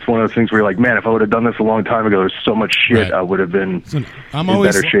better. It's one of those things where you're like, man, if I would have done this a long time ago, there's so much shit Right. I would have been I'm in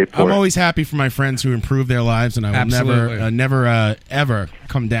always better shape for. I'm always happy for my friends who improve their lives, and I will Absolutely. never ever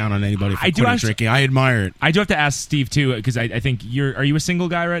come down on anybody for quitting drinking. I admire it. I do have to ask Steve too, because I think are you a single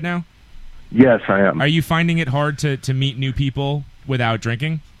guy right now? Yes, I am. Are you finding it hard to meet new people without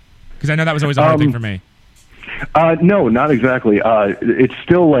drinking? Because I know that was always a hard thing for me. No, not exactly. It's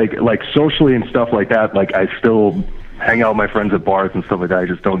still like socially and stuff like that. Like I still hang out with my friends at bars and stuff like that. I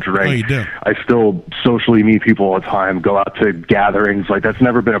just don't drink. Oh, you do? I still socially meet people all the time. Go out to gatherings. Like that's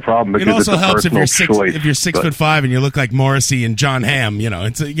never been a problem because It also it's a helps if personal you're choice. if you're 6'5" and you look like Morrissey and John Hamm. You know,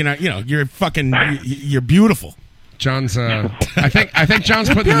 it's you're fucking you're beautiful. John's. I think John's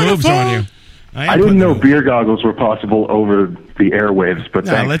putting the moves on you. I didn't know beer goggles were possible over the airwaves, but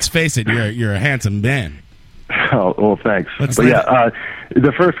No, thanks. let's face it, you're a handsome man. Oh, well, thanks. Let's But leave yeah,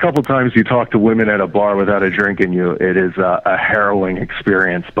 the first couple times you talk to women at a bar without a drink in you, it is a harrowing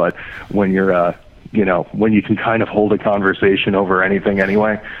experience. But when you're, when you can kind of hold a conversation over anything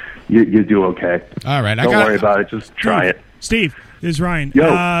anyway, you do okay. All right, Don't worry about it. Just try it. Steve, this is Ryan.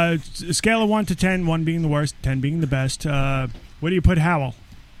 Yo. Scale of 1 to 10, 1 being the worst, 10 being the best. Where do you put Howell?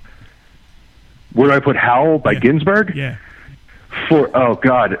 Where do I put Howl by Ginsberg? Yeah. Oh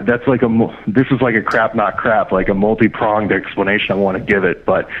God, that's like this is like a crap not crap, like a multi-pronged explanation I want to give it,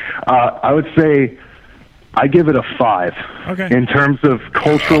 but I would say I give it a 5. Okay. In terms of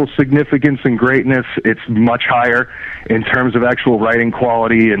cultural significance and greatness, it's much higher. In terms of actual writing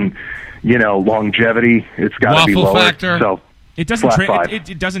quality and longevity, it's got to be Waffle lower. factor? So It doesn't. flat 5.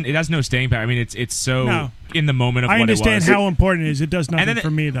 It doesn't. It has no staying power. I mean, it's so No. in the moment of I what it understand was. how important it is. It does nothing And then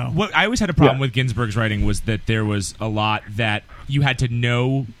for me, though. What I always had a problem with Ginsberg's writing was that there was a lot that you had to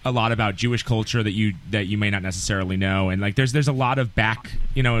know a lot about Jewish culture that you may not necessarily know, and like there's a lot of back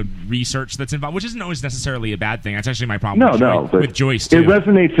research that's involved, which isn't always necessarily a bad thing. That's actually my problem. But with Joyce too. It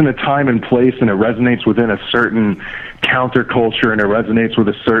resonates in a time and place, and it resonates within a certain counterculture, and it resonates with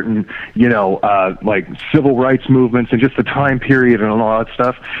a certain, like civil rights movements and just the time period and all that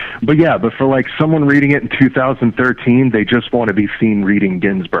stuff. But for like someone reading it in 2013, they just want to be seen reading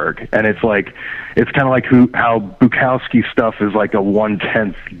Ginsberg, and it's like it's kind of like how Bukowski stuff is like a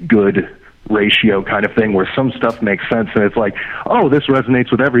 1/10 good ratio kind of thing, where some stuff makes sense and it's like, oh, this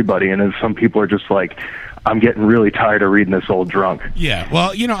resonates with everybody, and then some people are just like, I'm getting really tired of reading this old drunk. Yeah,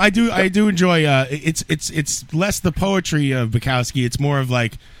 well, I do enjoy. It's less the poetry of Bukowski. It's more of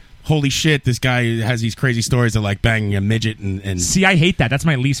like, holy shit, this guy has these crazy stories of like banging a midget and See, I hate that. That's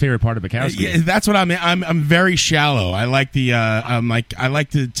my least favorite part of Bukowski. Yeah, that's what I'm very shallow. I like the I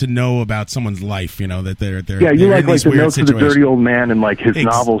like to know about someone's life. That they're Yeah, you they're in like these the weird Notes of the situations. Dirty Old Man and like his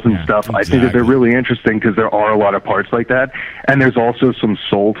novels and stuff. I think that they're really interesting because there are a lot of parts like that, and there's also some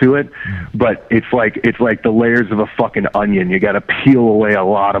soul to it. But it's like the layers of a fucking onion. You got to peel away a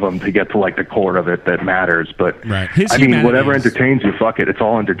lot of them to get to like the core of it that matters. But His I mean, humanity whatever is- entertains you, fuck it. It's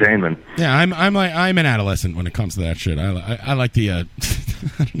all entertainment. Yeah, I'm an adolescent when it comes to that shit. I like the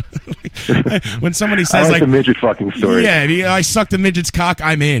when somebody says I like the midget fucking story. Yeah, I sucked a midget's cock.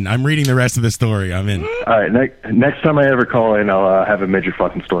 I'm in. I'm reading the rest of the story. I'm in. All right, next time I ever call in, I'll have a midget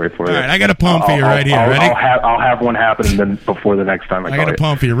fucking story for you. All right, I got a poem for you right here. Ready? I'll have one happen and then before the next time I I call got a you.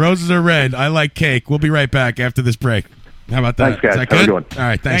 poem for you. Roses are red. I like cake. We'll be right back after this break. How about that? Thanks, guys. Is that Have a good? good one. All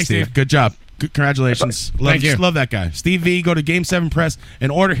right, thanks, Steve. Good job. Congratulations. Thank you. Love that guy. Steve V, go to Game 7 Press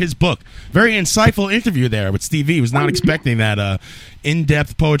and order his book. Very insightful interview there with Steve V. Was not expecting that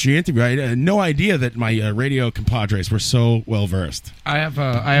in-depth poetry interview. I had no idea that my radio compadres were so well-versed. I have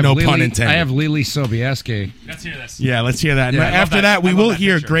No Lily, pun intended. I have Lily Sobieski. Let's hear this. Yeah, let's hear that. Yeah, And I love after that. that, we I love will that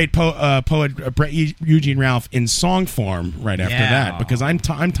hear picture. great poet Brett Eugene Ralph in song form right after Yeah. that because I'm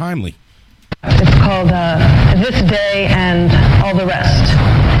timely. It's called This Day and All the Rest.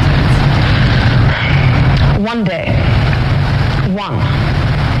 One day, one,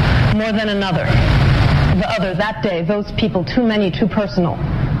 more than another. The other, that day, those people, too many, too personal,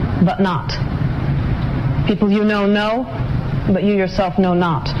 but not. People you know, but you yourself know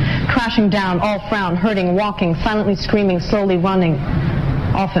not. Crashing down, all frown, hurting, walking, silently screaming, slowly running,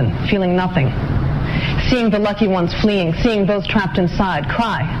 often feeling nothing. Seeing the lucky ones fleeing, seeing those trapped inside,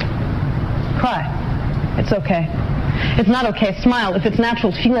 cry. Cry. It's okay. It's not okay. Smile. If it's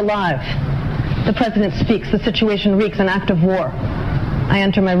natural, feel alive. The president speaks. The situation reeks an act of war. I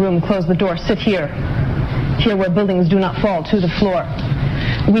enter my room, close the door, sit here. Here where buildings do not fall to the floor.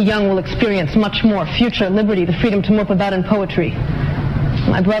 We young will experience much more. Future, liberty, the freedom to mope about in poetry.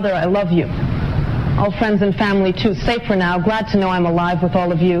 My brother, I love you. All friends and family too. Safe for now. Glad to know I'm alive with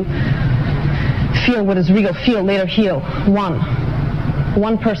all of you. Feel what is real. Feel, later heal.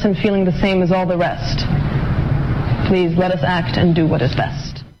 One person feeling the same as all the rest. Please let us act and do what is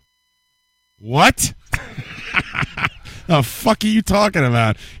best. What? The fuck are you talking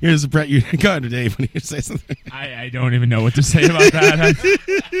about? Here's Brett. You go ahead, Dave. When you say something, I don't even know what to say about that.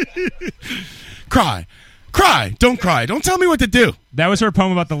 Cry, don't cry. Don't tell me what to do. That was her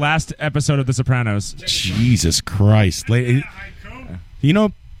poem about the last episode of The Sopranos. Jesus Christ! You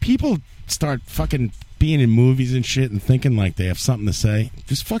know, people start fucking being in movies and shit and thinking like they have something to say.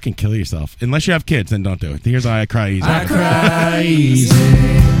 Just fucking kill yourself. Unless you have kids, then don't do it. Here's how I cry easy. I cry easy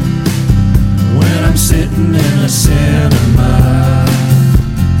when I'm sitting in a cinema.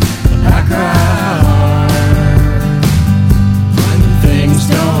 I cry hard when things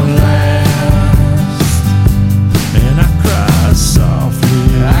don't last. And I cry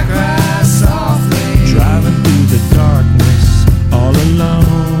softly. I cry softly. Driving through the darkness all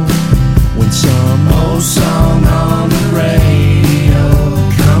alone. When some old song on the radio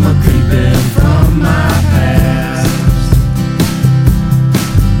come a-creeping from my past.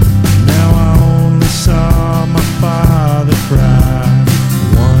 Now I only saw my father cry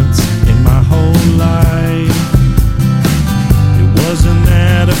once in my whole life.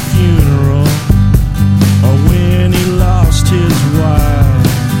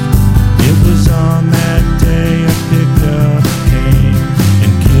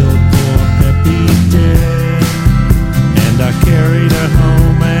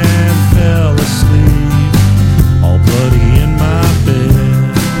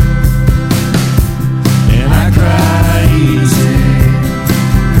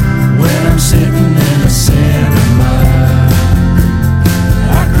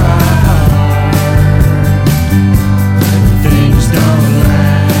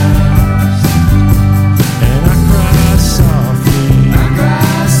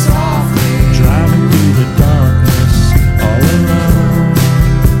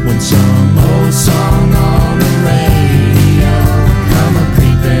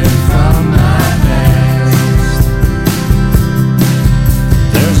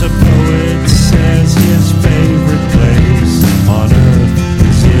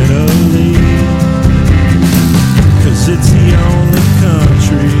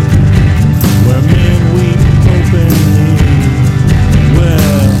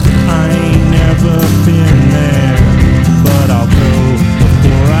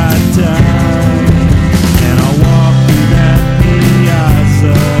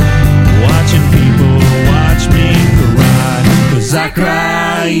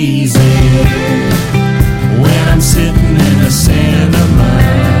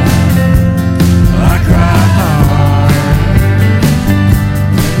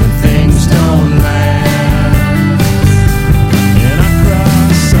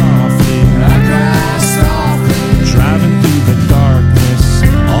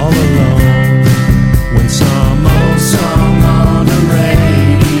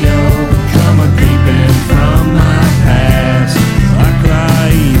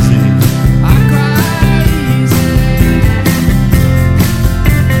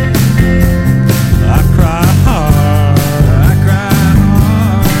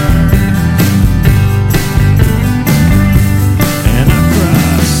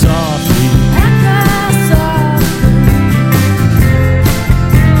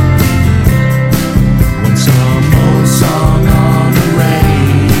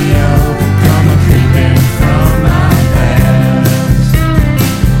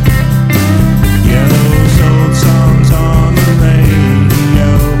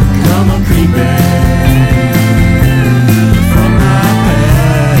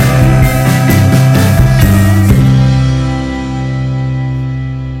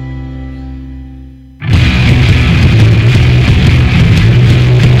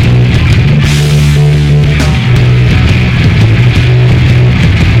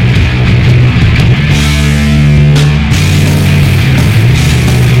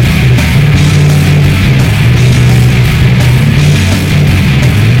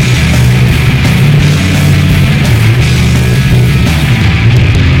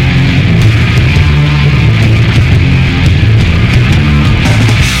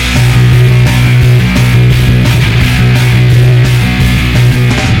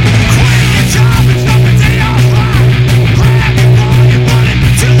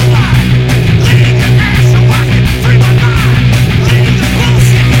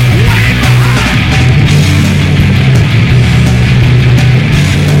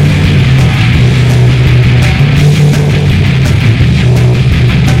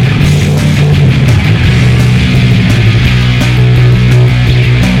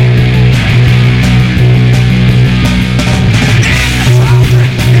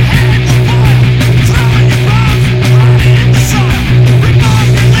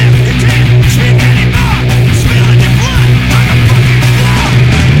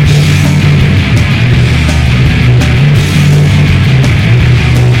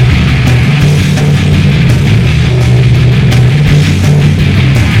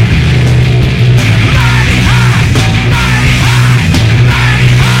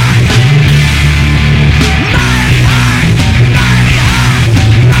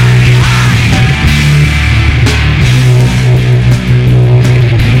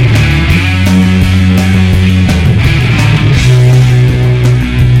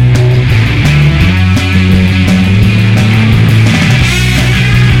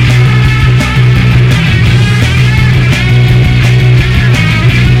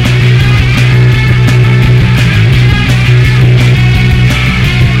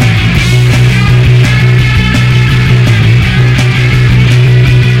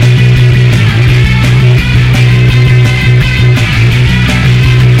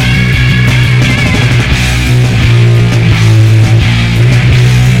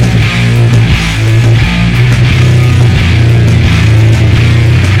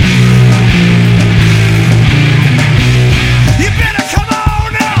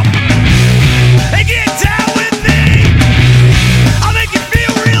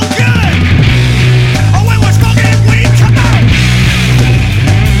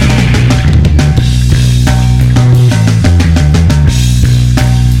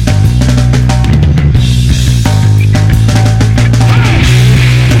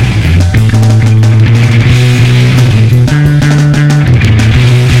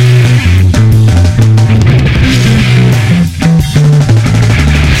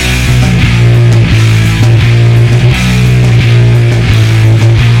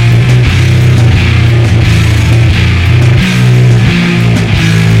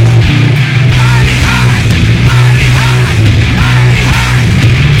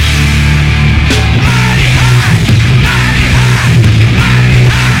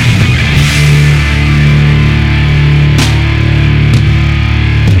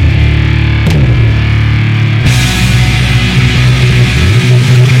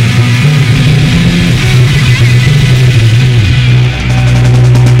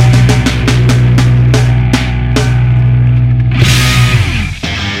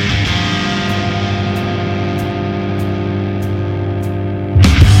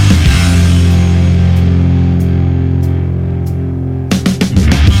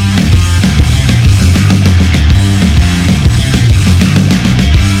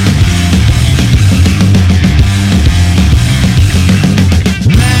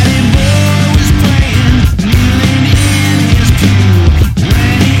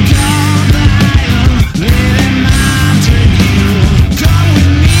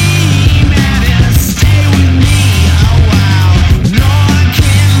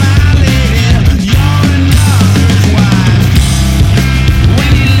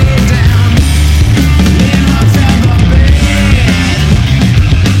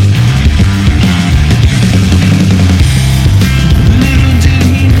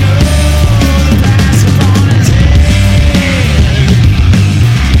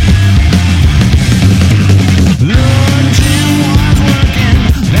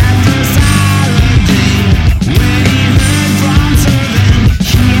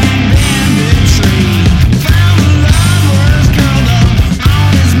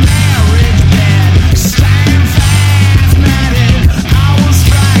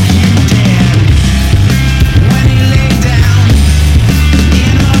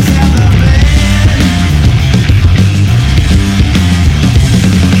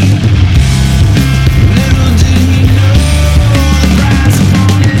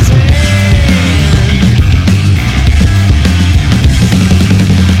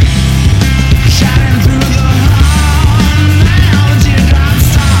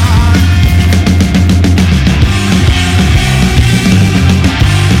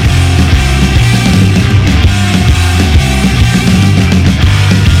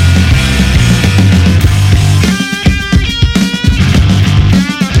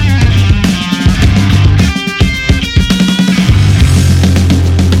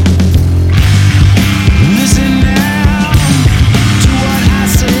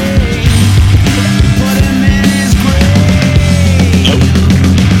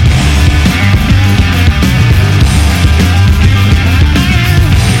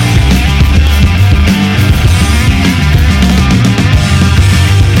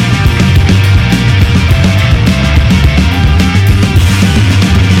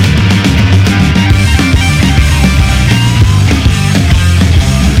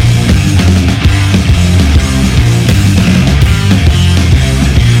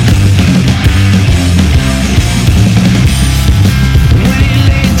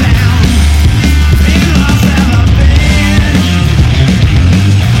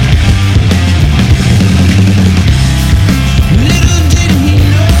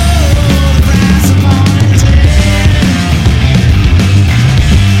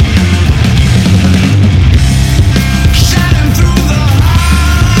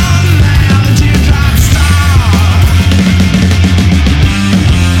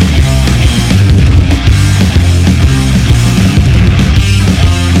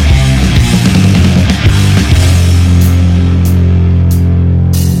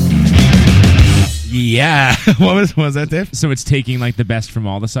 Yeah. What was that, Dave? So it's taking like the best from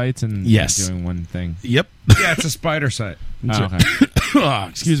all the sites and Yes. doing one thing. Yep. Yeah, it's a spider site. Oh, okay. Oh,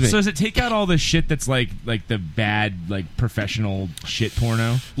 excuse me. So does it take out all the shit that's like the bad like professional shit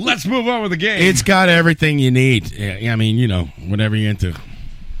porno? Let's move on with the game. It's got everything you need. Yeah, I mean, you know, whatever you're into.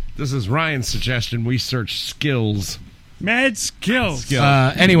 This is Ryan's suggestion. We search skills. Mad skills.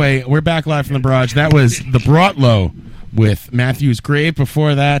 Anyway, we're back live from the barrage. That was the Brotlow with Matthew's Grave.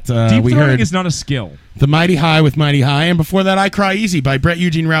 Before that, Deep we throating heard is not a skill. The Mighty High with Mighty High. And before that, I Cry Easy by Brett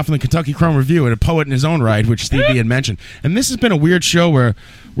Eugene Ralph and the Kentucky Chrome Review, and a poet in his own right, which Steve B had mentioned. And this has been a weird show where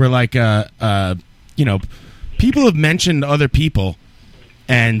like, you know, people have mentioned other people,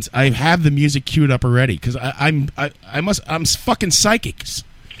 and I have the music queued up already because I'm fucking psychic.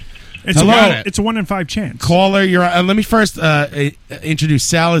 It's a 1 in 5 chance. Caller, you're. Let me first introduce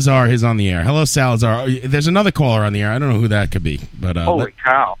Salazar. Is on the air. Hello, Salazar. There's another caller on the air. I don't know who that could be, but Holy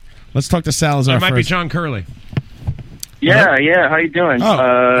cow! Let's talk to Salazar. It might be first. John Curley. Yeah, yeah. How you doing?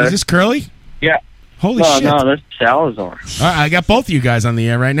 Oh, is this Curly? Yeah. Holy shit! No, that's Salazar. All right, I got both of you guys on the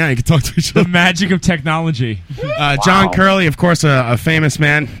air right now. You can talk to each other. The magic of technology. John Curley, of course, a famous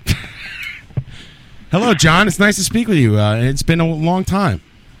man. Hello, John. It's nice to speak with you. It's been a long time.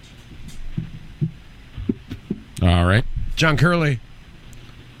 All right. John Curley.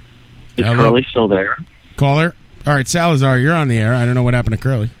 Is Curly still there? Caller. All right, Salazar, you're on the air. I don't know what happened to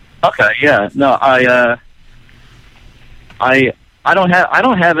Curly. Okay, yeah. No, I don't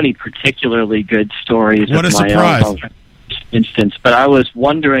have any particularly good stories. What of a my surprise. own instance, but I was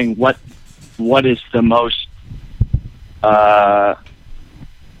wondering what is the most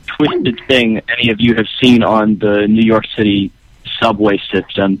twisted thing any of you have seen on the New York City subway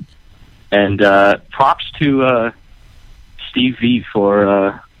system. And props to Steve V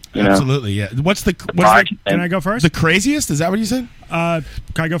for Absolutely, yeah. What's the Can I go first? The craziest? Is that what you said? Can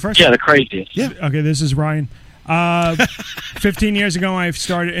I go first? Yeah, the craziest. Yeah. Okay, this is Ryan. 15 years ago, I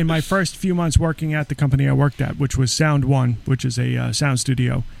started in my first few months working at the company I worked at, which was Sound One, which is a sound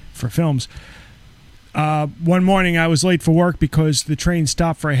studio for films. One morning, I was late for work because the train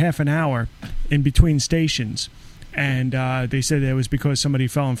stopped for a half an hour in between stations. And they said it was because somebody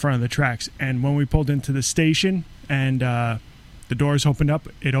fell in front of the tracks. And when we pulled into the station and the doors opened up,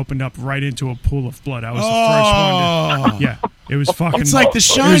 it opened up right into a pool of blood. I was the first one to... Yeah, it was fucking... It's like The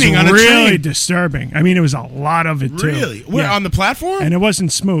Shining it was on a really train. disturbing. I mean, it was a lot of it, too. Really? Where, on the platform? And it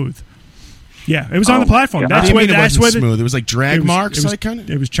wasn't smooth. Yeah, it was on the platform. What do you mean it wasn't smooth? It was like drag marks?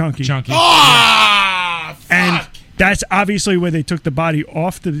 It was chunky. Chunky. Ah! And that's obviously where they took the body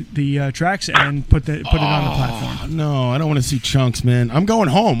off the tracks and put it on the platform. No, I don't want to see chunks, man. I'm going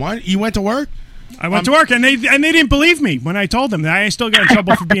home. Why? You went to work? I went to work, and they didn't believe me when I told them. I still got in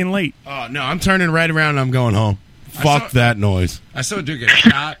trouble for being late. Oh, no, I'm turning right around and I'm going home. Fuck that noise. I saw a dude get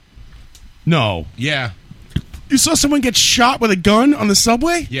shot. No. Yeah. You saw someone get shot with a gun on the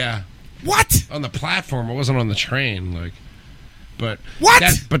subway? Yeah. What? On the platform. It wasn't on the train. Like, but what?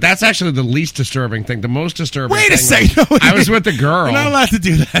 But that's actually the least disturbing thing. The most disturbing. Wait a thing second. was, I was with the girl. You're not allowed to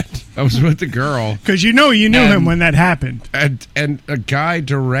do that. I was with the girl because you knew him when that happened. And a guy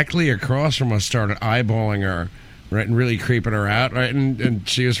directly across from us started eyeballing her, right, and really creeping her out, right, and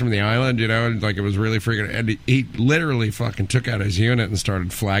she was from the island, you know, and like it was really freaking. And he literally fucking took out his unit and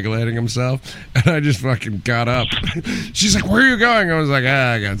started flagellating himself, and I just fucking got up. She's like, "Where are you going?" I was like,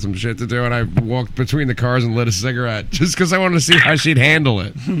 I got some shit to do, and I walked between the cars and lit a cigarette just because I wanted to see how she'd handle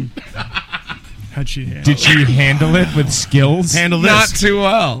it. How'd she handle Did she handle it with skills? Handle this. Not too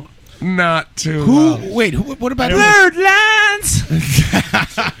well. Not too well. Who? Wait. What about Blurred lines?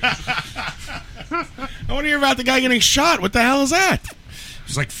 I want to hear about the guy getting shot. What the hell is that? It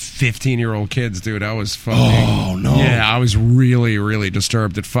was like 15-year-old kids, dude. I was fucking... Oh, no. Yeah, I was really, really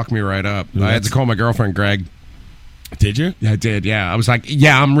disturbed. It fucked me right up. I had to call my girlfriend, Greg. Did you? Yeah, I did, yeah. I was like,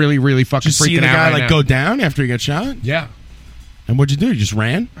 yeah, I'm really, really fucking Did freaking you see the out guy right like now. go down after he got shot? Yeah. And what'd you do? You just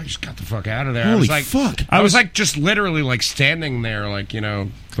ran? I just got the fuck out of there. Holy I was like, fuck. I was like just literally like standing there like, you know,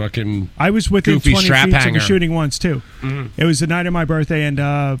 fucking I was within goofy 20 strap feet of hanger. the shooting once, too. Mhm. It was the night of my birthday,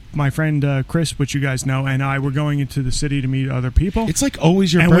 and my friend Chris, which you guys know, and I were going into the city to meet other people. It's like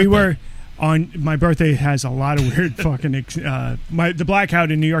always your and birthday. we were on my birthday has a lot of weird fucking the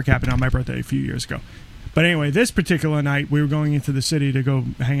blackout in New York happened on my birthday a few years ago. But anyway, this particular night we were going into the city to go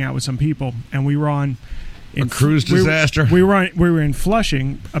hang out with some people, and we were on A cruise disaster. We were in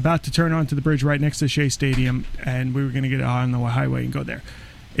Flushing, about to turn onto the bridge right next to Shea Stadium, and we were going to get on the highway and go there.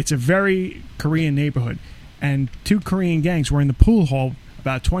 It's a very Korean neighborhood, and two Korean gangs were in the pool hall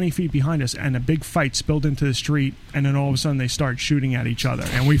about 20 feet behind us, and a big fight spilled into the street, and then all of a sudden they start shooting at each other,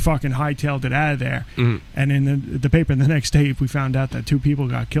 and we fucking hightailed it out of there. Mhm. And in the paper the next day, we found out that two people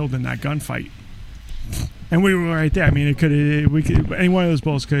got killed in that gunfight. And we were right there. I mean, any one of those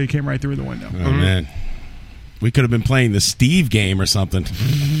bullets could have came right through the window. Oh man, we could have been playing the Steve game or something.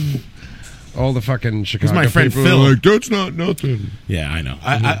 All the fucking Chicago my friend people Phil. are like, that's not nothing. Yeah, I know.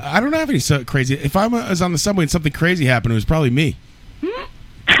 I don't have any so crazy. If I was on the subway and something crazy happened, it was probably me.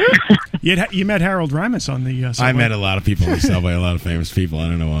 You met Harold Ramis on the subway. I met a lot of people on the subway, a lot of famous people. I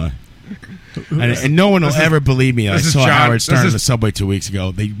don't know why. And no one will ever believe me. I saw Howard Stern on the subway 2 weeks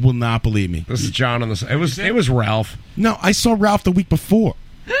ago. They will not believe me. This is John on the. It was Ralph. No, I saw Ralph the week before.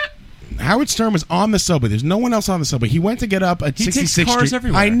 Howard Stern was on the subway. There's no one else on the subway. He went to get up at 66th cars Street.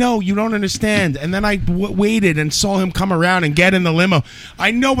 everywhere. I know, you don't understand. And then I waited and saw him come around and get in the limo.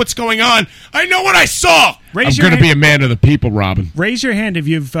 I know what's going on. I know what I saw. I'm going to be a man of the people, Robin. Raise your hand if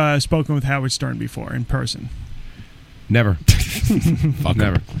you've spoken with Howard Stern before in person. Never. Fuck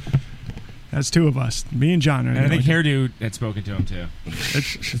never. That's two of us. Me and John. And I think Hairdo had spoken to him too.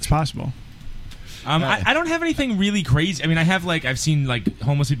 It's possible. I don't have anything really crazy. I mean, I've seen like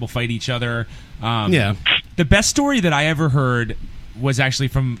homeless people fight each other. Yeah. The best story that I ever heard was actually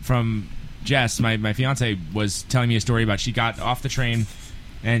from Jess, my fiance, was telling me a story about she got off the train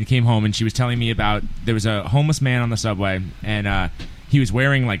and came home, and she was telling me about there was a homeless man on the subway, and he was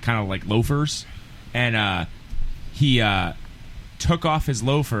wearing like kind of like loafers, and he took off his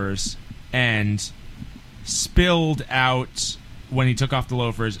loafers and spilled out, when he took off the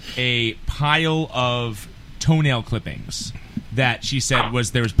loafers, a pile of toenail clippings that she said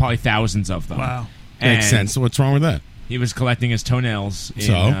there was probably thousands of them. Wow. Makes sense. So what's wrong with that? He was collecting his toenails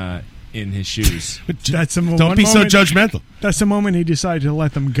in his shoes. That's the Don't be so judgmental. That's the moment he decided to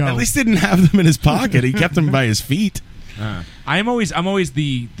let them go. At least he didn't have them in his pocket. He kept them by his feet. I'm always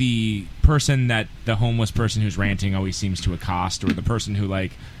the person that the homeless person who's ranting always seems to accost, or the person who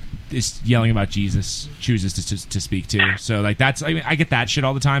like is yelling about Jesus chooses to speak to. So like that's, I mean, I get that shit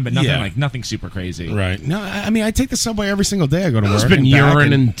all the time, but nothing super crazy. Right. No, I mean, I take the subway every single day. I go to work. There's been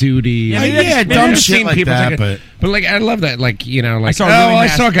urine and duty. Dumb shit like that. But like, I love that. Like, you know, like, I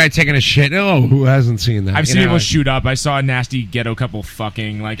saw a guy taking a shit. Oh, who hasn't seen that? I've seen people shoot up. I saw a nasty ghetto couple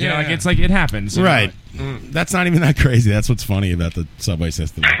fucking. Like, you know, like it's like it happens. you know, Right. That's not even that crazy. That's what's funny about the subway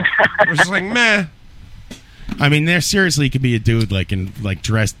system. It's just like, meh. I mean, there seriously could be a dude like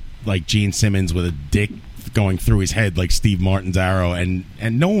dressed like Gene Simmons with a dick going through his head like Steve Martin's arrow, and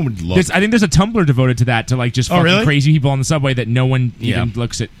no one would look. I think there's a Tumblr devoted to that, to like just fucking really? crazy people on the subway that no one even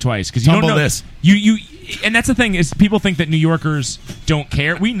looks at twice, because you Tumble don't know this. you. And that's the thing, is people think that New Yorkers don't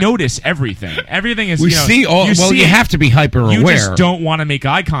care. We notice everything. Everything is. We you know, see all. You have to be hyper aware. You just don't want to make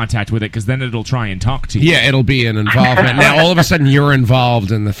eye contact with it, because then it'll try and talk to you. Yeah, it'll be an involvement. Now all of a sudden you're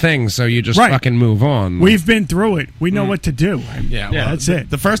involved in the thing, so you just fucking move on. We've been through it. We know what to do. Yeah, that's it.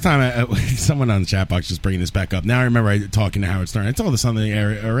 The first time someone on the chat box just bringing this back up. Now I remember talking to Howard Stern. I told this on the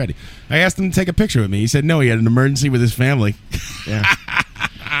air already. I asked him to take a picture with me. He said no. He had an emergency with his family. Yeah.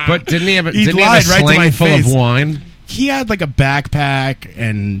 But didn't he have a lied right to my full face. of wine? He had like a backpack,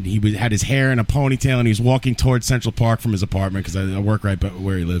 and he had his hair in a ponytail, and he was walking towards Central Park from his apartment, because I work right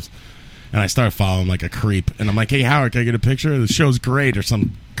where he lives. And I started following him like a creep, and I'm like, "Hey Howard, can I get a picture? The show's great," or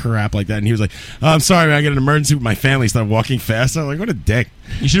some crap like that. And he was like, "I'm sorry, man, I got an emergency with my family." He started walking fast. I was like, "What a dick!"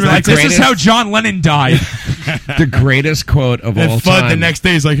 You should be like, "This is how John Lennon died." The greatest quote of all And Fudd time. the next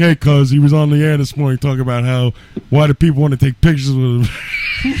day is like, "Hey, cuz he was on the air this morning talking about why do people want to take pictures with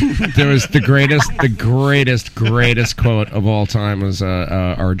him?" There was the greatest quote of all time was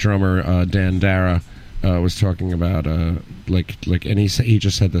our drummer Dan Dara was talking about and he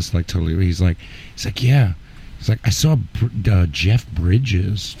just said this like totally. He's like yeah. He's like, I saw Jeff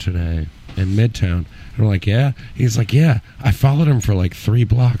Bridges today in Midtown. And we're like, yeah. He's like, yeah. I followed him for like 3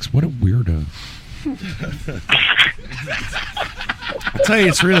 blocks. What a weirdo. I'll tell you,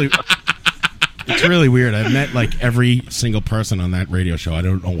 it's really weird. I've met like every single person on that radio show. I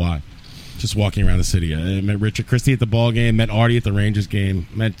don't know why. Just walking around the city. I met Richard Christie at the ball game, met Artie at the Rangers game,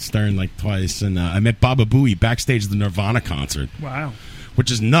 met Stern like twice, and I met Baba Booey backstage at the Nirvana concert. Wow. Which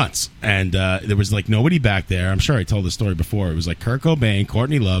is nuts. And there was like nobody back there. I'm sure I told the story before. It was like Kurt Cobain,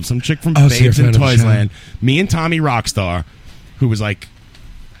 Courtney Love, some chick from Babes in Toysland, me and Tommy Rockstar, who was like,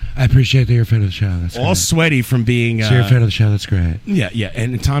 I appreciate that you're a fan of the show. That's all great. sweaty from being. So you're a fan of the show. That's great. Yeah.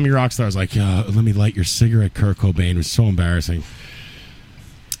 And Tommy Rockstar was like, let me light your cigarette, Kurt Cobain. It was so embarrassing.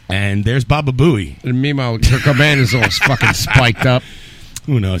 And there's Baba Booey. And meanwhile, Kurt Cobain is all fucking spiked up.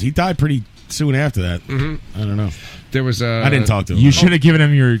 Who knows? He died pretty soon after that. Mm-hmm. I don't know. There was I didn't talk to him. You should have given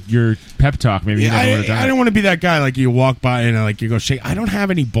him your pep talk. Maybe Yeah, he never would have done I it. don't want to be that guy like you walk by and like you go shake. I don't have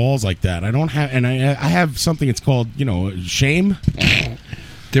any balls like that. I don't have, and I have something. It's called shame.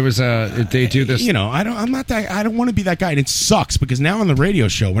 There was they do this. You know, I don't want to be that guy, and it sucks because now on the radio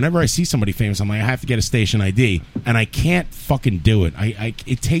show, whenever I see somebody famous, I'm like, I have to get a station ID, and I can't fucking do it.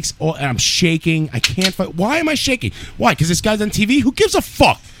 It takes all. I'm shaking. I can't. Why am I shaking? Why? Because this guy's on TV. Who gives a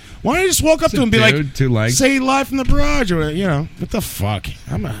fuck? Why don't I just walk up to him and be like, two legs. say live from the barrage, or what the fuck?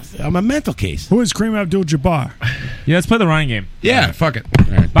 I'm a mental case. Who is Kareem Abdul-Jabbar? Yeah, let's play the Ryan game. Yeah, fuck it.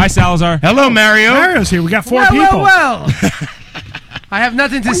 Right. Bye, Salazar. Hello, Mario. Mario's here. We got four people. Well. I have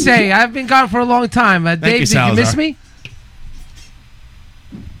nothing to say. I've been gone for a long time. Dave, did you miss me?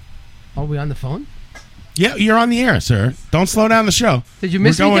 Are we on the phone? Yeah, you're on the air, sir. Don't slow down the show. Did you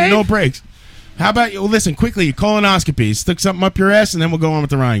miss We're me, going Dave? no breaks. How about you? Well, listen, quickly, colonoscopy. Stick something up your ass, and then we'll go on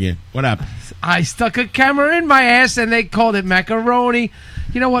with the Ryan game. What happened? I stuck a camera in my ass, and they called it macaroni.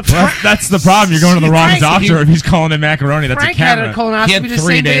 You know what? Well, that's the problem. You're going to the wrong Frank, doctor if he's calling it macaroni. That's Frank a camera. had a colonoscopy the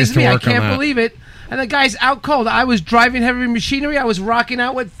same day as me. I can't believe it. And the guy's out cold. I was driving heavy machinery. I was rocking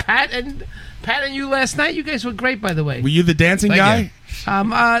out with Pat and you last night. You guys were great, by the way. Were you the dancing guy?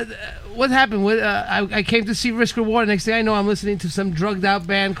 What happened? I came to see Risk Reward. Next thing I know, I'm listening to some drugged out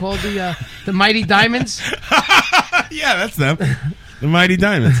band called the Mighty Diamonds. Yeah, that's them. The Mighty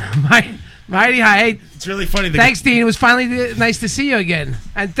Diamonds. Mighty High. It's really funny. Thanks, Dean. It was finally nice to see you again.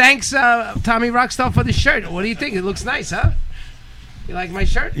 And thanks, Tommy Rockstar, for the shirt. What do you think? It looks nice, huh? You like my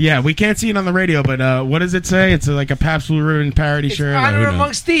shirt? Yeah, we can't see it on the radio, but what does it say? It's like a Pabst Blue Ribbon parody shirt. Honor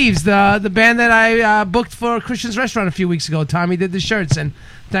Amongst Thieves, the band that I booked for Christian's Restaurant a few weeks ago. Tommy did the shirts, and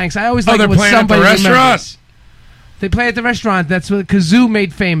thanks. I always like it when somebody remembers. They play at the restaurant. That's what Kazoo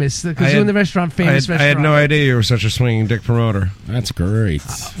made famous. The Kazoo in the restaurant, famous restaurant. I had no idea you were such a swinging dick promoter. That's great.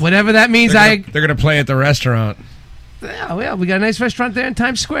 Whatever that means, they're going to play at the restaurant. Yeah, we got a nice restaurant there in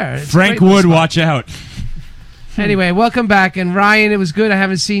Times Square. It's Frank Wood, watch out. Anyway, welcome back. And Ryan, it was good. I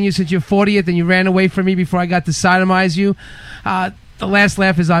haven't seen you since your 40th, and you ran away from me before I got to sodomize you. The last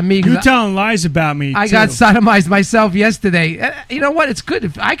laugh is on me. You're telling lies about me. I got sodomized myself yesterday. You know what? It's good.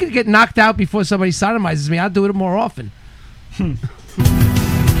 If I could get knocked out before somebody sodomizes me, I'll do it more often. Okay.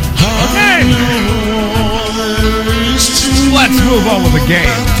 Let's move on with the game.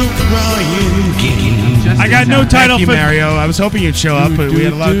 I got no title Thank you, for Mario. I was hoping you'd show up, but we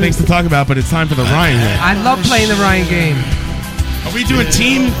had a lot of things to talk about. But it's time for the Ryan game. I love playing the Ryan game. Are we doing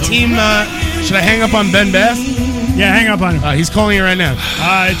team? Should I hang up on Ben Bass? Yeah, hang up on him. He's calling you right now.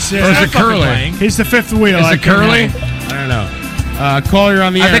 It's or is it Curly? He's the fifth wheel. Is it Curly? I don't know. Caller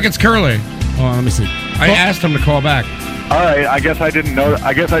on the air. I think it's Curly. Hold on, let me see. I asked him to call back. All right, I guess I didn't know.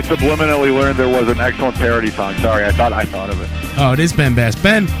 I guess I subliminally learned there was an excellent parody song. Sorry, I thought of it. Oh, it is Ben Bass.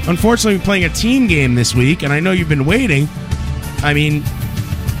 Ben, unfortunately, we're playing a team game this week, and I know you've been waiting. I mean,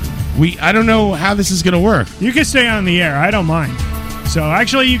 I don't know how this is going to work. You can stay on the air. I don't mind. So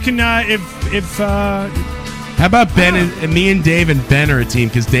actually, you can if. How about Ben and me and Dave and Ben are a team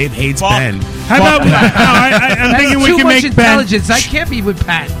because Dave hates Ben. How about? I'm thinking we can make Ben. Intelligence. I can't be with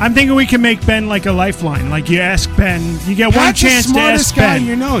Pat. I'm thinking we can make Ben like a lifeline. Like you ask Ben, you get one Pat's chance the to smartest ask guy Ben.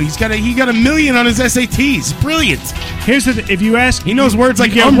 you know. He got a million on his SATs. Brilliant. Here's if you ask, he knows words like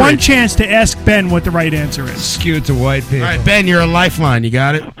you get umbrage. one chance to ask Ben what the right answer is. Skewed to white people. All right, Ben, you're a lifeline. You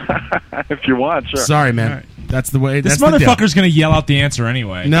got it. If you want, sure. Sorry, man. That's the way. This that's motherfucker's going to yell out the answer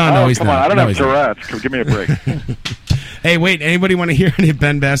anyway. No, he's come not. on. I don't No, have he's not. Tourette's. Give me a break. Hey, wait. Anybody want to hear any of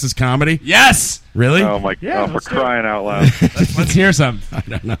Ben Bass's comedy? Yes. Really? Oh my God! For crying out loud! Let's hear some. I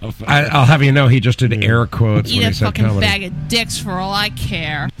don't know. I'll have you know he just did air quotes Eat when a he said fucking comedy. bag of dicks for all I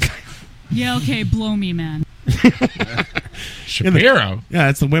care. Yeah, okay, blow me, man. Shapiro. Yeah,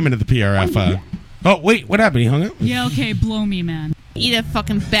 it's the women of the PRF. Oh, wait. What happened? He hung up? Yeah, okay, blow me, man. Eat a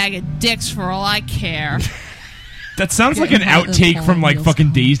fucking bag of dicks for all I care. That sounds like an outtake from like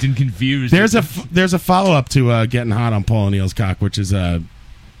fucking Dazed and Confused. There's a follow up to Getting Hot on Paul O'Neill's cock, which is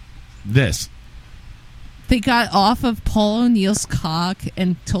this. They got off of Paul O'Neill's cock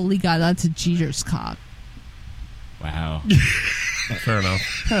and totally got onto Jeter's cock. Wow. Fair enough.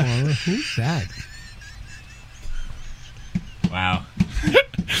 Who's that? Wow.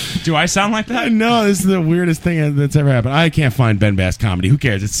 Do I sound like that? No, this is the weirdest thing that's ever happened. I can't find Ben Bass comedy. Who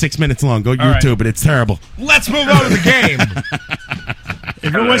cares? It's 6 minutes long. Go YouTube it. It's terrible. Let's move on to the game.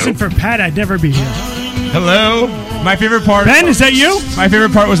 If it wasn't for Pat, I'd never be here. Hello. My favorite part. Ben, is that you? My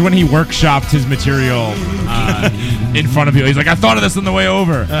favorite part was when he workshopped his material in front of people. He's like, I thought of this on the way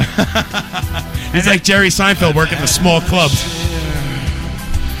over. He's like Jerry Seinfeld working the small clubs.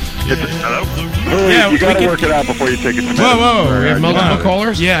 Hello? You got to work it out before you take it to Whoa. We have multiple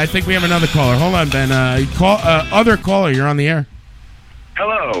callers? Yeah, I think we have another caller. Hold on, Ben. Other caller, you're on the air.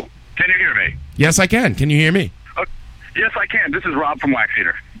 Hello. Can you hear me? Yes, I can. Can you hear me? Yes, I can. This is Rob from Wax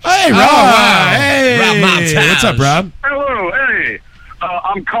Eater. Hey, Rob. wow. Hey. Rob Montez. What's up, Rob? Hello. Hey.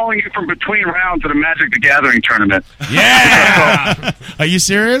 I'm calling you from between rounds at a Magic the Gathering tournament. Yeah! Are you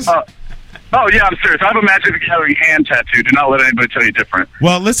serious? Oh, yeah, I'm serious. I have a Magic the Gathering hand tattoo. Do not let anybody tell you different.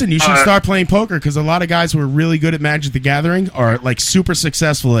 Well, listen, you should start playing poker because a lot of guys who are really good at Magic the Gathering are like super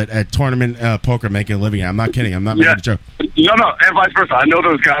successful at tournament poker, making a living. I'm not kidding. I'm not making a joke. No, and vice versa. I know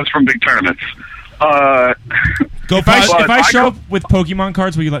those guys from big tournaments. If I show up with Pokemon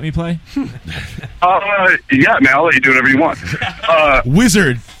cards, will you let me play? Yeah, man, I'll let you do whatever you want.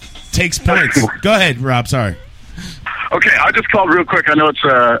 Wizard takes points. Go ahead, Rob. Sorry. Okay, I just called real quick. I know it's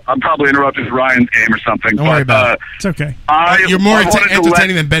I'm probably interrupting Ryan's game or something. Don't worry about it. It's okay. You're more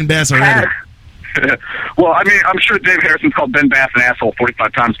entertaining than Ben Bass already. Well, I mean, I'm sure Dave Harrison's called Ben Bass an asshole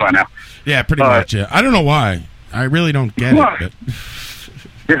 45 times by now. Yeah, pretty much. Yeah, I don't know why. I really don't get it. But.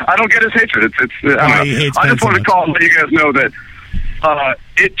 Yeah, I don't get his hatred. It's I just wanted to call and let you guys know that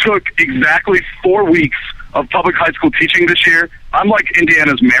it took exactly 4 weeks of public high school teaching this year. I'm like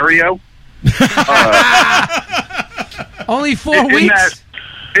Indiana's Mario. Only 4 weeks?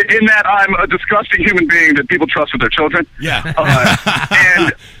 In that I'm a disgusting human being that people trust with their children. Yeah.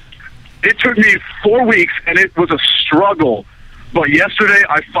 And it took me 4 weeks, and it was a struggle. But yesterday,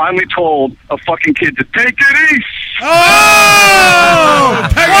 I finally told a fucking kid to take it easy. Oh!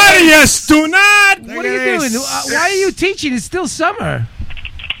 What are you, Stunad? What are you doing? Why are you teaching? It's still summer.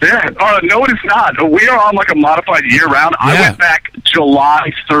 Yeah, no, it is not. We are on like a modified year-round. I went back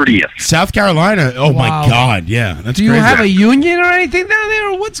July 30th. South Carolina. Oh, my God. Yeah, that's Do you crazy. have a union or anything down there,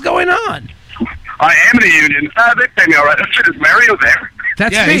 or what's going on? I am in a union. They pay me all right. Shit, is Mario there?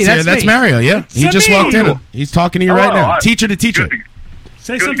 That's yeah, me. He's That's there. That's me. Mario, yeah. He just walked in. He's talking to you right now. Teacher to teacher.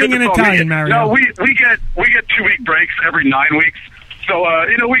 Say something in Italian, Mario. No, we get 2-week breaks every 9 weeks. So,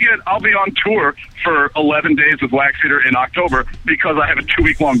 I'll be on tour for 11 days with Wax Eater in October because I have a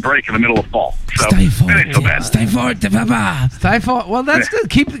 2-week-long break in the middle of fall. So, it ain't so bad. Stay forward, Papa. Stay forward. Well, that's good.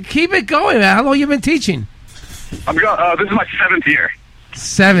 Keep it going, man. How long you been teaching? This is my 7th year.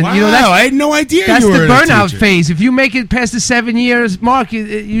 7. Wow, you know, I had no idea that's you were the a burnout teacher. phase. If you make it past the 7 years mark,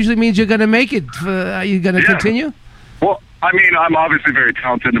 it usually means you're going to make it. Are you going to continue? Well, I mean, I'm obviously very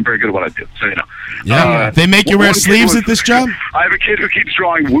talented and very good at what I do. So, Yeah. They make you wear one kid sleeves at this job? I have a kid who keeps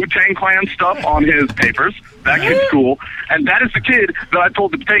drawing Wu-Tang Clan stuff on his papers. That kid's cool. And that is the kid that I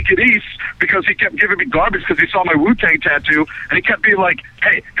told to take it east because he kept giving me garbage because he saw my Wu-Tang tattoo. And he kept being like,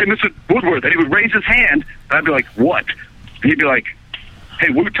 hey, Mr. Woodward. And he would raise his hand. And I'd be like, what? And he'd be like, hey,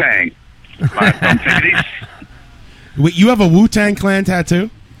 Wu-Tang. Don't take it east. Wait, you have a Wu-Tang Clan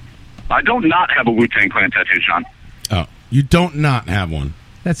tattoo? I don't not have a Wu-Tang Clan tattoo, John. Oh, you don't not have one.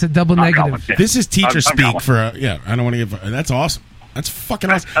 That's a double negative. This is teacher I've got speak one. for I don't want to give. That's awesome. That's fucking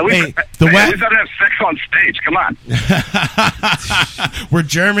awesome. At least, Hey, the at Wax. least I don't have sex on stage. Come on. Were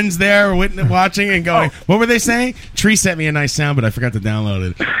Germans there watching and going, what were they saying? Tree sent me a nice sound, but I forgot to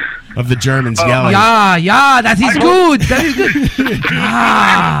download it. Of the Germans yelling. Yeah, that is good. That is good.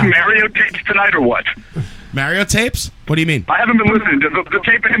 Mario tapes tonight or what? Mario tapes? What do you mean? I haven't been listening to the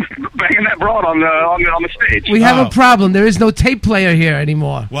tape of him banging that broad on the stage. We have a problem. There is no tape player here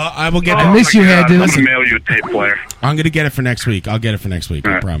anymore. Well, I will get I miss you here, dude. I'm gonna mail you a tape player. I'm going to get it for next week. I'll get it for next week.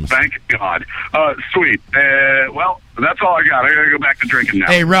 I promise. Thank God. Sweet. Well, that's all I got. I gotta go back to drinking now.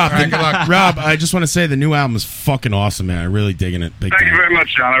 Hey, Rob. Rob, I just want to say the new album is fucking awesome, man. I'm really digging it. Big Thank you time. very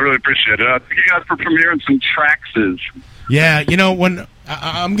much, John. I really appreciate it. Thank you guys for premiering some tracks. Yeah, when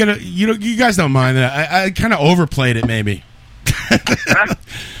I'm gonna, you guys don't mind that. I kind of overplayed it, maybe.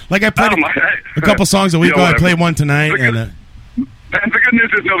 Like I played a couple songs a week ago. I played one tonight, and And the good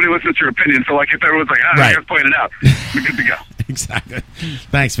news is nobody listens to your opinion. So, like, if everyone's like, Right. I just playing it out, we're good to go. Exactly.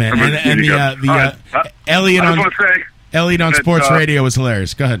 Thanks, man. Remember, And you go. the All right. Elliot I on just want to say Elliot on that, Sports Radio was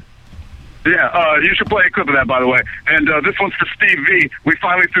hilarious. Go ahead. Yeah, you should play a clip of that, by the way. And this one's for Steve V. We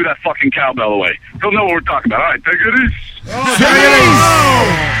finally threw that fucking cowbell away. He'll know what we're talking about. All right, take it easy.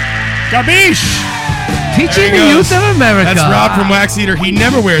 Gabish! Teaching the youth of America. That's Rob from Wax Eater. He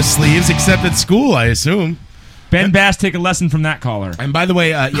never wears sleeves except at school, I assume. Ben Bass, take a lesson from that caller. And by the way,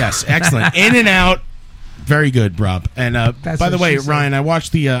 yes, excellent. In and out. Very good, Rob. And by the what way, she said. Ryan, I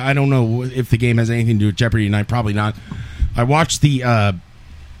watched the. I don't know if the game has anything to do with Jeopardy tonight. Probably not. I watched the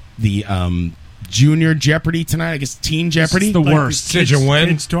Junior Jeopardy tonight. I guess Teen Jeopardy. It's the worst. Did you win?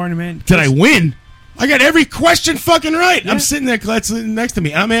 Kids tournament. Did I win? I got every question fucking right. I'm sitting there, Colette's sitting next to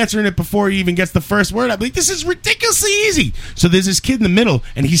me. I'm answering it before he even gets the first word. I'm like, this is ridiculously easy. So there's this kid in the middle,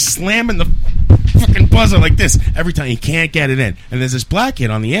 and he's slamming the fucking buzzer like this every time. He can't get it in. And there's this black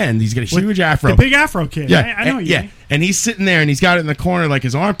kid on the end. He's got a huge afro. The big afro kid. Yeah, I know what you yeah. mean. And he's sitting there, and he's got it in the corner like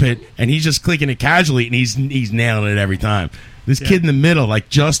his armpit, and he's just clicking it casually, and he's nailing it every time. This kid in the middle, like,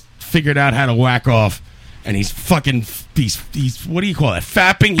 just figured out how to whack off. and he's fucking he's what do you call it?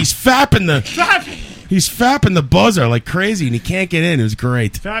 Fapping. He's fapping the buzzer like crazy, and he can't get in. It was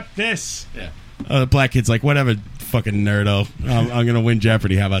great. Fap this. Yeah. The black kid's like, whatever, fucking nerdo. I'm gonna win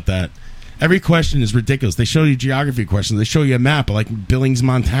Jeopardy. How about that? Every question is ridiculous. They show you geography questions. They show you a map of like Billings,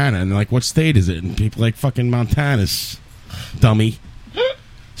 Montana, and they're like, what state is it? And people are like, fucking Montana's dummy.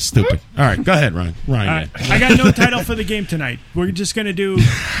 Stupid. All right, go ahead, Ryan. I got no title for the game tonight. We're just going to do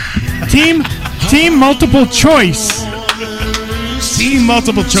team multiple choice. Team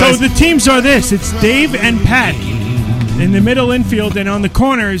multiple choice. So the teams are this. It's Dave and Pat in the middle infield, and on the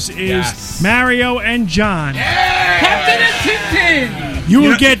corners is Mario and John. Captain and Tintin. You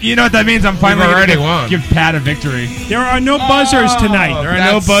know what that means? I'm finally already gonna won. give Pat a victory. There are no buzzers tonight. There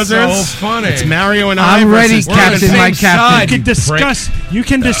are no buzzers. So funny. It's Mario and I. I'm ready, versus Captain. My captain. You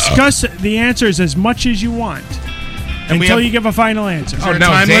can discuss the answers as much as you want until you give a final answer. Is there a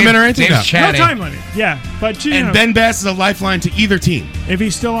time limit or anything? No time limit. Yeah, but you know, And Ben Bass is a lifeline to either team. if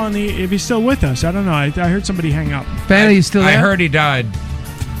he's still with us, I don't know. I heard somebody hang up. Ben, are you still there? I heard he died.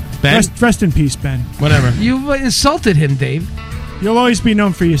 Ben, Rest in peace, Ben. whatever. You insulted him, Dave. You'll always be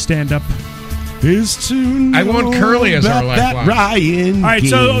known for your stand-up. Is to I want Curly as our about that lifeline. Ryan. All right,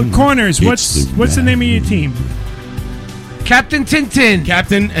 so game. corners. It's What's the name of your team? Captain Tintin.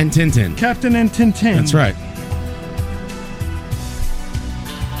 Captain and Tintin. Captain and Tintin. That's right.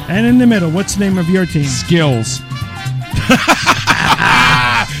 And in the middle, what's the name of your team? Skills.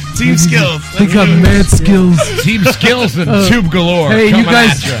 Team skills. They got mad skills. Team skills and tube galore. Hey, you coming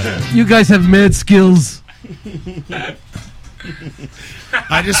at guys have mad skills.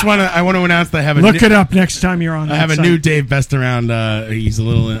 I want to announce that I have a Look it up next time you're on. I have a that new site. Dave Best around. He's a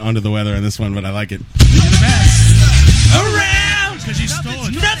little under the weather in this one, but I like it. Around, because you stole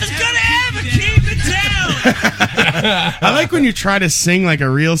it. Nothing's gonna ever keep it down. I like when you try to sing like a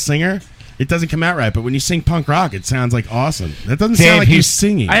real singer. It doesn't come out right, but when you sing punk rock, it sounds like awesome. That doesn't sound like you're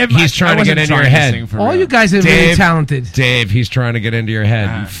singing. He's trying to get into your head. All you guys are really talented. Dave, he's trying to get into your head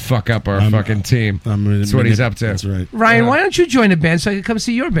and fuck up our fucking team. That's what he's up to. That's right. Ryan, why don't you join a band so I can come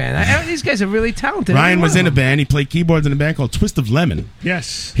see your band? These guys are really talented. Ryan was in a band. He played keyboards in a band called Twist of Lemon.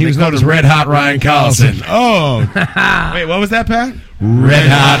 Yes. He was known as Red Hot Ryan Collison. Oh. Wait, what was that, Pat? Red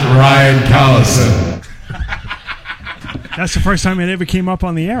Hot Ryan Collison. That's the first time it ever came up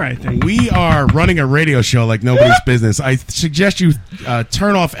on the air, I think. We are running a radio show like nobody's business. I suggest you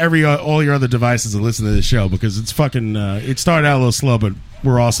turn off all your other devices and listen to the show because it's fucking. It started out a little slow, but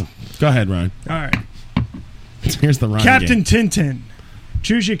we're awesome. Go ahead, Ryan. All right. Here's the Ryan Captain game. Tintin.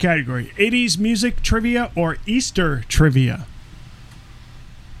 Choose your category. 80s music trivia or Easter trivia?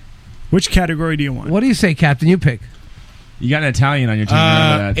 Which category do you want? What do you say, Captain? You pick. You got an Italian on your team.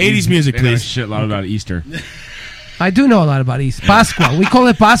 Remember that. 80s music, They know a please. shit lot about Easter. I do know a lot about East. Pasqua. We call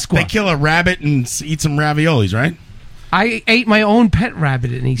it Pasqua. They kill a rabbit and eat some raviolis, right? I ate my own pet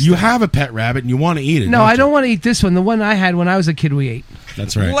rabbit in Easter. You have a pet rabbit and you want to eat it. No, I don't want to eat this one. The one I had when I was a kid, we ate.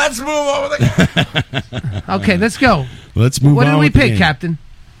 That's right. Let's move over the. Okay, let's go. Let's move What on. did we with the pick, game. Captain?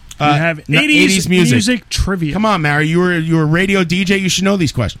 You have 80s music trivia. Come on, Mary. You're a radio DJ. You should know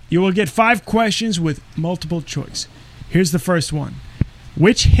these questions. You will get 5 questions with multiple choice. Here's the first one.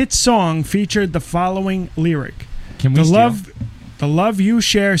 Which hit song featured the following lyric? Can we The love you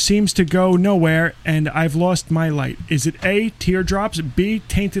share seems to go nowhere, and I've lost my light. Is it A, Teardrops, B,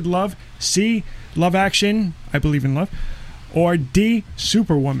 Tainted Love, C, Love Action, I Believe in Love, or D,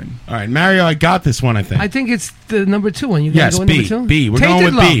 Superwoman? All right, Mario, I got this one, I think. I think it's the number 2 one. You gotta Yes, go with B. number 2? B. We're Tainted going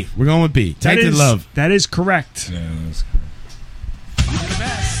with Love. B. We're going with B. Tainted Love. That is correct.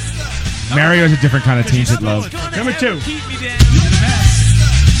 Mario's a different kind of tainted love. Number 2. Around,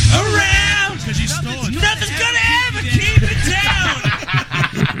 because you stole it. Nothing's gonna ever keep it down.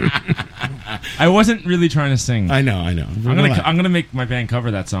 I wasn't really trying to sing. I know. I'm gonna make my band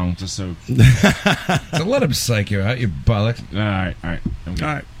cover that song just so. So let him psych you out, you bollock. All right. Okay.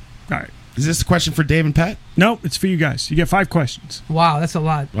 All right. Is this a question for Dave and Pat? No, it's for you guys. You get 5 questions. Wow, that's a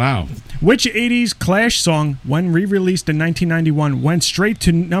lot. Wow. Which 80s Clash song, when re-released in 1991, went straight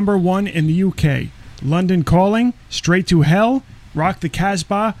to number 1 in the UK? London Calling, Straight to Hell, Rock the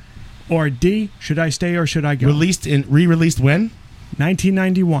Casbah, or D, Should I Stay or Should I Go? Re-released when?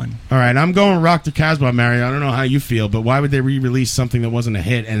 1991. All right, I'm going Rock the Casbah, Mario. I don't know how you feel, but why would they re-release something that wasn't a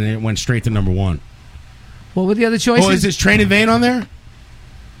hit and it went straight to number 1? What were the other choices? Oh, is this Train in Vain on there?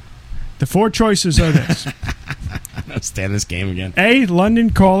 The 4 choices are this. I don't stand this game again. A, London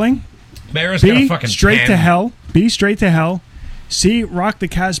Calling. Mayor's got a B, fucking Straight pen. to Hell. B, Straight to Hell. C, Rock the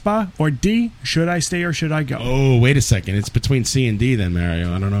Casbah. Or D, Should I Stay or Should I Go? Oh, wait a second. It's between C and D then,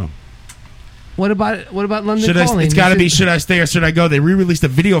 Mario. I don't know. What about London Should Calling? it's got to be Should I Stay or Should I Go? They re-released a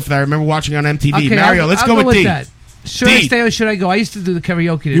video for that. I remember watching on MTV. Okay, Mario, let's I'll go with D. that. Should I stay or should I go? I used to do the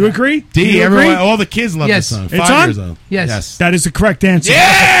karaoke. You agree? D. You Everyone, agree? all the kids love Yes. this song. It's 5 on? years old. Yes. That is the correct answer.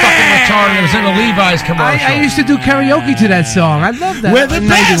 Retarded. It was in the Levi's commercial. I used to do karaoke to that song. I love that. We're the in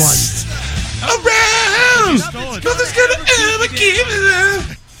best around. Nothing's gonna ever keep it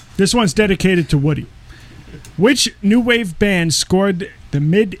up. This one's dedicated to Woody. Which new wave band scored the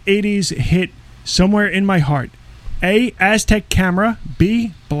mid-'80s hit Somewhere in My Heart? A. Aztec Camera,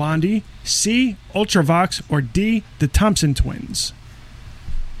 B. Blondie, C. Ultravox, or D. The Thompson Twins?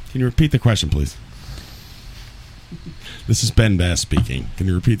 Can you repeat the question, please? This is Ben Bass speaking. Can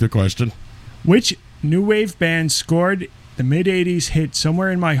you repeat the question? Which new wave band scored the mid-'80s hit Somewhere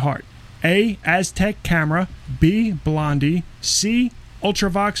in My Heart? A. Aztec Camera, B. Blondie, C.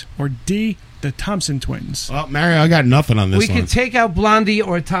 Ultravox, or D. The Thompson Twins? Well, Mario, I got nothing on this We one. could take out Blondie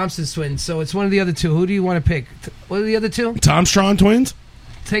or Thompson Twins, so it's one of the other two. Who do you want to pick? What are the other two? Tom Strong Twins?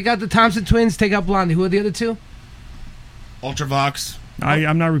 Take out the Thompson Twins, take out Blondie. Who are the other two? Ultravox.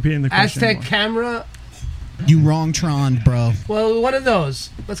 I'm not repeating the question. Aztec Camera. You wrong Tron, bro. Well, one of those.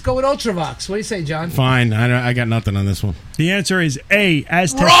 Let's go with Ultravox. What do you say, John? Fine. I got nothing on this one. The answer is A.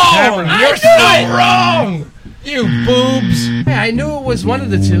 Aztec Wrong! Camera. You're so wrong! You boobs. Hey, I knew it was one of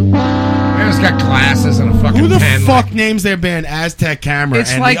the two. Man's got glasses and a fucking Who the pen. fuck names their band Aztec Camera?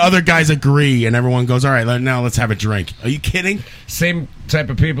 It's and like- the other guys agree, and everyone goes, all right, now let's have a drink. Are you kidding? Same type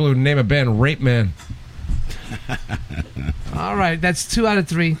of people who name a band Rape Man. All right, that's 2 out of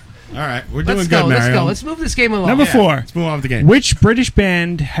 3. All right, we're doing Let's good, go. Mario. Let's go. Let's move this game along. Number 4. Let's move on with the game. Which British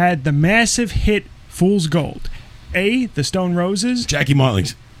band had the massive hit Fool's Gold? A. The Stone Roses. Jackie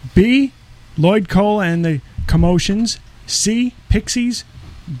Martlings. B. Lloyd Cole and the Commotions. C. Pixies.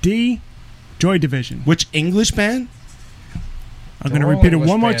 D. Joy Division. Which English band? I'm going to They're all repeat it English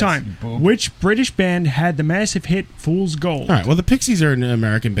one more bands, time. you boob. Which British band had the massive hit Fool's Gold? All right, well, the Pixies are an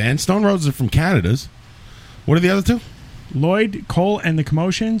American band. Stone Roses are from Canada's. What are the other two? Lloyd Cole and the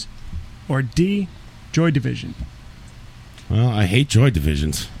Commotions, or D. Joy Division? Well, I hate Joy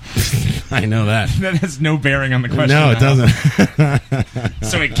Divisions. I know that. That has no bearing on the question. No, it now. doesn't.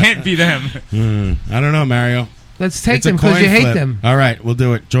 So it can't be them. I don't know, Mario. Let's take It's a them because coin you hate flip. them. All right, we'll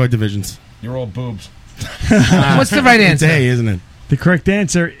do it. Joy Divisions. You're all boobs. What's the right answer? It's A, isn't it? The correct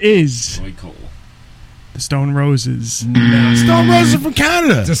answer is Lloyd Cole. the Stone Roses. Stone Roses are from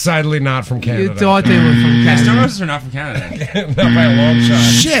Canada. Decidedly not from Canada. You thought they were from Yeah, Stone Canada. Roses are not from Canada. Not by a long shot.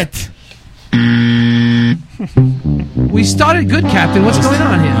 Shit. We started good, Captain. What's going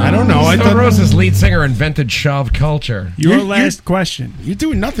on here? I don't know. I Stone thought Roses lead singer invented shove culture. Your last question. You're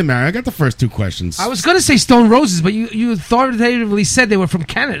doing nothing, Mario. I got the first 2 questions. I was going to say Stone Roses, but you authoritatively said they were from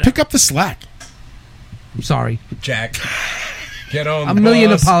Canada. Pick up the slack. I'm sorry. Jack. Get on A million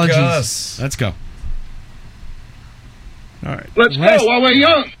bus, apologies. Gus. Let's go. All right. Let's go while we're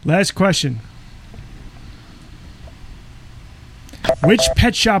young. Last question. Which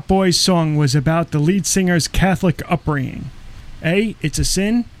Pet Shop Boys song was about the lead singer's Catholic upbringing? A. It's a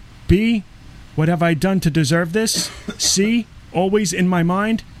Sin. B. What Have I Done to Deserve This? C. Always in My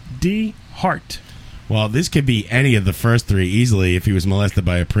Mind. D. Heart. Well, this could be any of the first 3 easily if he was molested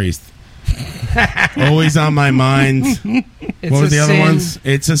by a priest. Always on my mind. It's What were a the other sin. ones?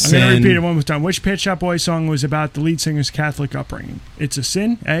 It's a I'm sin. going to repeat it one more time. Which Pet Shop Boys song was about the lead singer's Catholic upbringing? It's a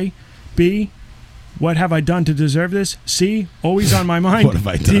Sin. A. B. What Have I Done to Deserve This? C. Always on My Mind. What have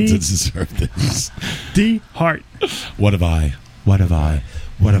I done D. to deserve this? D. Heart. What have I done to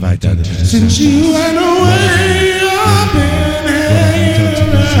deserve this? Since you went away, I've been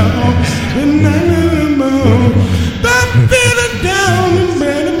hanging around the night of the feeling down and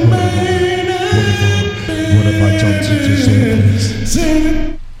What have I done to deserve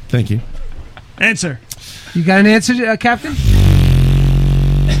this? Thank you. Answer. You got an answer, Captain?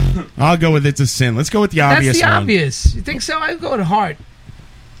 I'll go with It's a Sin. Let's go with the That's obvious the one. obvious. You think so? I'd go with Heart.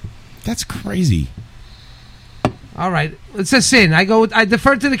 That's crazy. All right. It's a sin. I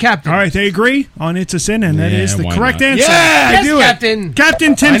defer to the captain. All right, they agree on It's a Sin, and that Yeah, is the why correct not? answer. Yeah, Yes, do it. Captain.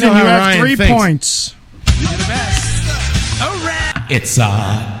 Captain Tintin, I know you how have Ryan 3 thinks. points. It's a.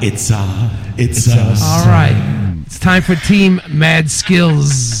 All right. It's time for Team Mad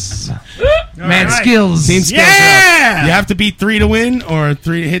Skills. Mad right. Skills. Team skills. Yeah! You have to beat 3 to win or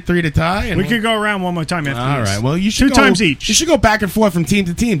 3 to hit 3 to tie. And We could go around one more time after All this. right. Well, you should 2 go, times each. You should go back and forth from team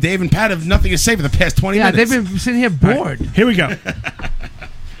to team. Dave and Pat have nothing to say for the past 20 Yeah, minutes. they've been sitting here bored. Here we go.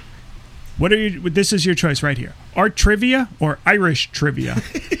 What are you? This is your choice right here: art trivia or Irish trivia.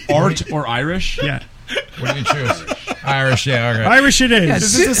 Art or Irish? Yeah, What do you choose? Irish, yeah, okay. Irish it is. Yeah,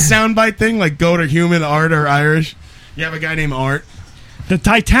 Is this a soundbite thing like go to human, art, or Irish? You have a guy named Art. The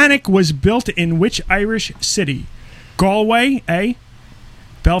Titanic was built in which Irish city? Galway, A.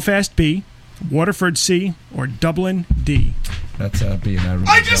 Belfast, B. Waterford, C. Or Dublin, D. That's B. And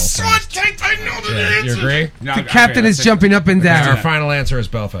I just saw it typed. I know the answer. You agree? The captain is jumping up and down. Our final answer is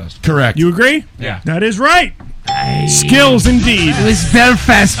Belfast. Correct. You agree? Yeah. That is right. Skills indeed. It was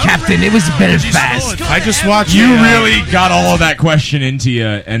Belfast, Captain. It was Belfast. I just watched. You really got all of that question into you,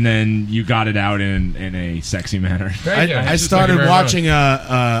 and then you got it out in a sexy manner. I started watching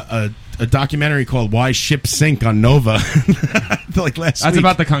a documentary called "Why Ships Sink" on Nova, like last. That's week.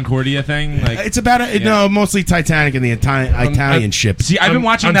 about the Concordia thing. Like It's about no, mostly Titanic and the Italian ships. See, I've been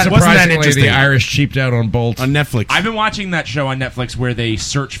watching that. Wasn't that Unsurprisingly, interesting? the Irish cheaped out on Bolt on Netflix. I've been watching that show on Netflix where they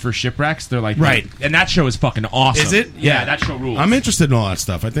search for shipwrecks. They're like, Right. and that show is fucking awesome. Is it? Yeah, that show rules. I'm interested in all that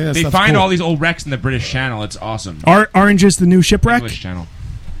stuff. I think that They stuff's find cool. all these old wrecks in the British Channel. It's awesome. Orange is the new shipwreck. English Channel.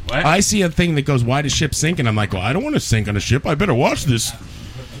 What? I see a thing that goes, "Why does ship sink?" And I'm like, "Well, I don't want to sink on a ship. I better watch this."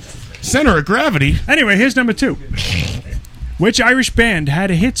 Center of gravity. Anyway, here's number 2. Which Irish band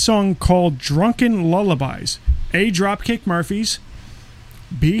had a hit song called Drunken Lullabies? A. Dropkick Murphys,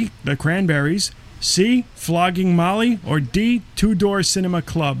 B. The Cranberries, C. Flogging Molly, or D. Two Door Cinema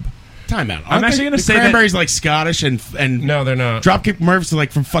Club? Time out. I'm actually going to say Cranberries like Scottish and no, they're not. Dropkick Murphys are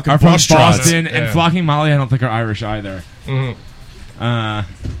like from fucking Are from Boston, Boston, and Flocking Molly I don't think are Irish either. Well,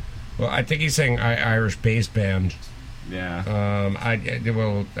 I think he's saying Irish bass band. Yeah. I'd have to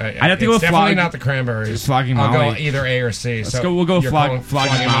go it's with definitely Flogging, not the Cranberries. Flogging I'll Molly. go either A or C. Let's go. We'll go with you're Flogging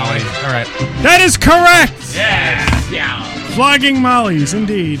calling Molly. All right. That is correct. Yes. Yeah. Flogging Mollies,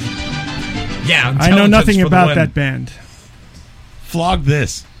 indeed. Yeah. I know intelligence nothing for the about win. that band. Flog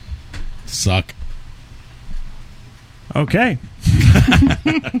this. Suck. Okay.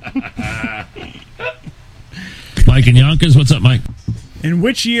 Mike and Yonkers, what's up, Mike? In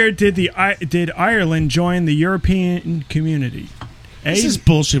which year did Ireland join the European Community? This is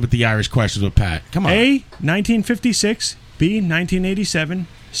bullshit with the Irish questions with Pat. Come on. A. 1956, B. 1987,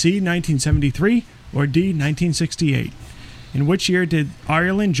 C. 1973, or D. 1968. In which year did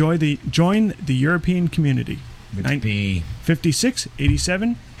Ireland join the European Community? B. 56,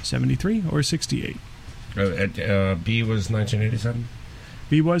 87, 73, or 68? B was 1987.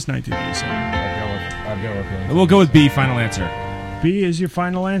 B was 1987. I'll go with We'll go with B. Final answer. B is your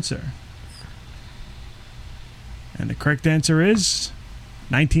final answer. And the correct answer is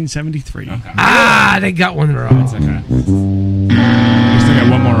 1973. Okay. Ah, they got one wrong. That's okay. We still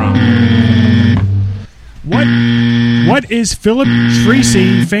got one more wrong. What is Philip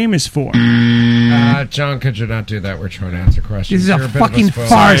Treacy famous for? John, could you not do that? We're trying to answer questions. This is a You're bit fucking of spoiler.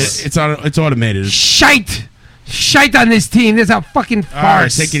 farce. It's automated. Shite on this team. This is a fucking All right,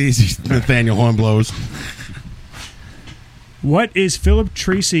 farce. take it easy, Nathaniel Hornblows. What is Philip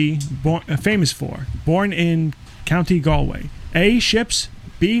Treacy famous for? Born in County Galway. A. Ships,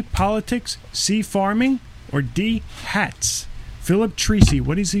 B. Politics, C. Farming, or D. Hats? Philip Treacy,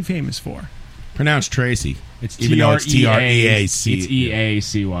 what is he famous for? Pronounced Tracy. It's Even though it's T-R-E-A-C. T-R-E-A-C. It's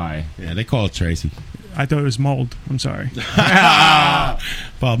E-A-C-Y. Yeah, they call it Tracy. I thought it was mold. I'm sorry.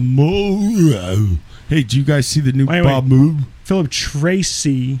 Bob Moore. Hey, do you guys see the new Wait. Bob Moore? Philip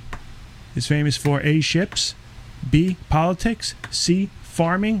Treacy is famous for A. Ships, B. Politics, C.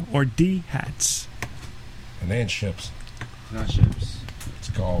 Farming, or D. Hats? And they ain't ships. Not ships. It's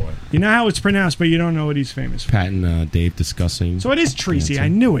Galway. You know how it's pronounced, but you don't know what he's famous for. Pat and Dave discussing. So it is Treacy. answer. I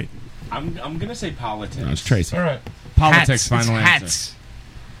knew it. I'm gonna say politics. No, it's Tracy. All right. Politics. Hats. Final It's answer. hats.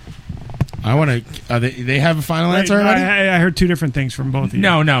 I want to. They have a final answer Wait, already? I heard two different things from both of you.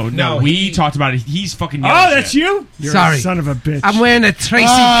 No. We talked about it. He's fucking. Oh, yelling that's shit. you? You're Sorry. a son of a bitch. I'm wearing a Tracy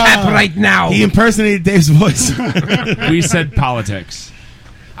cap right now. He impersonated Dave's voice. We said politics.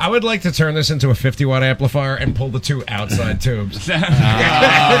 I would like to turn this into a 50-watt amplifier and pull the two outside tubes.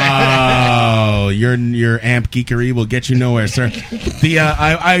 Oh, your amp geekery will get you nowhere, sir.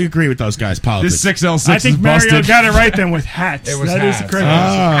 I agree with those guys. Politics. This 6L6 I think is Mario busted. got it right then with hats. It was That is hats. the correct Oh.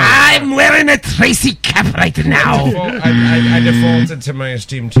 answer. I'm wearing a Tracy cap right now. I defaulted to my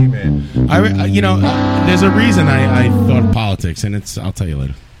esteemed teammate. There's a reason I thought of politics, and I'll tell you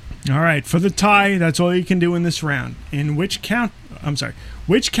later. All right, for the tie, that's all you can do in this round. In which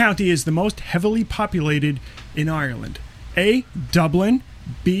which county is the most heavily populated in Ireland? A. Dublin,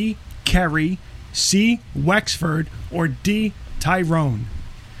 B. Kerry, C. Wexford, or D. Tyrone?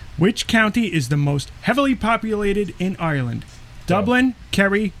 Which county is the most heavily populated in Ireland? Dublin,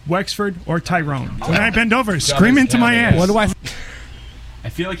 Kerry, Wexford, or Tyrone? When I bend over, scream into my ass. What do I? I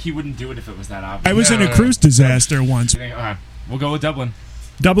feel like he wouldn't do it if it was that obvious. I was in a cruise disaster once. Okay. We'll go with Dublin.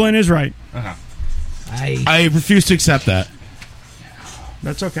 Dublin is right. Okay. I refuse to accept that.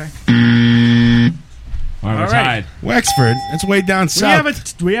 That's okay. All All right, we're All right. tied. Wexford. It's way down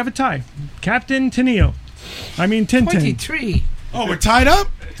south. We have a tie. Captain Tennille. I mean Tintin. 23. Oh, we're tied up?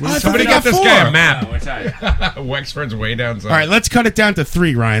 I somebody got this four. guy a map. we're tied. Wexford's way down south. All right, let's cut it down to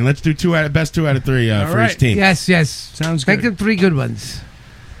 3, Ryan. Let's do best 2 out of 3 for right. each team. Yes, yes. Sounds Make good. them 3 good ones.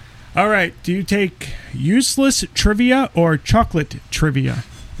 All right. Do you take useless trivia or chocolate trivia?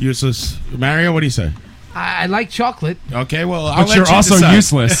 Useless. Mario, what do you say? I like chocolate. Okay, well, I'll But let you're you also decide.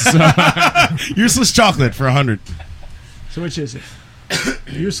 useless. So. Useless chocolate for 100. So which is it?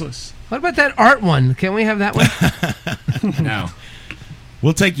 Useless. What about that art one? Can we have that one? No.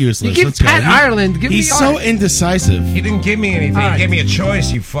 We'll take useless. You give Let's Pat go. Ireland. Give He's me so art. indecisive. He didn't give me anything. All right. He gave me a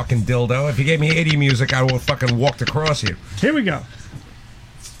choice, you fucking dildo. If you gave me 80 music, I would have fucking walked across you. Here we go.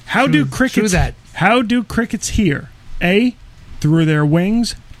 How do crickets? How do crickets hear? A. Through their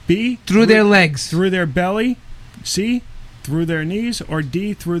wings. B. Through their legs. Through their belly. C. Through their knees. Or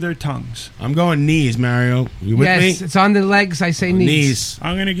D. Through their tongues. I'm going knees, Mario. You with me? Yes, it's on the legs. I say knees. Knees.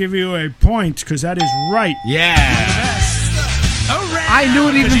 I'm going to give you a point because that is right. Yeah. I knew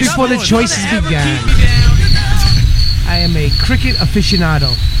it even before the choices began. I am a cricket aficionado.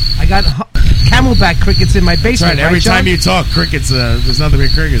 I got camelback crickets in my That's basement. right. Every John? time you talk crickets, there's nothing but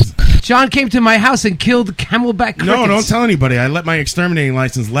crickets. John came to my house and killed camelback crickets. No, don't tell anybody. I let my exterminating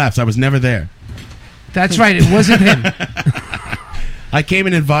license lapse. I was never there. That's right. It wasn't him. I came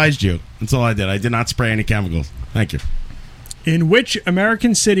and advised you. That's all I did. I did not spray any chemicals. Thank you. In which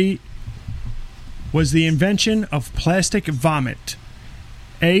American city was the invention of plastic vomit?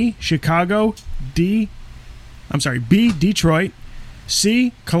 A. Chicago. B. Detroit.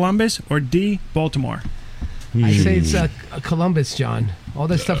 C. Columbus. Or D. Baltimore. I say it's Columbus, John. All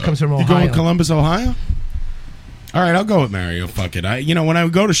this stuff comes from Ohio. You going with Columbus, Ohio? All right, I'll go with Mario. Fuck it. When I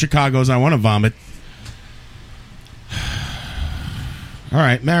go to Chicago's, I want to vomit. All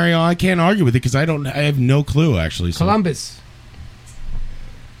right, Mario, I can't argue with it because I have no clue actually. So. Columbus.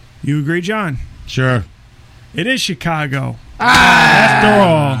 You agree, John? Sure. It is Chicago. After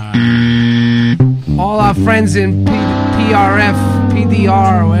all our friends in PRF,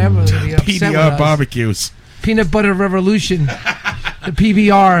 PDR, or whatever. PDR barbecues. Peanut Butter Revolution. The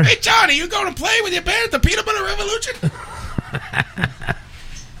PBR. Hey, Johnny, you going to play with your band at the Peanut Butter Revolution?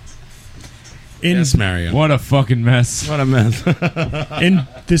 Yes, Mario. What a fucking mess. What a mess.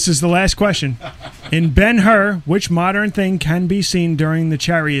 This is the last question. In Ben-Hur, which modern thing can be seen during the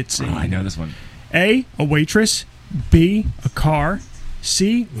chariot scene? I know this one. A. A waitress. B. A car.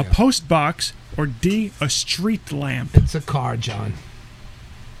 C. A post box. Or D. A street lamp. It's a car, John.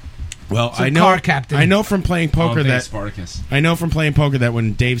 Well, It's a car captain. I know from playing poker All day that Spartacus. I know from playing poker that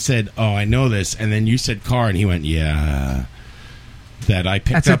when Dave said, "Oh, I know this," and then you said car, and he went, "Yeah." That I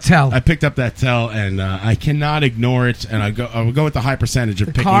picked That's a up. tell. I picked up that tell, and I cannot ignore it. And I will go with the high percentage of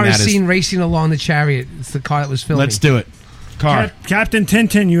The picking car that is as. seen racing along the chariot. It's the car that was filming. Let's do it. Car. Captain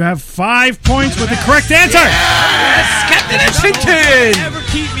Tintin, you have 5 points with the correct answer. Yes, Captain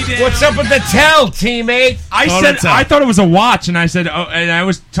Tintin. What's up with the tell, teammate? I thought it was a watch, and I said, oh, and I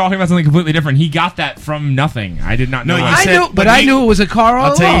was talking about something completely different. He got that from nothing. I did not know. No, you I said- knew, but I knew it was a car all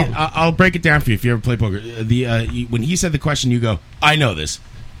I'll tell you. along. I'll break it down for you if you ever play poker. When he said the question, you go, "I know this,"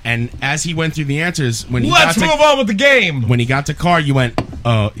 and as he went through the answers, when he Let's got to, move on with the game. when he got to car, you went,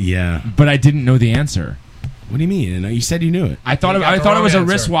 "Oh yeah." But I didn't know the answer. What do you mean? You said you knew it. I thought You got the it was a wrong answer.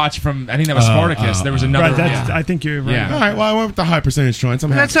 wristwatch from. I think that was Spartacus. There was another. Right, that's, yeah. I think you're right. Yeah. All right. Well, I went with the high percentage choice. I'm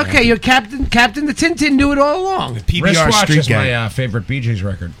That's happy. okay. You're Captain. Captain the Tintin knew it all along. PBR Wristwatch Street is Gang. my favorite Bee Gees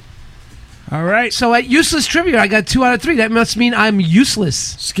record. All right. So at useless trivia, I got 2 out of 3. That must mean I'm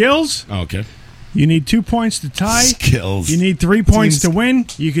useless. Skills. Oh, okay. You need 2 points to tie. Skills. You need 3 points Seems- to win.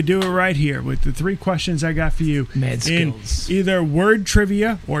 You could do it right here with the 3 questions I got for you. Mad In skills. either word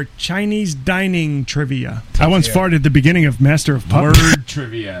trivia or Chinese dining trivia. I once farted at the beginning of Master of Puppets. Word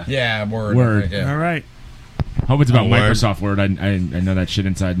trivia. Yeah, word. Word. Yeah. All right. Hope it's about Word. Microsoft Word. I know that shit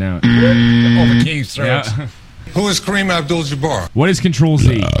inside now. All the keys, Yeah. Who is Kareem Abdul-Jabbar? What is Control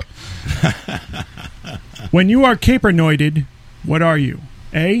Z? When you are capernoided, what are you?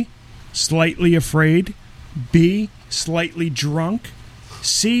 A. Slightly afraid. B. Slightly drunk.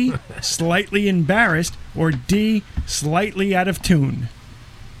 C. Slightly embarrassed. Or D. Slightly out of tune.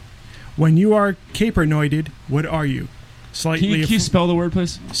 When you are capernoided, what are you? Slightly. Can you spell the word,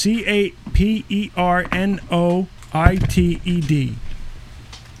 please? CAPERNOITED.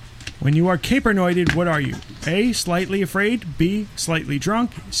 When you are capernoided, what are you? A. Slightly afraid. B. Slightly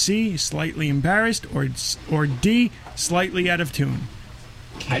drunk. C. Slightly embarrassed. Or D. Slightly out of tune.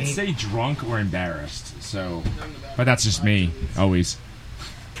 I'd say drunk or embarrassed. So, but that's just me. Always.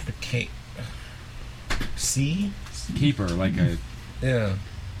 Okay. C? Keeper, like a. Yeah.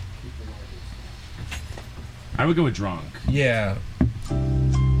 I would go with drunk. Yeah.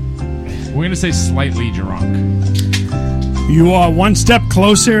 We're gonna say slightly drunk. You are one step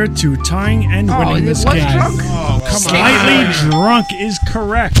closer to tying and winning this game. Drunk? Oh, come Slightly drunk is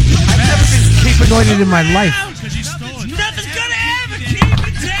correct. I've never been cape-anointed in my life. Nothing's gonna happen. Keep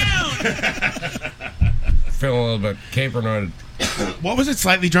it down. Feeling a little bit cape-anointed. What was it?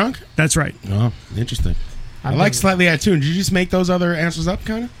 Slightly drunk? That's right. Oh, interesting. I like slightly out too. Did you just make those other answers up,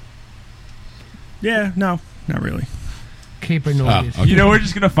 kind of? Yeah, no, not really. Cape-anointed. You know, we're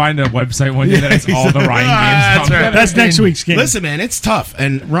just gonna find a website one day that has all the Ryan games. That's right. That's next week's game. Listen, man, it's tough.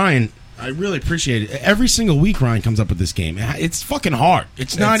 And Ryan, I really appreciate it. Every single week, Ryan comes up with this game. It's fucking hard.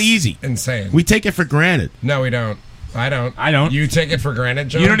 It's not easy. Insane. We take it for granted. No, we don't. I don't. I don't. You take it for granted,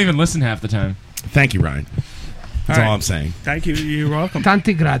 John? You don't even listen half the time. Thank you, Ryan. That's all I'm saying. Thank you. You're welcome.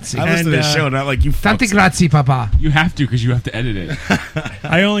 Tanti grazie. I listen to this show, not like you. Tanti grazie, Papa. You have to because you have to edit it.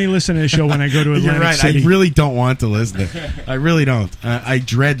 I only listen to the show when I go to Atlantic You're right. City. I really don't want to listen to it. I really don't. I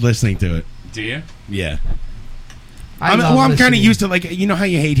dread listening to it. Do you? Yeah. I'm I'm kind of used to, like, you know how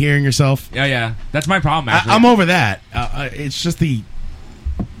you hate hearing yourself? Yeah. That's my problem, actually. I'm over that. It's just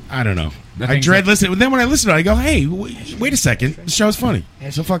I don't know. The I things dread that- listening. Then when I listen to it, I go, hey, wait a second. The show's funny.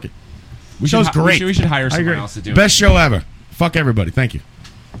 So fuck it. We show's should, great. We should hire someone else to do Best it. show ever. Fuck everybody. Thank you.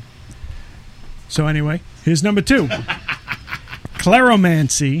 So anyway, here's number 2.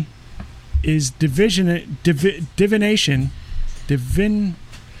 Claromancy is divination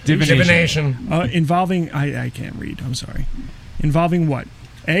involving I can't read. I'm sorry. Involving what?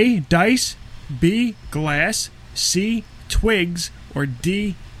 A, dice, B, glass, C, twigs, or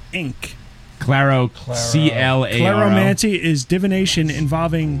D, ink. Claro. CLARO. Claromancy is divination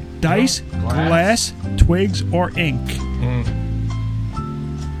involving dice, glass, twigs, or ink.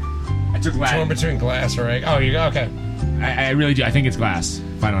 I took Torn Latin. between glass or egg. Oh, you go? Okay. I really do. I think it's glass.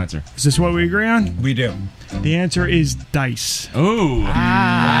 Final answer. Is this what we agree on? We do. The answer is dice. Oh.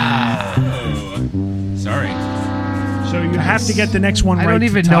 Sorry. So you have to get the next one right. I don't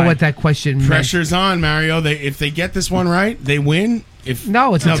even know what that question meant. Pressure's on, Mario. If they get this one right, they win.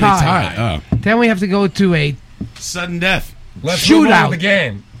 No, it's a they tie. Oh. Then we have to go to a Sudden death. Let's move on shootout. with the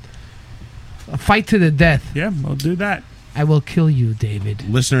game. A fight to the death. Yeah, we'll do that. I will kill you, David.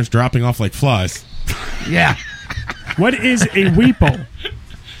 Listeners dropping off like flies. Yeah. What is a weeple?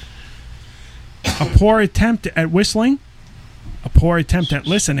 A poor attempt at whistling, a poor attempt at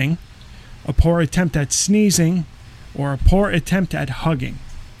listening, a poor attempt at sneezing, or a poor attempt at hugging.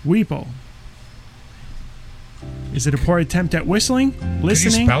 Weeple. Is it a poor attempt at whistling,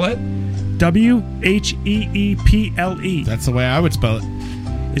 listening? Could you spell it? Wheeple. That's the way I would spell it.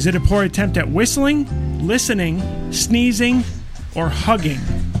 Is it a poor attempt at whistling, listening, sneezing, or hugging?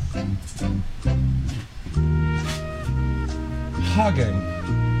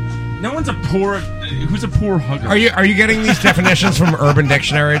 Hugging. No one's a poor. Who's a poor hugger? Are you getting these definitions from Urban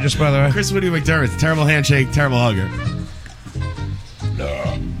Dictionary? Just by the way, Chris Woody McDermott, terrible handshake, terrible hugger.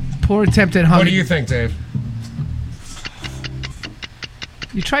 Poor attempt at hugging. What do you think, Dave?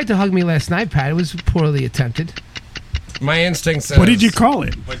 You tried to hug me last night, Pat. It was poorly attempted. My instinct says. What did you call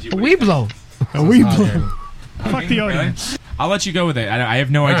it? A weeblo. A weeblo. Fuck the audience. I'll let you go with it. I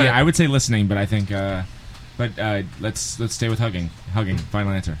have no All idea. right. I would say listening, but I think. Let's stay with hugging. Hugging.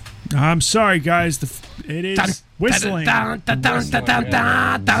 Final answer. I'm sorry, guys. It is whistling. We were both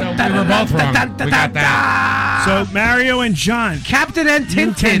wrong. We got that. So Mario and John, Captain and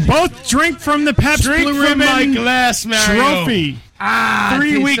you can Tintin. both drink from the Pabst Drink Blue from my Ribbon glass, Mario. trophy.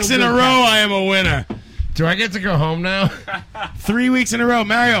 3 weeks in a row, I am a winner. Do I get to go home now? 3 weeks in a row,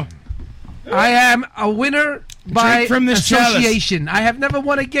 Mario. I am a winner by Drink from this association. I have never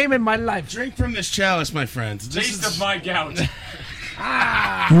won a game in my life. Drink from this chalice, my friends. Taste of my gout. You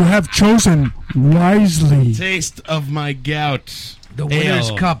have chosen wisely. Taste of my gout. The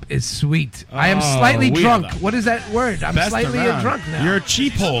winner's Ale. cup is sweet. I am Oh, slightly we drunk. are the What is that word? I'm Best slightly around. drunk now. You're a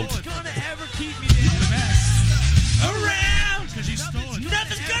cheap hold.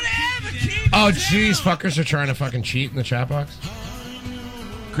 Oh, jeez, fuckers are trying to fucking cheat in the chat box.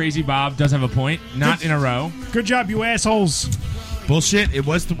 Crazy Bob does have a point. Not in a row. Good job, you assholes. Bullshit. It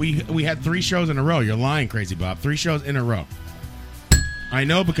was we had 3 shows in a row. You're lying, Crazy Bob. 3 shows in a row. I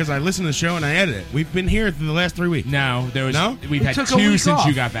know because I listened to the show and I edit it. We've been here for the last 3 weeks. No, there was. No? We've We had took a 2 week since off.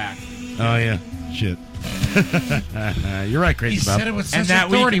 you got back. Oh yeah. Shit. You're right, Crazy He Bob. said it with And such that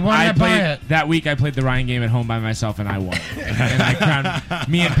authority. week, Why I not buy played. it? That week, I played the Ryan game at home by myself, and I won. And I crowned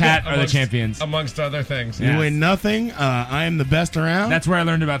me and Pat are the champions. Amongst other things. You win nothing. I am the best around. That's where I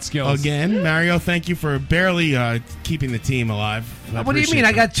learned about skills. Again, Mario, thank you for barely keeping the team alive. What do you mean?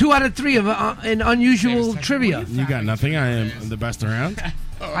 I got 2 out of 3 of an unusual trivia. You got nothing. I am the best around.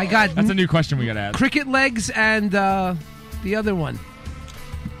 I got That's a new question we got to ask. cricket legs and the other one.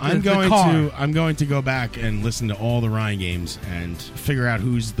 I'm The car. going to go back and listen to all the Ryan games and figure out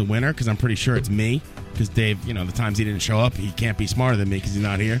who's the winner because I'm pretty sure it's me. Because Dave, the times he didn't show up, he can't be smarter than me because he's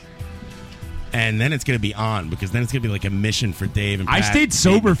not here. And then it's going to be on because then it's going to be like a mission for Dave and Pat. I stayed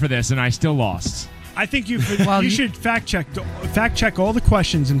sober for this and I still lost. I think you should fact check all the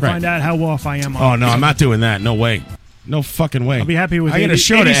questions and find out how off I am. Oh no, I'm not doing that. No way. No fucking way. I'll be happy with I got a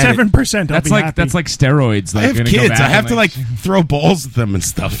show to edit. 87%. That's like steroids. I have gonna kids. Go back I have and, to like throw balls at them and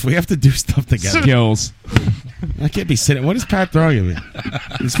stuff. We have to do stuff together. Skills. I can't be sitting. What is Pat throwing at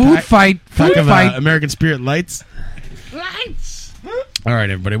me? Is Food Pat- fight. Pack Food of fight. American Spirit lights. Lights. All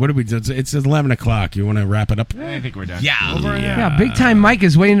right, everybody. What do we do? It's 11 o'clock. You want to wrap it up? I think we're done. Yeah, Big Time Mike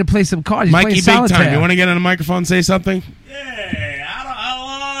is waiting to play some cards. He's Mikey, playing Big solitaire. Time. You want to get on the microphone and say something?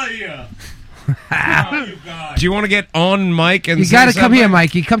 Do you want to get on mic and You say got to come something? here,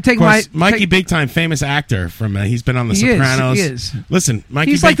 Mikey. Come take Of course, my. Mikey Big Time, famous actor from. He's been on The He is, Sopranos. he is. Listen,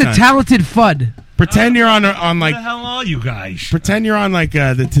 Mikey. He's Big like the Time. talented Fudd. Pretend you're on like. Who the hell are you guys? Pretend you're on like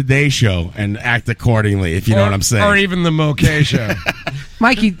the Today Show and act accordingly. If you know what I'm saying. Or even the Moquet Show.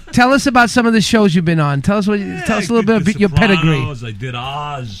 Mikey, tell us about some of the shows you've been on. Tell us a little bit about your pedigree. Sopranos, I did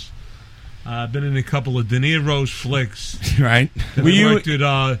Oz. I've been in a couple of De Niro's flicks. Right. We worked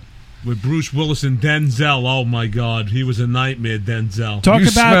with Bruce Willis and Denzel. Oh my God, he was a nightmare, Denzel. Talk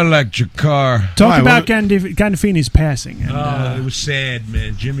about- smell like your car. Talk about Gandolfini's passing. And, It was sad,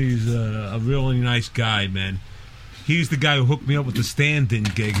 man. Jimmy's a really nice guy, man. He's the guy who hooked me up with the stand-in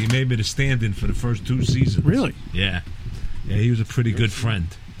gig. He made me the stand-in for the first 2 seasons. Really? Yeah. Yeah, he was a pretty good friend.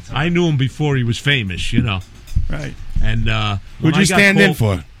 I knew him before he was famous, Right. And Who'd you stand in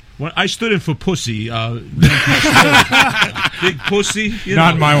for? When I stood in for Pussy. Big Pussy.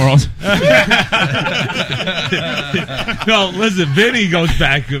 Not in my world. No, listen, Vinny goes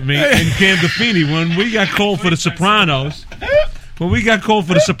back with me and Gandolfini. When we got called for The Sopranos,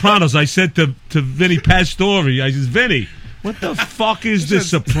 I said to Vinny Pastore, I says, Vinny, what the fuck is The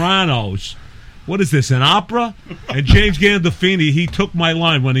Sopranos? What is this, an opera? And James Gandolfini, he took my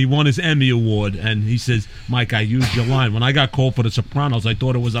line when he won his Emmy Award, and he says, Mike, I used your line. When I got called for The Sopranos, I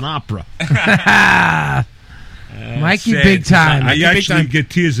thought it was an opera. Mikey Sad. Big Time. I actually get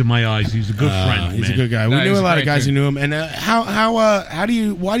tears in my eyes. He's a good friend, He's man. a good guy. We knew a lot of guys who knew him. And why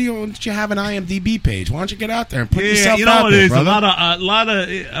don't you have an IMDb page? Why don't you get out there and put yourself you know out what there, it is? brother? A lot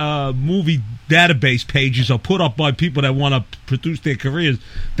of movie database pages are put up by people that want to produce their careers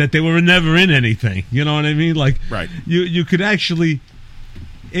that they were never in anything. You know what I mean? Like, right. You could actually.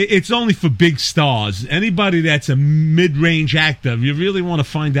 It's only for big stars. Anybody that's a mid-range actor, if you really want to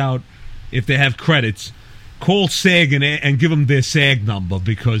find out if they have credits, call SAG and give them their SAG number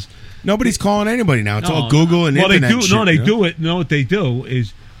because nobody's calling anybody now. It's all Google and internet. They do. Shit, They do it. No, what they do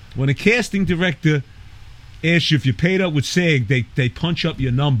is when a casting director asks you if you're paid up with SAG, they punch up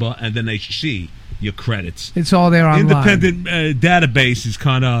your number and then they see your credits. It's all there online. Independent database is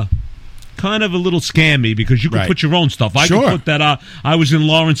kind of a little scammy because you can put your own stuff. I can put that. I was in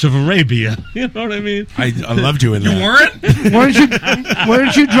Lawrence of Arabia. You know what I mean? I loved you in that. You weren't?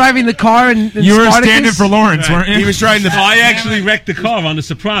 Weren't you driving the car? And You were Spartacus? standing for Lawrence, weren't you? He was trying to. No, I actually wrecked the car on The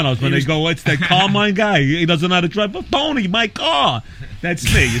Sopranos when they go, "It's that Carmine guy. He doesn't know how to drive." But Tony, my car. That's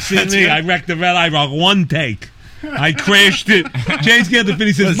me. You see me? I wrecked the Red Eye Rock one take. I crashed it. James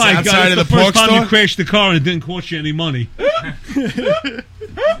Gandolfini says, "Mike, outside it's of the the first pork time store? you crashed the car and it didn't cost you any money."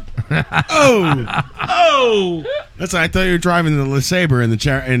 Oh, that's. I thought you were driving the LeSabre in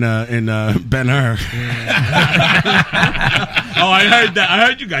Ben Hur. Oh, I heard that. I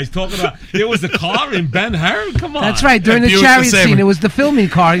heard you guys talking about there was a car in Ben Hur. Come on, That's right. During the chariot scene, it was the filming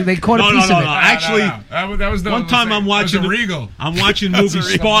car. They caught a piece of it. Actually, that was the one time I'm watching the Regal. I'm watching That's movie a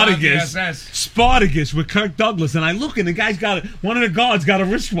Regal. Spartacus. Spartacus with Kirk Douglas, and I look and the guy's got one of the guards got a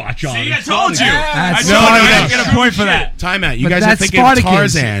wristwatch on. See, I told you. That's I get a point for that. Time out. You But guys are that's thinking Spartacus. of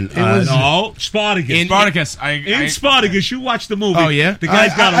Tarzan. It was- No, Spartacus. Spartacus. In Spartacus, you watch the movie. Oh, yeah? The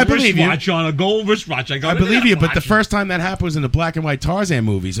guy's got I a believe you. wristwatch on, a gold wristwatch. I believe you, but the first time that happened was in the black and white Tarzan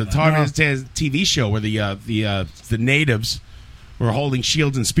movies. So Tarzan's TV show where the natives were holding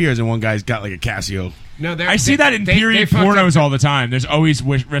shields and spears, and one guy's got like a Casio. No, I see that in period pornos all the time. There's always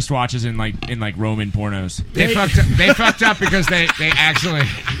wristwatches in like Roman pornos. They fucked up because they actually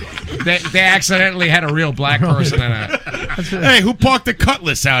They accidentally had a real black person in it. Hey, who parked the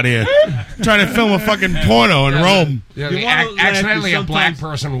Cutlass out here? Trying to film a fucking porno in Rome. Yeah, accidentally a black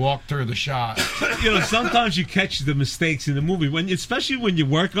person walked through the shot. Sometimes you catch the mistakes in the movie, especially when you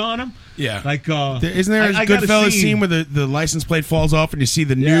work on them. Yeah. Like, isn't there a Goodfellas scene where the license plate falls off and you see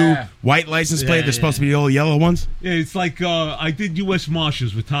the new white license plate? They're supposed to be the old yellow ones. Yeah, it's like I did U.S.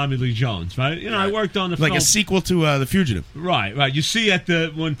 Marshals with Tommy Lee Jones, right? I worked on the like film. a sequel to The Fugitive. Right. You see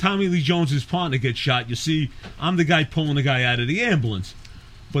when Tommy Lee Jones's partner gets shot, you see I'm the guy pulling the guy out of the ambulance.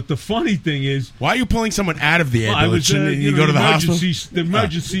 But the funny thing is, why are you pulling someone out of the ambulance? Shouldn't you go to the hospital? The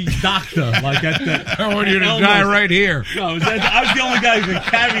emergency doctor, like at the. I want you to die right here. No, I was the only guy who could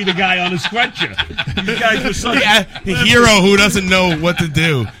carry the guy on a stretcher. These guys were such a hero who doesn't know what to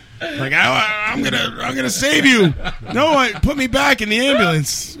do. Like I'm gonna save you. No, put me back in the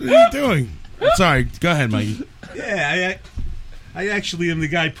ambulance. What are you doing? Sorry, go ahead, Mikey. Yeah, I actually am the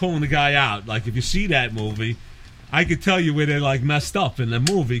guy pulling the guy out. Like if you see that movie, I could tell you where they like messed up in the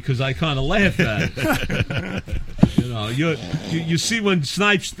movie because I kind of laugh at it. You see when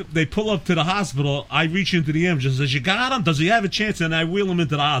Snipes they pull up to the hospital, I reach into the ambulance and says, "You got him? Does he have a chance?" And I wheel him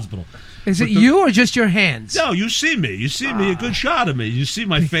into the hospital. Is it you or just your hands? No, you see me. You see me. A good shot of me. You see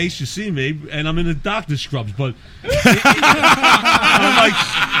my face. You see me, and I'm in the doctor scrubs. But I'm like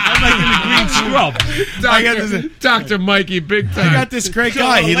in the green scrub. Dr. Mikey, big time. I got this great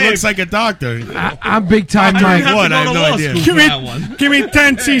guy. He looks like a doctor. I'm big time Mike. What? I have no idea. Give me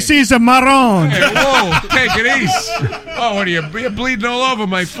 10 cc's of Marron. Hey, whoa, take it easy. Oh, what are you bleeding all over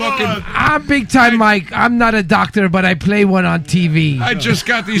my fucking... I'm big time Mike. I'm not a doctor, but I play one on TV. I just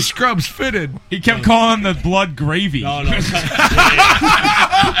got these scrubs fitted. He kept calling the blood gravy. No.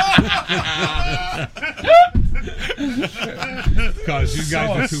 Because you guys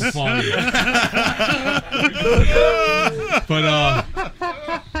are too funny. But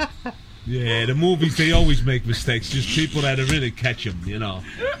yeah, the movies, they always make mistakes. Just people that are in it catch them,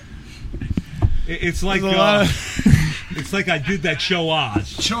 It's like it's like I did that show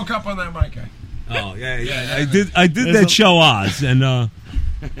Oz. Choke up on that mic. Oh yeah. I did that show Oz, and on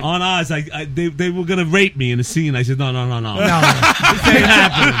Oz, they were gonna rape me in a scene. I said no. This ain't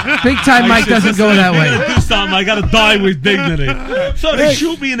happening. Big time Mike doesn't go that way. This time I gotta die with dignity. So they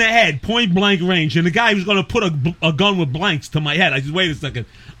shoot me in the head, point blank range, and the guy was gonna put a gun with blanks to my head. I said, wait a second.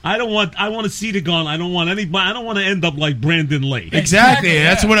 I want to see the gun. I don't want anybody. I don't want to end up like Brandon Lee. Exactly.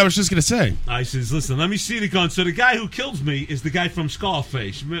 That's what I was just gonna say. I says, listen, let me see the gun. So the guy who kills me is the guy from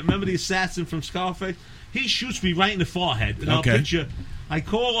Scarface. Remember the assassin from Scarface? He shoots me right in the forehead, and I'll picture. I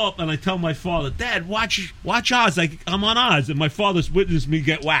call up and I tell my father, Dad, watch Oz. I'm on Oz. And my father's witnessed me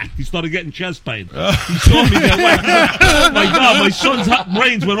get whacked. He started getting chest pain. He saw me get whacked. Oh, my God, my son's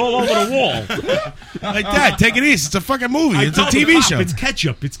brains went all over the wall. Like, Dad, take it easy. It's a fucking movie. It's a TV show. It's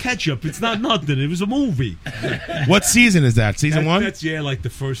ketchup. It's not nothing. It was a movie. What season is that? Season 1? That's, like the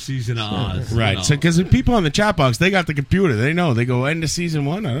first season of Oz. Right. So, because people on the chat box, they got the computer. They know. They go, end of season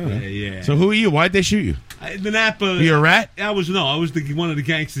 1? I don't know. Yeah. So who are you? Why'd they shoot you? The Napa. You a rat? I was one of the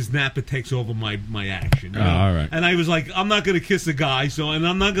gangsters. Napa takes over my action. Oh, all right. And I was like, I'm not going to kiss a guy, and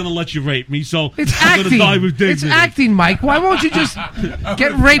I'm not going to let you rape me. So it's I'm going to die with dignity. It's acting, Mike. Why won't you just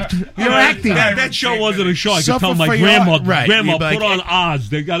get raped? You're acting. That show wasn't a show. I could tell my grandma. Grandma, put on Oz.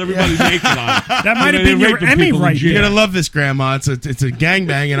 They got everybody naked on. That might have been your Emmy right. You're gonna love this, Grandma. It's a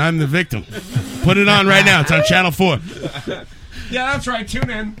gangbang, and I'm the victim. Put it on right now. It's on Channel 4. Yeah, that's right. Tune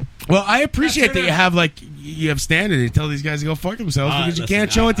in. Well, I appreciate that you have standard and tell these guys to go fuck themselves because you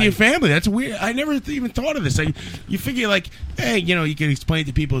can't show it to your family. That's weird. I never even thought of this. You figure hey, you can explain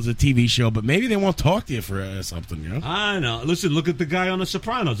to people it's a TV show, but maybe they won't talk to you for something, I know. Listen, look at the guy on The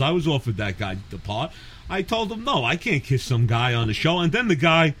Sopranos. I was offered that guy the part. I told him, no, I can't kiss some guy on the show. And then the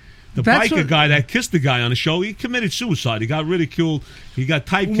guy... The biker guy that kissed the guy on the show, he committed suicide. He got ridiculed. He got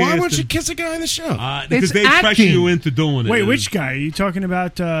typecast. Why would you kiss a guy on the show? Because they pressure you into doing it. Wait, which guy? Are you talking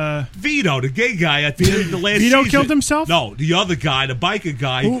about? Vito, the gay guy at the end of the last Vito season. killed himself? No, the other guy, the biker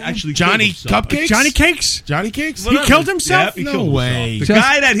guy, actually Johnny killed himself. Cupcakes? Johnny Cakes? Johnny Cakes? He killed himself? Yep, he No killed way. himself. The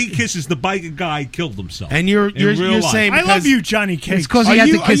guy that he kisses, the biker guy, killed himself. And you're real saying I love you, Johnny Cakes. It's because he had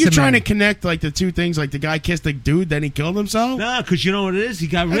to kiss Are you him. trying to connect the two things? Like the guy kissed the dude, then he killed himself? Nah, because you know what it is? He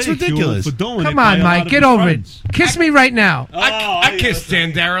got That's ridiculed ridiculous. for doing it. Come on, Mike. Get over it. Kiss me right now. I kissed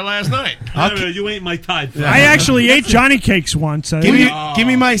Dandara last night. You ain't my type. I actually ate Johnny Cakes once. Give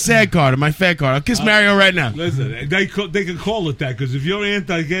me my SAG card or my fat card. I'll kiss Mario right now. Listen, they can call it that because if you're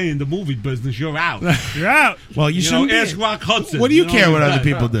anti-gay in the movie business, you're out. You're out. Well, you shouldn't ask Rock Hudson. What do you care what other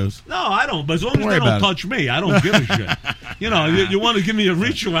people do? No, I don't. But as long as they don't touch me, I don't give a shit. You know, you want to give me a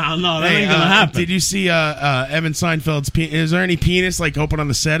reach around? No, that ain't gonna happen. Did you see Evan Seinfeld's penis? Is there any penis like open on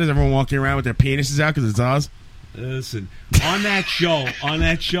the set? Is everyone walking around with their penises out because it's Oz? Listen, on that show,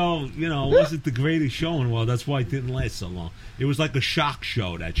 you know, it wasn't the greatest show in the world. That's why it didn't last so long. It was like a shock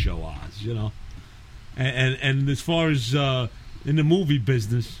show, that show Oz, you know. And as far as in the movie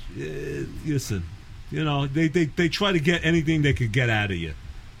business, listen, you know, they try to get anything they could get out of you.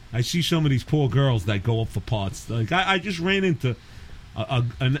 I see some of these poor girls that go up for parts. Like I just ran into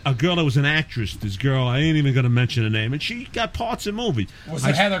a girl that was an actress. This girl, I ain't even going to mention her name, and she got parts in movies. Was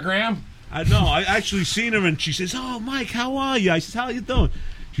it Heather Graham? I know. I actually seen her, and she says, "Oh, Mike, how are you?" I says, "How you doing?"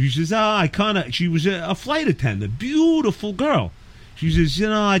 She says, she was a flight attendant, beautiful girl. She says, "You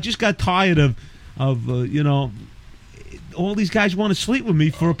know, I just got tired of you know, all these guys want to sleep with me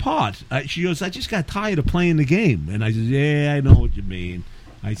for a part." She goes, "I just got tired of playing the game." And I says, "Yeah, I know what you mean."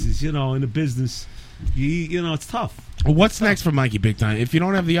 I says, "You know, in the business, you know, it's tough." Well, what's next for Mikey Big Time? If you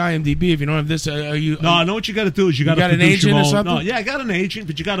don't have the IMDb, if you don't have this, are you? No, I know what you got to do is you got to an agent or something. No, yeah, I got an agent,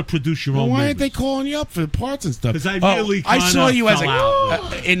 but you got to produce your own. Why business. aren't they calling you up for parts and stuff? Because I really I saw you as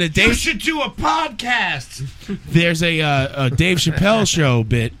a in the Dave. You should do a podcast. There's a Dave Chappelle show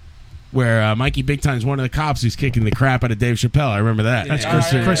bit where Mikey Big Time is one of the cops who's kicking the crap out of Dave Chappelle. I remember that. That's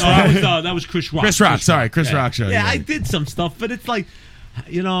Chris Rock. That was Chris Rock. Chris Rock. Sorry, Chris Rock show. Yeah, I did some stuff, but it's like,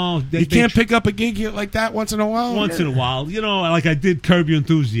 you know, you can't pick up a gig like that once in a while. Once in a while, you know, like I did Curb Your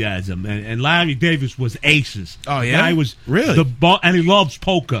Enthusiasm, and Larry Davis was aces. Oh yeah, I was really and he loves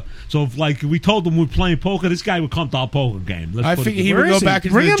poker. So if like we told him we're playing poker, this guy would come to our poker game. I figured he would go back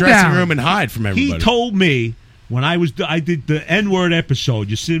into the dressing room and hide from everybody. He told me when I did the N-word episode.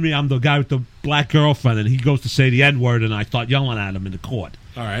 You see me, I'm the guy with the black girlfriend, and he goes to say the N-word, and I start yelling at him in the court.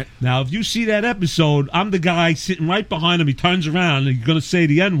 All right. Now, if you see that episode, I'm the guy sitting right behind him. He turns around and he's going to say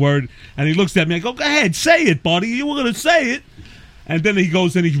the N-word, and he looks at me. I go, "Go ahead, say it, buddy. You were going to say it." And then he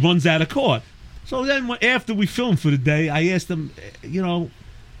goes and he runs out of court. So then after we filmed for the day, I asked him, you know,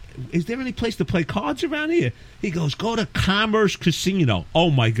 "Is there any place to play cards around here?" He goes, "Go to Commerce Casino." Oh,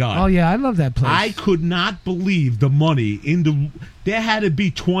 my God. Oh, yeah, I love that place. I could not believe the money in the... There had to be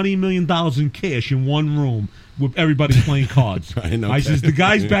 $20 million in cash in one room with everybody playing cards. I says, the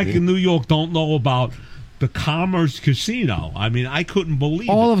guys back in New York don't know about the Commerce Casino. I mean, I couldn't believe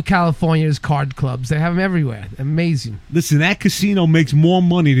All of California's card clubs. They have them everywhere. Amazing. Listen, that casino makes more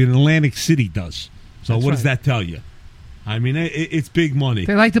money than Atlantic City does. So That's what does right. that tell you? I mean, it's big money.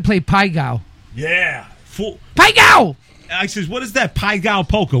 They like to play Pai Gow. Yeah. Pai Gow! I says, "What is that Pai Gow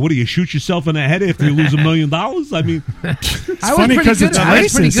poker? What do you shoot yourself in the head after you lose $1 million?" I mean, it's funny because it's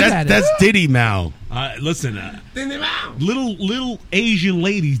licensed. That's Diddy Mao. Listen, little Asian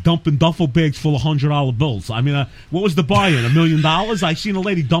ladies dumping duffel bags full of $100 bills. I mean, what was the buy-in? $1 million? I seen a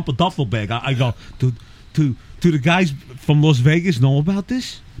lady dump a duffel bag. I go, do the guys from Las Vegas know about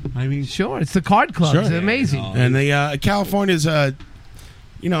this? I mean, sure, it's the card clubs. Sure. It's amazing. And the California's,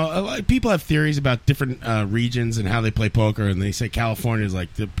 you know, a lot of people have theories about different regions and how they play poker, and they say California's like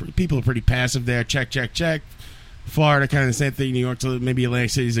people are pretty passive there. Check. Florida, kind of the same thing. New York, so maybe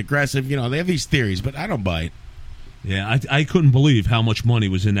Atlantic City's aggressive. You know, they have these theories, but I don't buy it. Yeah, I couldn't believe how much money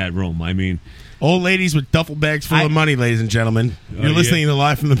was in that room. I mean, old ladies with duffel bags full of money, ladies and gentlemen. You're listening to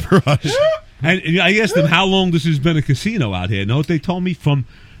Live from the Barrage. And I asked them how long this has been a casino out here. You know what they told me?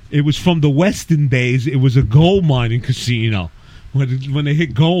 It was from the Western days. It was a gold mining casino when they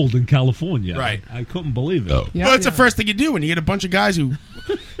hit gold in California. Right. I couldn't believe it. Well, that's the first thing you do when you get a bunch of guys who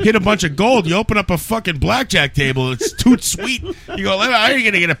hit a bunch of gold. You open up a fucking blackjack table. It's toot sweet. You go, how are you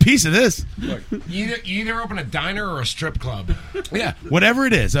going to get a piece of this? Look, you either open a diner or a strip club. Yeah, whatever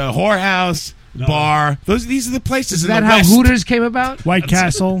it is, a whorehouse, bar. These are the places. Is in that the how West. Hooters came about? White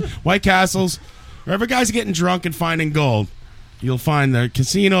Castle. White Castles. Wherever guys are getting drunk and finding gold, you'll find the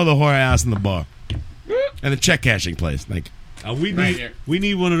casino, the whorehouse, and the bar, and the check cashing place. We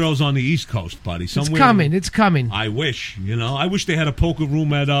need one of those on the East Coast, buddy. Somewhere. It's coming. I wish, I wish they had a poker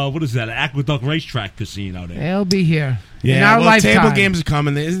room at what is that? Aqueduct Racetrack Casino there. They'll be here. Yeah, in our lifetime. Table games are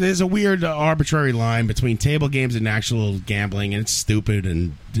coming. There's a weird arbitrary line between table games and actual gambling, and it's stupid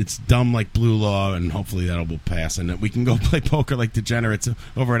and it's dumb like blue law, and hopefully that will pass, and we can go play poker like degenerates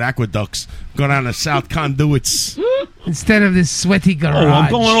over at Aqueducts. Go down to South Conduits. Instead of this sweaty garage. Oh, I'm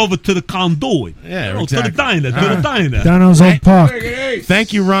going over to the Conduit. Yeah, exactly. To the diner. Donald's Old Park.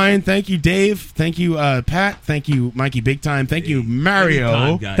 Thank you, Ryan. Thank you, Dave. Thank you, Pat. Thank you, Mikey Big Time. Thank you,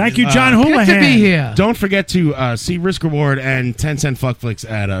 Mario. Thank you, John Houlihan. Good to be here. Don't forget to see Risk Reward and 10-cent Fuck Flicks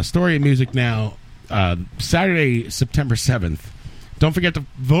at Story of Music Now, Saturday, September 7th. Don't forget to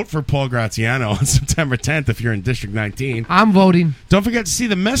vote for Paul Graziano on September 10th if you're in District 19. I'm voting. Don't forget to see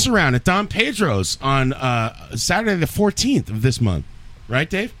the mess around at Don Pedro's on Saturday the 14th of this month. Right,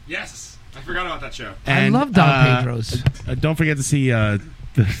 Dave? Yes. I forgot about that show. And, I love Don Pedro's. Don't forget to see the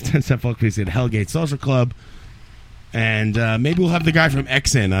 10 Cent Folk Piece at Hellgate Social Club. And maybe we'll have the guy from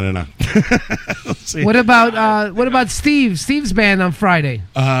X in. I don't know. We'll see. What about Steve? Steve's band on Friday.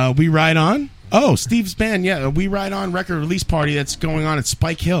 We Ride On? Oh, Steve's band, yeah. We Ride On record release party that's going on at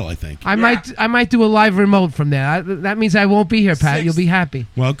Spike Hill, I think. I might do a live remote from there. That means I won't be here, Pat. You'll be happy.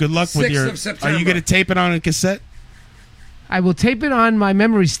 Well, good luck with 6th your... of September. Are you going to tape it on a cassette? I will tape it on my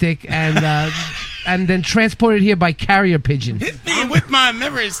memory stick and then transport it here by carrier pigeon. Hit me with my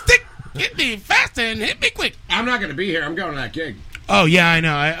memory stick. Hit me faster and hit me quick. I'm not going to be here. I'm going to that gig. Oh, yeah, I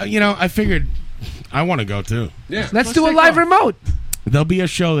know. I figured I want to go, too. Yeah. Let's do a live remote. There'll be a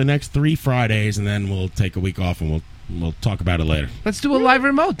show the next 3 Fridays, and then we'll take a week off, and we'll talk about it later. Let's do a live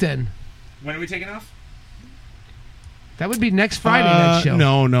remote then. When are we taking off? That would be next Friday, that show.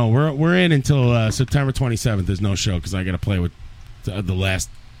 No. We're in until September 27th. There's no show because I got to play with the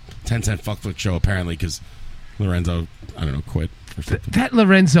last 10 Cent Fuck Flick show, apparently, because Lorenzo, I don't know, quit or something. That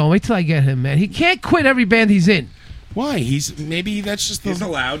Lorenzo, wait till I get him, man. He can't quit every band he's in. Why? Maybe that's just the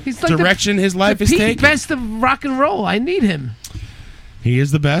allowed. He's like direction his life is peak taking. Best of rock and roll. I need him. He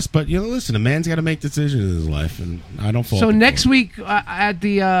is the best, but listen, a man's got to make decisions in his life, and I don't fault So him. next week at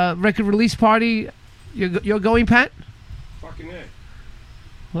the record release party, you're going, Pat? Fucking A.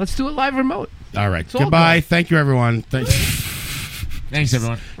 Let's do a live remote. All right. It's all Goodbye. good. Thank you, everyone. Thanks,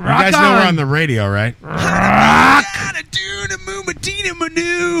 everyone. You guys know we're on the radio, right? Rock.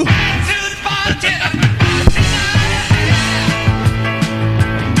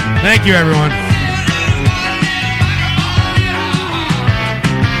 Thank you, everyone.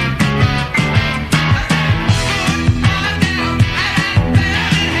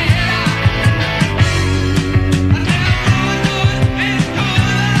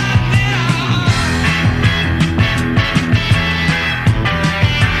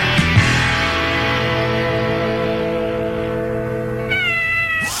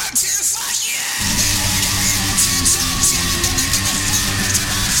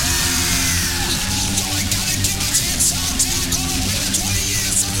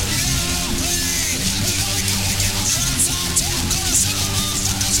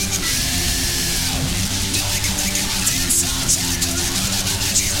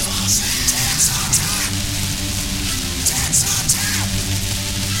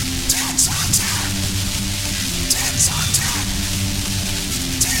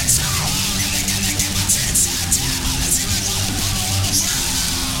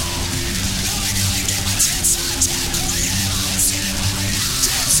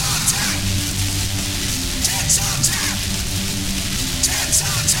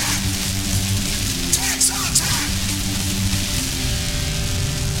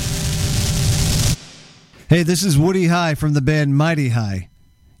 Hey, this is Woody High from the band Mighty High.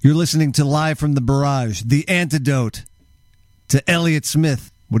 You're listening to Live from the Barrage, the antidote to Elliott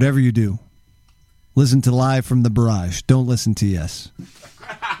Smith. Whatever you do, listen to Live from the Barrage. Don't listen to Yes.